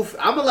like goof.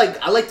 I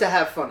like to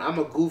have fun. I'm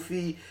a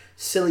goofy,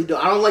 silly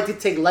dog. I don't like to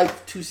take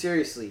life too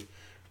seriously.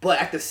 But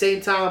at the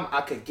same time,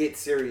 I could get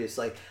serious.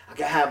 Like I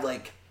could have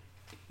like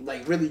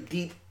really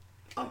deep,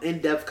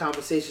 in-depth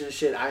conversation and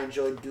shit. I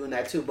enjoy doing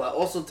that too. But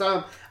also,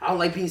 I don't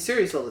like being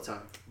serious all the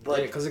time.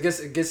 But because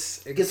it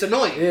gets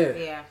annoying.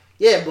 Yeah.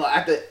 Yeah, but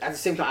at the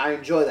same time, I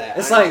enjoy that.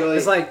 It's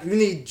like you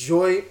need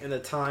joy in the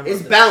time.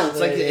 It's balance.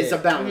 Like it's a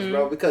balance,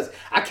 bro. Because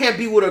I can't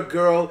be with a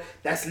girl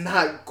that's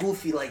not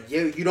goofy. Like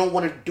you don't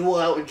want to do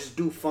out and just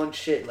do fun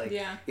shit. Like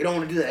you don't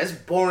want to do that. That's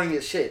boring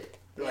as shit.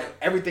 Like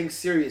everything's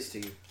serious to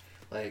you.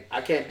 Like I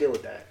can't deal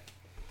with that.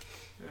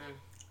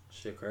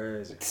 Shit,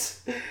 crazy.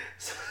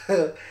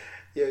 So,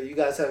 you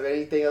guys have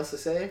anything else to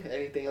say?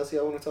 Anything else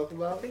y'all want to talk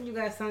about? I think you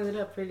guys summed it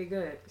up pretty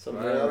good.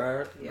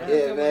 Right.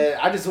 Yeah, man.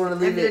 I just want to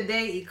leave it. End of the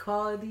day,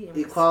 equality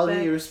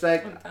and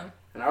respect.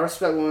 And I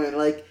respect women.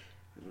 Like,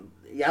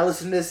 y'all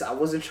listen to this. I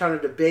wasn't trying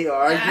to debate or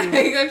argue.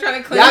 You're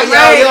trying to claim I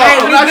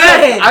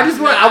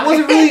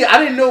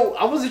didn't know.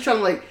 I wasn't trying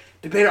to, like,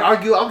 debate or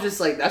argue. I'm just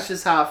like, that's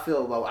just how I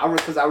feel about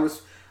it. Because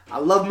I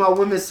love my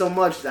women so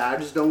much that I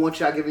just don't want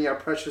y'all giving y'all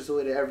precious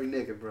away to every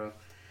nigga, bro.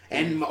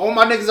 And all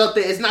my niggas out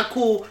there, it's not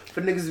cool for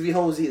niggas to be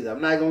hoes either.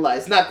 I'm not gonna lie,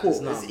 it's not cool.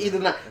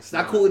 It's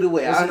not cool either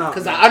way.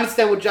 Because I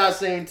understand what y'all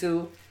saying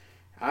too.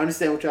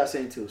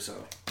 So,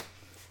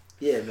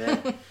 yeah,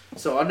 man.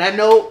 So on that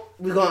note,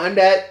 we're gonna end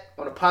that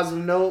on a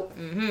positive note.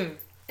 Mm-hmm.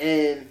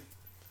 And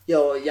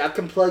y'all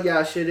can plug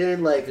y'all shit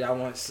in. Like y'all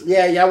want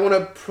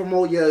to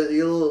promote your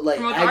like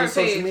promote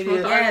social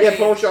media.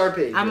 Promote your art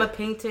page. I'm a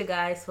painter,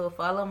 guys, so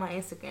follow my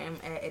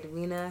Instagram at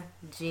Edwina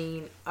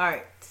Jean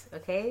Art.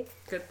 Okay.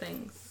 Good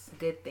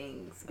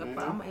things.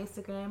 Follow my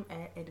Instagram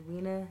at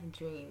Edwina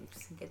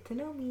Dreams. Get to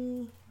know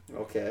me.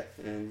 Okay,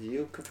 and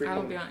you, Capri? I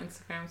don't be on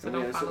Instagram, so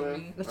don't follow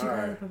me. What you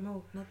gotta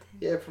promote? Nothing.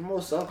 Yeah,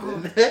 promote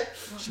something.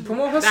 She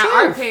promote herself. That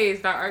art page,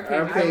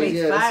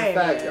 yeah, that's a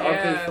fact.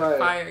 Art page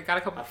fire. Got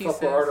a couple pieces. I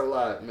fuck with art a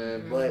lot,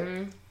 man. But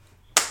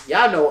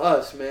y'all know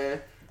us,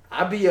 man.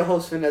 I be your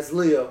host, and that's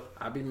Leo.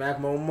 I be Mac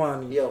Mo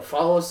Money. Yo,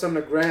 follow us on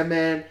the gram,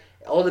 man.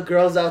 All the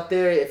girls out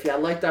there, if y'all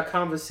liked our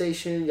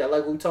conversation, y'all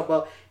like what we talk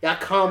about, y'all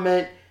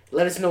comment.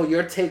 Let us know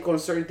your take on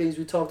certain things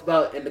we talked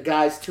about, and the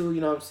guys too,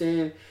 you know what I'm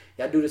saying?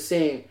 Y'all do the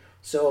same.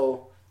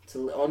 So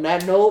on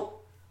that note,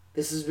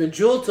 this has been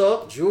Jewel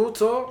Talk. Spin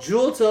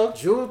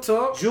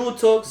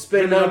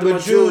nothing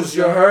but jewels,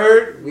 you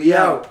heard? We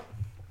out.